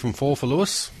it 3 from 4 for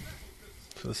Lewis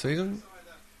for the season.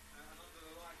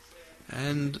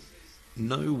 And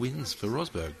no wins for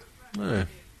Rosberg. No.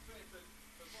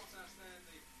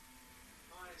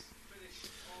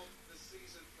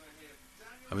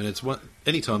 I mean,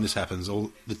 anytime this happens,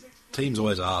 all the teams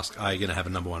always ask, are you going to have a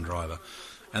number one driver?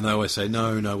 And they always say,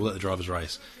 no, we'll let the drivers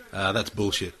race. That's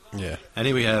bullshit. Yeah. And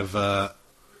here we have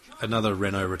another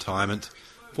Renault retirement.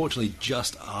 Fortunately,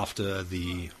 just after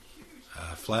the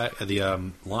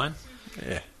line.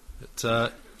 Yeah.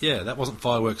 But, that wasn't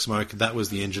fireworks smoke. That was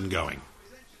the engine going.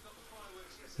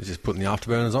 He's just putting the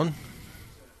afterburners on.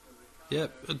 Yeah,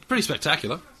 it's pretty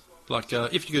spectacular. Like,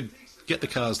 if you could get the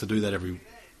cars to do that every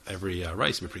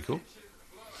race, it'd be pretty cool.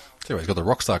 So he's got the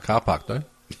Rockstar car park, though.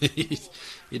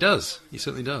 He does. He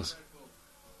certainly does.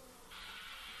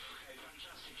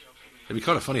 It'd be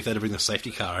kind of funny if they had to bring the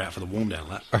safety car out for the warm-down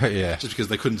lap. Yeah. Just because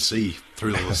they couldn't see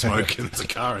through all the smoke and there's a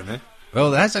car in there.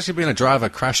 Well, there has actually been a driver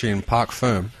crashing in Park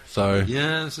Firm, so...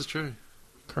 Yeah, this is true.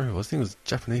 I think it was a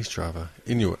Japanese driver.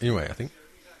 Inoue, I think.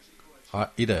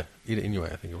 Ida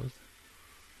Inoue, I think it was.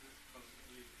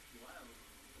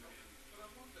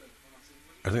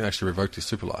 I think they actually revoked his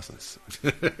super license.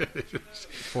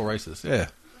 4 races, yeah.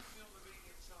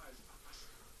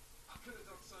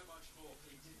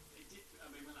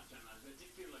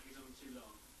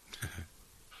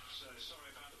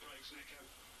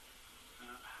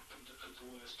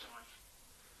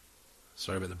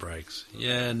 Sorry about the brakes.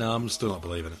 Yeah, no, I'm still not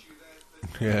believing it.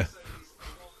 Yeah.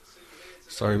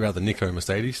 Sorry about the Nico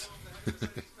Mercedes.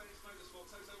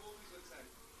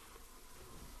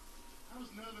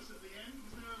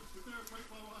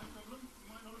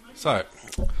 So,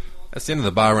 that's the end of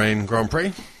the Bahrain Grand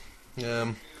Prix.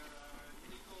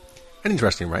 an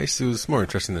interesting race. It was more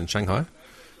interesting than Shanghai.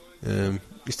 You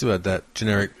still had that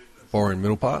generic, boring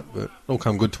middle part, but it all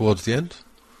come good towards the end.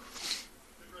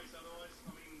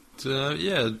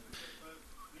 Yeah,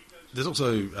 there's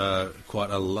also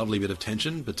quite a lovely bit of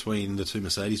tension between the two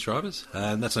Mercedes drivers,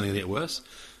 and that's only going to get worse,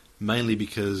 mainly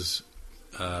because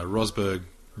Rosberg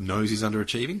knows he's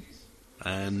underachieving,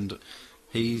 and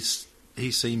he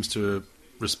seems to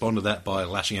respond to that by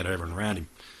lashing out at everyone around him.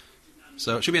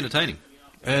 So it should be entertaining.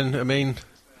 And, I mean,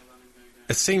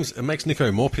 it makes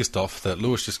Nico more pissed off that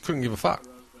Lewis just couldn't give a fuck.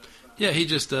 Yeah, he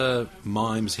just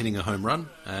mimes hitting a home run,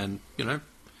 and,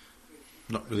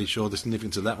 not really sure the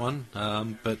significance of that one,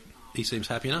 but he seems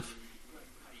happy enough.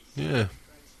 Yeah.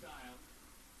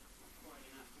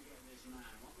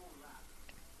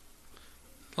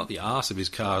 Like the arse of his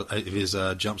car, of his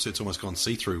jumpsuit's almost gone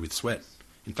see-through with sweat.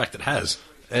 In fact, it has.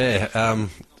 Yeah,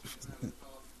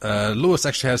 Lewis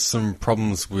actually has some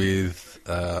problems with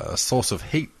a source of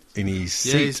heat in his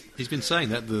seat. He's been saying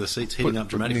that the seat's heating up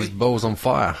dramatically. His balls on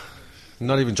fire.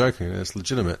 Not even joking, it's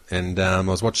legitimate. And I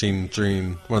was watching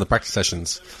during one of the practice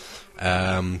sessions,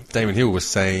 Damon Hill was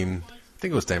saying, I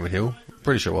think it was Damon Hill,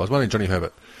 pretty sure it was, one of Johnny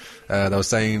Herbert, they were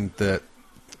saying that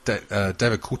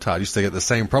David Coulthard used to get the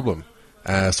same problem,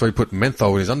 so he put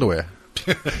menthol in his underwear.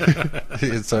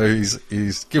 So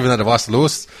he's given that advice to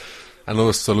Lewis, and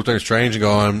Lewis sort of looked at him strange and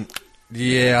going,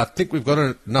 yeah, I think we've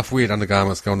got enough weird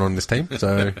undergarments going on in this team,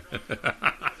 so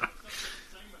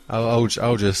I'll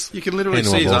just... You can literally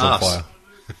see his ass.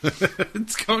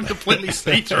 It's going completely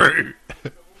see-through.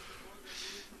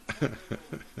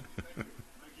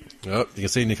 Oh, you can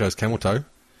see Nico's camel toe.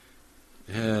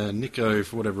 Yeah, Nico,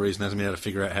 for whatever reason, hasn't been able to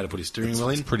figure out how to put his steering wheel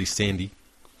in. It's pretty sandy.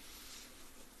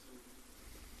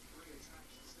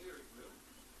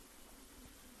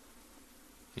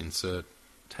 Insert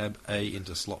tab A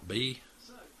into slot B.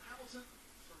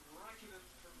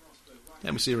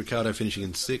 And we see Ricciardo finishing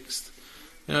in 6th.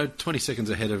 20 seconds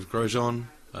ahead of Grosjean,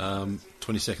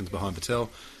 20 seconds behind Vettel.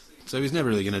 So he's never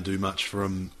really going to do much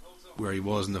from where he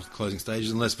was in the closing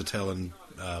stages, unless Vettel and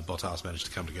Bottas managed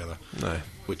to come together. No.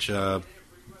 Which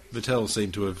Vettel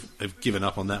seemed to have given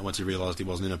up on that once he realised he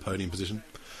wasn't in a podium position.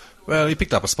 Well, he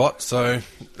picked up a spot, so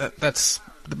that's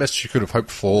the best you could have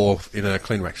hoped for in a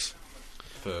clean race.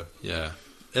 Yeah.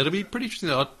 It'll be pretty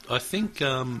interesting. I think,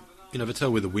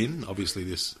 Vettel with a win, obviously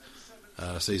this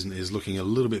season is looking a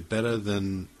little bit better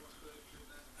than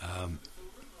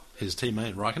his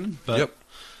teammate Raikkonen, but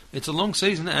it's a long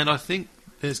season, and I think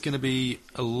there's going to be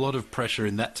a lot of pressure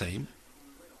in that team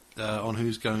on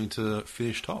who's going to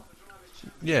finish top.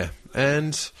 Yeah,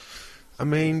 and I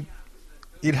mean,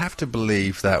 you'd have to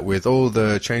believe that with all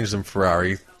the changes in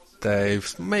Ferrari,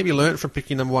 they've maybe learnt from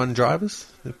picking number 1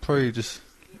 drivers. They'll probably just,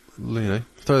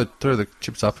 throw the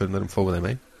chips up and let them fall where they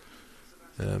may.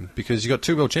 Because you've got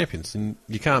 2 world champions, and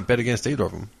you can't bet against either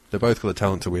of them. They've both got the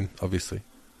talent to win, obviously.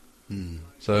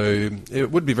 So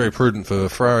it would be very prudent for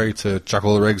Ferrari to chuck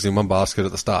all their eggs in one basket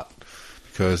at the start,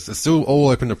 because it's still all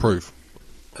open to prove.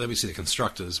 Then we see the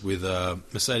constructors with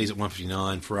Mercedes at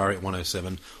 159, Ferrari at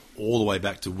 107, all the way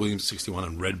back to Williams at 61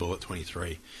 and Red Bull at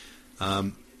 23.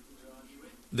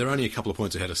 They're only a couple of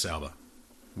points ahead of Sauber,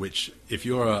 which, if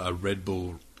you're a Red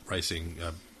Bull racing,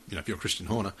 if you're Christian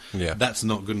Horner, that's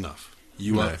not good enough.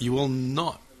 You will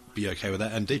not be okay with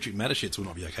that, and Dietrich Mateschitz will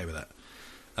not be okay with that.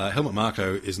 Helmut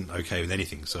Marko isn't okay with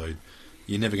anything, so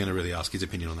you're never going to really ask his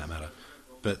opinion on that matter.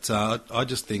 But I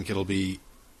just think it'll be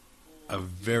a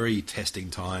very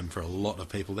testing time for a lot of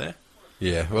people there.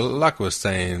 Yeah, well, like I was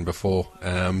saying before,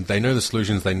 they know the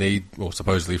solutions they need, or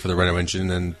supposedly, for the Renault engine,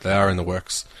 and they are in the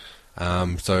works.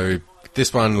 So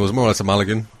this one was more or less a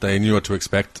mulligan. They knew what to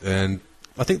expect, and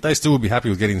I think they still would be happy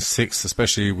with getting 6th,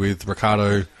 especially with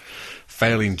Ricciardo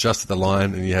failing just at the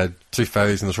line, and you had 2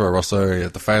 failures in the Toro Rosso, you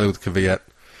had the failure with Kvyat.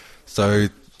 So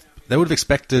they would have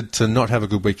expected to not have a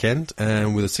good weekend,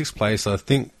 and with a 6th place, I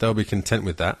think they'll be content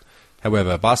with that.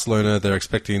 However, Barcelona, they're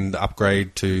expecting the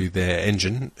upgrade to their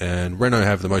engine, and Renault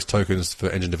have the most tokens for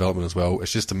engine development as well.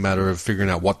 It's just a matter of figuring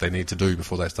out what they need to do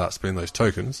before they start spending those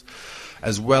tokens,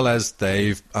 as well as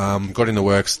they've got in the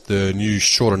works the new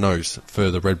shorter nose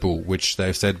for the Red Bull, which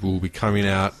they've said will be coming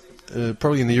out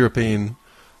probably in the European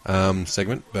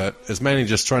segment, but it's mainly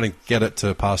just trying to get it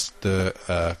to pass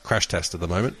the crash test at the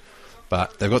moment.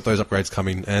 But they've got those upgrades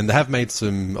coming, and they have made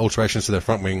some alterations to their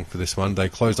front wing for this one. They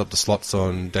closed up the slots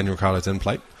on Daniel Ricciardo's end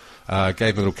plate, gave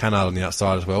him a little canard on the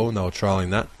outside as well, and they were trialling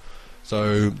that.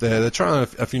 So they're trying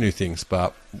a few new things,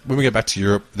 but when we get back to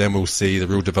Europe, then we'll see the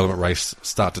real development race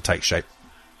start to take shape.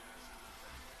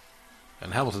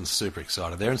 And Hamilton's super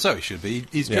excited there, and so he should be.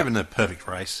 He's driven a perfect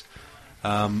race.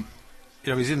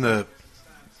 He's in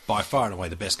by far and away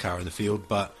the best car in the field,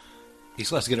 but He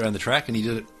still has to get around the track, and he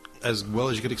did it as well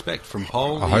as you could expect from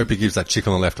pole. I hope he gives that chick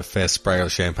on the left a fair spray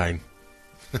of champagne.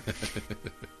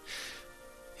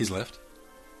 His left?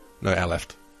 No, our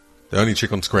left. The only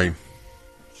chick on screen.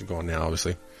 She's gone now,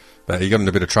 obviously. But he got in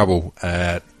a bit of trouble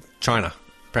at China.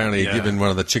 Apparently, giving one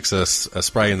of the chicks a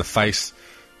spray in the face.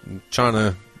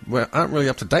 China aren't really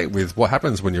up to date with what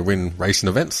happens when you win racing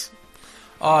events.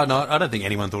 Oh, no, I don't think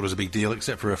anyone thought it was a big deal,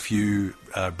 except for a few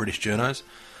British journos.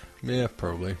 Yeah,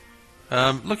 probably.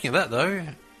 Looking at that, though,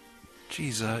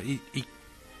 geez,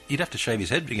 he'd have to shave his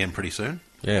head again pretty soon.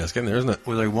 Yeah, it's getting there, isn't it?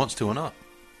 Whether he wants to or not.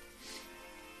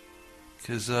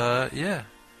 Because,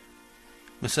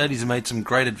 Mercedes have made some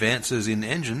great advances in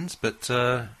engines, but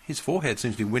his forehead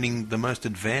seems to be winning the most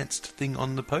advanced thing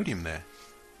on the podium there.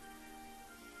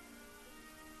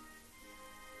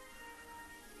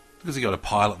 Because he got a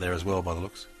pilot there as well, by the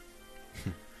looks.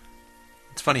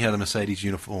 It's funny how the Mercedes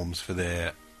uniforms for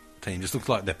their team just look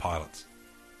like they're pilots.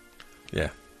 Yeah.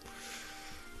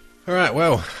 All right,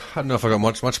 well, I don't know if I got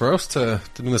much more else to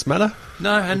do in this matter.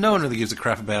 No, and no one really gives a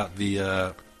crap about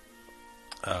the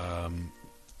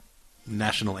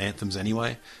national anthems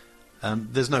anyway.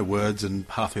 There's no words, and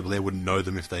half the people there wouldn't know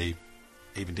them if they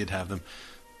even did have them.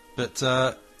 But,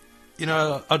 I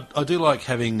do like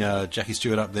having Jackie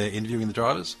Stewart up there interviewing the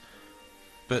drivers,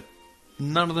 but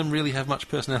none of them really have much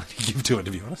personality to give to it,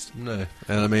 to be honest. No.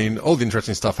 And, I mean, all the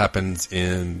interesting stuff happens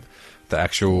in the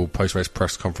actual post-race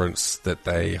press conference that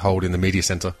they hold in the media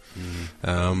centre.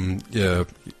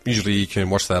 Usually you can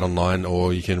watch that online,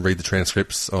 or you can read the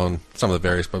transcripts on some of the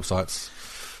various websites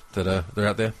that are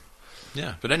out there.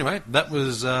 Yeah, but anyway, that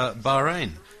was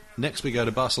Bahrain. Next we go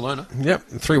to Barcelona. Yep,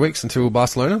 3 weeks until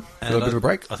Barcelona. A little bit of a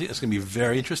break. I think that's going to be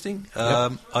very interesting.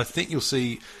 Yep. I think you'll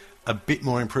see a bit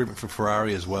more improvement for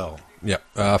Ferrari as well. Yep.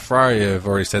 Ferrari have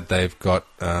already said they've got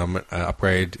an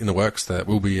upgrade in the works that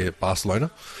will be at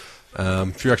Barcelona. A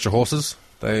few extra horses,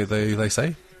 they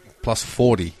say. Plus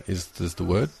 40 is the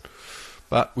word.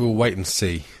 But we'll wait and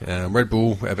see. Red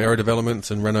Bull have aero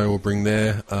developments, and Renault will bring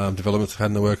their developments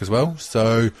in the work as well.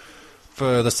 So,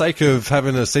 for the sake of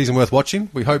having a season worth watching,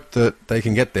 we hope that they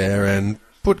can get there and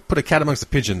put a cat amongst the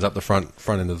pigeons up the front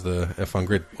end of the F1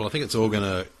 grid. Well, I think it's all going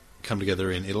to come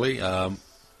together in Italy.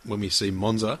 When we see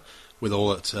Monza with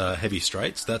all its heavy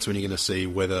straights, that's when you're going to see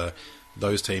whether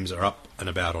those teams are up and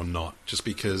about or not. Just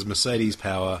because Mercedes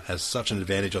power has such an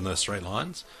advantage on those straight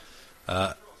lines.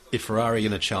 If Ferrari are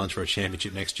going to challenge for a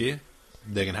championship next year,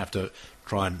 they're going to have to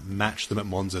try and match them at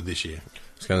Monza this year.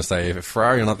 I was going to say, if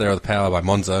Ferrari are not there with the power by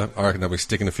Monza, I reckon they'll be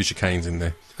sticking a few chicanes in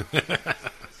there.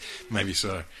 Maybe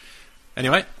so.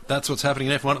 Anyway, that's what's happening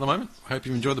in F1 at the moment. Hope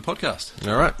you've enjoyed the podcast.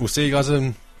 All right, we'll see you guys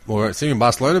see you in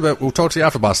Barcelona, but we'll talk to you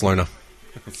after Barcelona.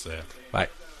 See ya. Bye.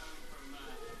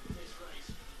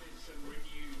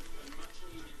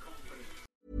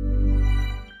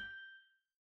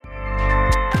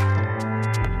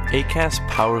 Acast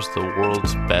powers the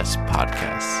world's best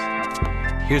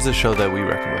podcasts. Here's a show that we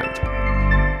recommend.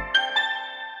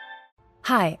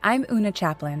 Hi, I'm Una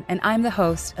Chaplin, and I'm the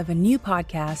host of a new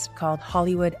podcast called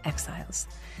Hollywood Exiles.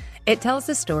 It tells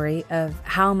the story of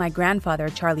how my grandfather,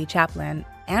 Charlie Chaplin,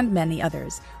 and many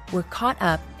others were caught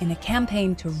up in a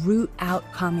campaign to root out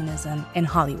communism in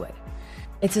Hollywood.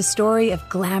 It's a story of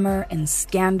glamour and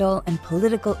scandal and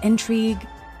political intrigue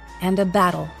and a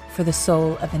battle for the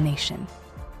soul of a nation.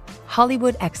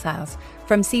 Hollywood Exiles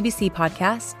from CBC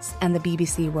Podcasts and the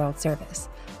BBC World Service.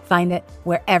 Find it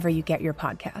wherever you get your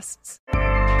podcasts.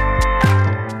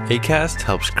 Acast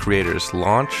helps creators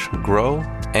launch, grow,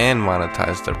 and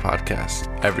monetize their podcasts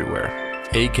everywhere.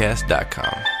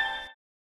 Acast.com.